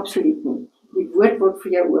 Absoluut nie. Die woord word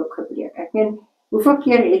vir jou oopgebreek. Ek meen, hoeveel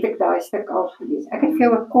keer het ek daai stuk al gelees? Ek het vir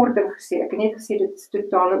jou 'n kort ding gesê. Ek het net gesê dit is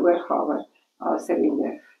totale oorgawe as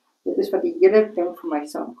surrender. Dit is wat die hele ding vir my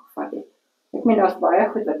saamgevat het. Ek meen, daar's baie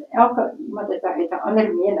goed wat elke iemand het 'n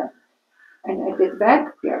ander mening. En dit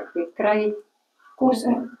werk, dit kry kos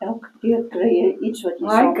in. Elke keer kry jy iets wat jy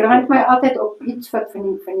Hy grant my altyd op iets wat van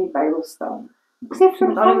die Bybel staan. Ek sê vir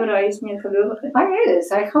hom, Hy is nie gelowig nie. hy is,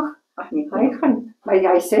 hy gaan, hy gaan, maar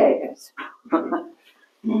hy sê hy is.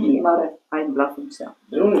 Nee, maar hy blaf homself.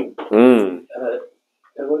 Johnny,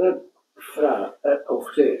 ek wil net vra, of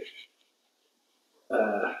sê,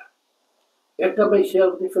 ek kan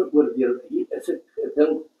myself nie veroordeel. Hier is ek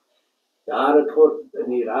dink, daar het God in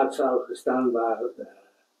die raadsaal gestaan waar,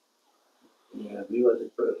 wie was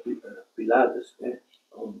het, Pilatus,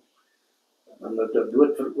 om dat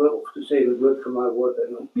dood veroordeeld of te sê, dat doodgemaakt word,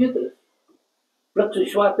 en dan Petrus, pluk sy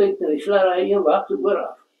swaard uit, en hy slaat hy een waak oor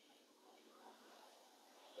af.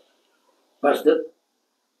 Was dit,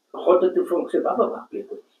 God het toe vir hom gesê, wacht,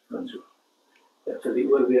 Petrus, en so, ek sal die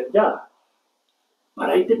oorweer, ja, maar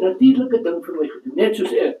hy het 'n natuurlike ding vir my gedoen, net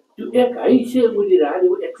soos ek, toe hy sê oor die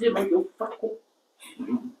radio, ek sê, maar jou fuck op.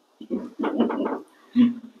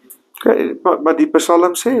 Okay, maar die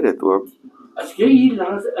Psalm sê dit ook. As jy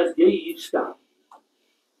hier staan,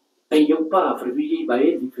 en jou pa, vir wie jy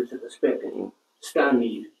baie lief is en respek het, staan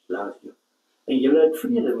hier langs jou, en jy het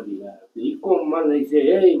vrede met die wêreld. Hier kom man, hy sê,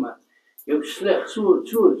 hey man, jou sleg, so,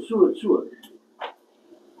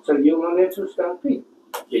 sal jy maar net so staan, kyk,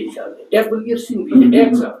 jy sal, ek wil eers sien wie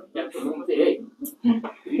ek sal, ek wil hom sê, hey,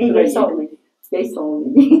 Jy sal nie. Jy sal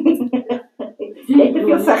nie. Ek het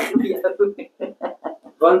gesê vir jou.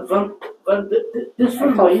 want dit is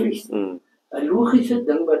vir my 'n logiese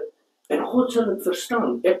ding wat, en God sal dit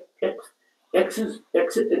verstaan. Ek sê,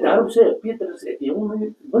 daarom sê ek, Petrus, ek hom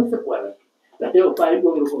nie minste kwaad, dat hy op baie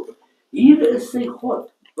oomroep. Hier is sy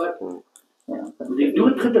God, wat die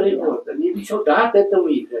dood gedryf word, en die soldaat het hom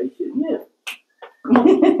hier, hy sê, nee,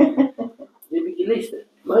 jy bietjie luister,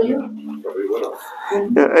 maar ja.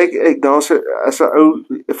 Ja, ek daar as 'n ou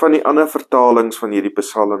van die ander vertalings van hierdie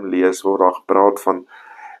Psalm lees, word daar gepraat van,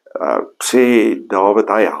 sê Dawid,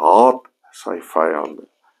 hy haat sy vyande.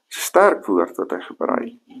 Sterk woord wat hy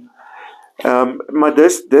gebruik. Maar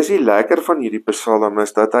dis die lekker van hierdie Psalm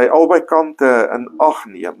is, dat hy albei kante in ag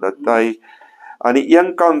neem, dat hy aan die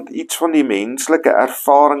een kant iets van die menslike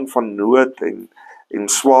ervaring van nood en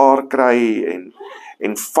swaar kry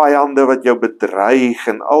en vyande wat jou bedreig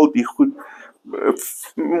en al die goed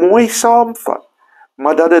mooi saamvat,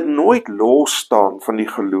 maar dat dit nooit los staan van die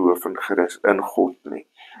geloof in God nie.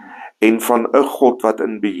 En van 'n God wat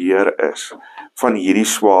in beheer is, van hierdie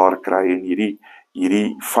swaar kry en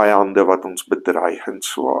hierdie vyande wat ons bedreig en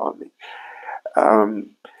swaar nie.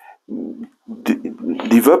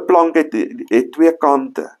 Die wipplank het twee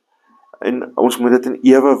kante, en ons moet dit in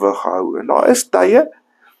ewewig hou, en daar is tye,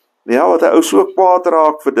 ja, wat 'n ou so kwaad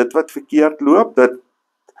raak vir dit wat verkeerd loop, dat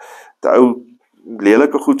die ou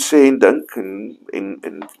lelike goed sê en dink,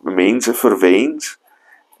 en mense verwens,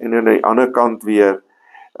 en aan die ander kant weer,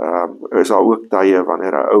 is daar ook tye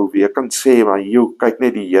wanneer 'n ou weer kan sê, maar joh, kyk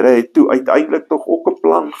net, die Here het toe uiteindelik tog ook 'n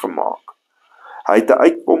plan gemaak. Hy het 'n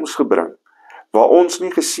uitkoms gebring, waar ons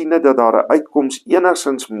nie gesien het dat daar 'n uitkoms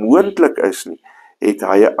enigsins moontlik is nie, het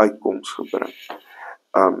hy 'n uitkoms gebring.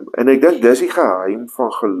 En ek dink dis die geheim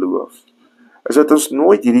van geloof, is dat ons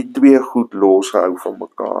nooit hierdie twee goed losgehou van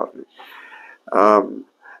mekaar nie.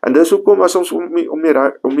 En dis hoekom as ons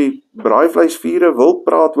om die braaivleisvure wil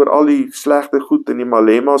praat oor al die slegte goed en die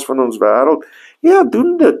malemmas van ons wêreld, ja,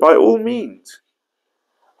 doen dit, by all means.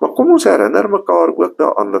 Maar kom ons herinner mekaar ook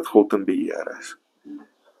daaraan dat God in beheer is.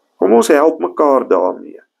 Kom ons help mekaar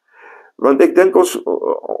daarmee. Want ek dink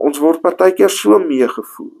ons word partykeer so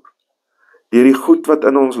meegevoer deur die goed wat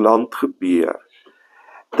in ons land gebeur,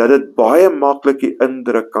 dat dit baie maklik die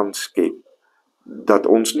indruk kan skep dat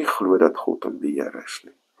ons nie glo dat God in beheer is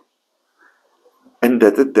nie. En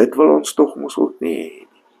dit wil ons tog mos ook nie hê nie.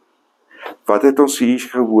 Wat het ons hier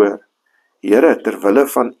gehoor? Here, terwille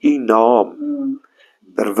van u naam,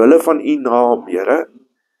 Here,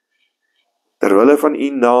 terwille van u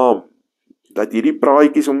naam, dat hierdie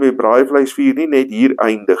praatjies om die braaivleisvuur nie net hier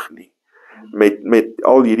eindig nie, met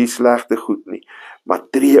al hierdie slegte goed nie, maar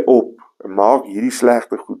tree op, en maak hierdie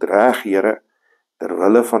slegte goed reg, Here,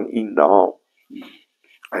 terwille van u naam,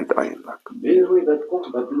 uiteindelik. Weet jy wat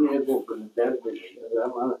kom, wat doen jy ook in die derde,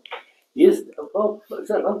 maar is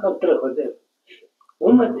lang al terug, wat ek,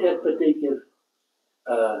 omdat ek beteken,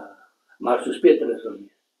 maar soos Petrus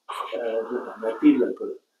natuurlijk,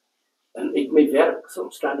 en ek my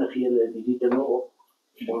werksomstandighede, die dinge op,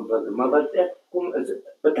 maar wat ek kom, is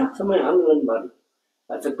bedacht aan my handeling, maar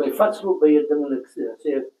as ek my vatsloop by jy ding, en ek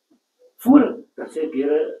sê, voer, dan sê ek,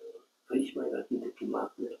 Here, wees my dat nie te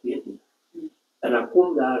maak, ek weet nie. En dan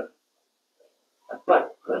kom daar 'n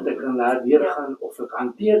pad, want ek kan daar weer gaan, of ek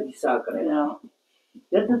hanteer die saak. Ja.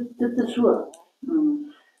 Dit is so.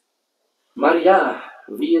 Maar ja,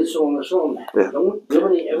 wie is sonder sonde? Ja. Dan moet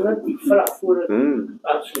jy die vraag voor het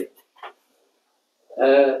afsluit.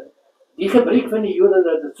 Die gebrek van die Jode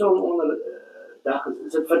dat het zo'n onderdag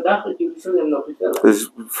is het vandag dat Jerusalem nog vertel?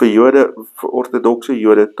 Dis vir Jode, vir ortodokse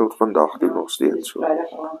Jode tot vandag toe nog steeds so.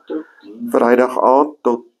 Vrydag aand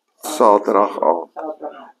tot Saterdag aand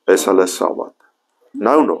is hulle Sabbat.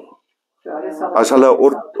 Nou nog. As hulle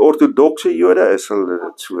ortodokse Jode is, hulle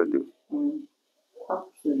dit so doen.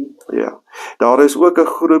 Ja. Daar is ook 'n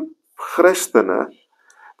groep Christene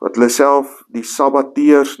wat hulle self die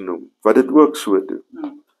Sabbateërs noem, wat dit ook so doen.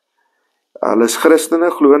 Hulle is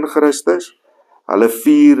Christene, glo in Christus. Hulle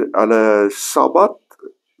vier hulle Sabbat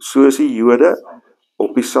soos die Jode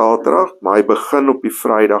op die Saterdag, maar hy begin op die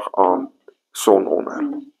Vrydag aand,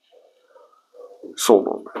 sononder.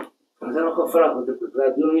 Er is nog 'n vraag, want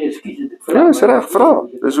ek doen nie ekskuus. Ja, is reg, vra.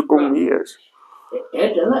 Dis hoekom hier is.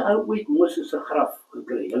 Het hulle al ooit Moses se graf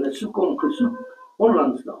gekry? Hulle soek hom gesoek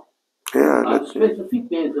onlangs nog. Ja, dit spesifiek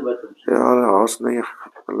mense wat hom soek. Ja, haas nie,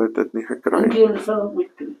 hulle het dit nie gekry. Dink jy hulle sal hom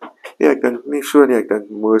ooit kry? Ja, ek dink nie so nie, ek dink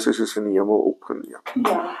Moses is in die hemel opgeneem.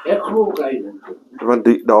 Ja, ek glo hy.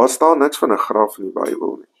 Want daar staan niks van 'n graf in die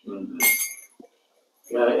Bybel nie.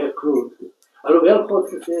 Ja, ek glo. Alhoewel God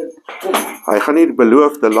gesê het, kom. Hy gaan nie die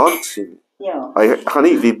beloofde land sien. Ja. Hy gaan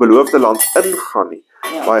nie die beloofde land ingaan nie,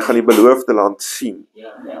 maar hy gaan die beloofde land sien.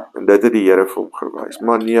 Ja. En dit het die Here vir hom gewys.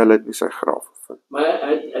 Maar nee, hulle het nie sy graf gevind. Maar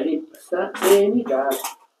hy sê nie daar,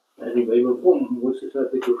 die Bybel kom, Moses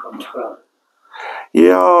wat ek ook gaan begrawe.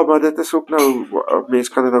 Ja, maar dit is ook nou,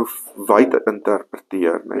 mense kan dit nou wyd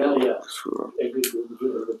interpreteer, nee. Ja. So. Ek weet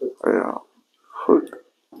dit. Ja, goed.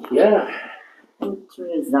 Ja.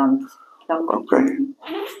 Interessant. Okay.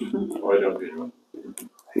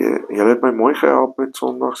 Jy het my mooi gehelp met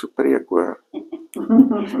Sondag se preek, hoor.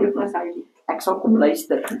 Ek sal kom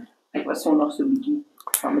luister. Ek was Sondag so 'n bietjie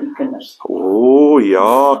saam met die kinders.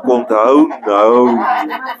 Ja, ek onthou nou.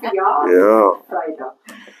 Ja. Vrydag.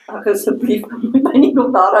 Ag asseblief, moet my nie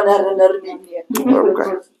nog daaraan herinner nie.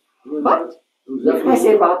 Okay. Wat? Ek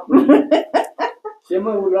sê wat? Sê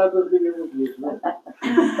maar hoe laat het jy moet lees,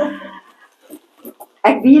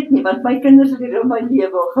 Ek weet nie, want my kinders het in my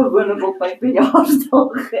lewe gewoonlik op my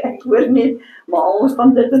verjaarsdag. Ek hoor net, maar ons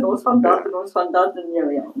van dit en ons van dat en ons van dat en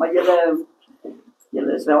ja. Maar julle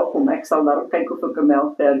is welkom. Ek sal daarop kyk of ek 'n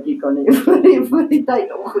melktertjie kan hê vir die tyd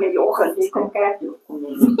ongelukkig die oggend. Jy kom kerk toe kom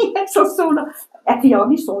nie. Ek sal Sondag. Ek verjaar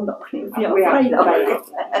nie Sondag nie, ek verjaar Vrydag.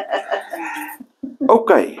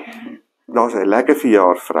 OK. Daar's 'n lekker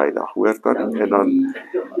verjaar Vrydag, hoor dan en dan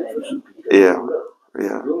ja.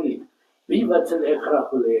 Wie wat sal ek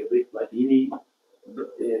graag wil hê, weet wat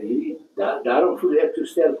daarom voel ek so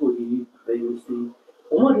sterk oor hierdie Bybelstudie,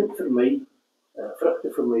 omdat dit vir my vrugte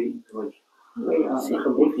vir my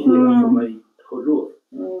geboorte vir my geloof.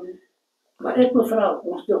 Maar ek wil vra,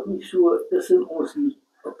 ons tog nie so tussen ons nie,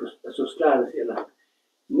 as ons klaar is eendag,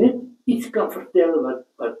 net iets kan vertel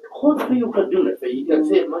wat God vir jou gedoen het. Jy kan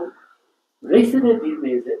sê, man, luister net hier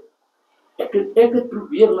mense, ek het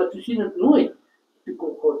probeer, maar toe sien het nooit. Toe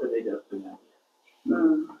kom God en hy dat doen.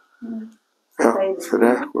 Ja, dis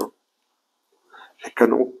reg. Ek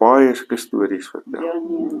kan ook baie sulke stories vertel. Ja,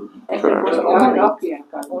 nee. Ek dink ons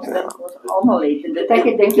almal het en dit ek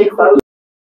dink jy bou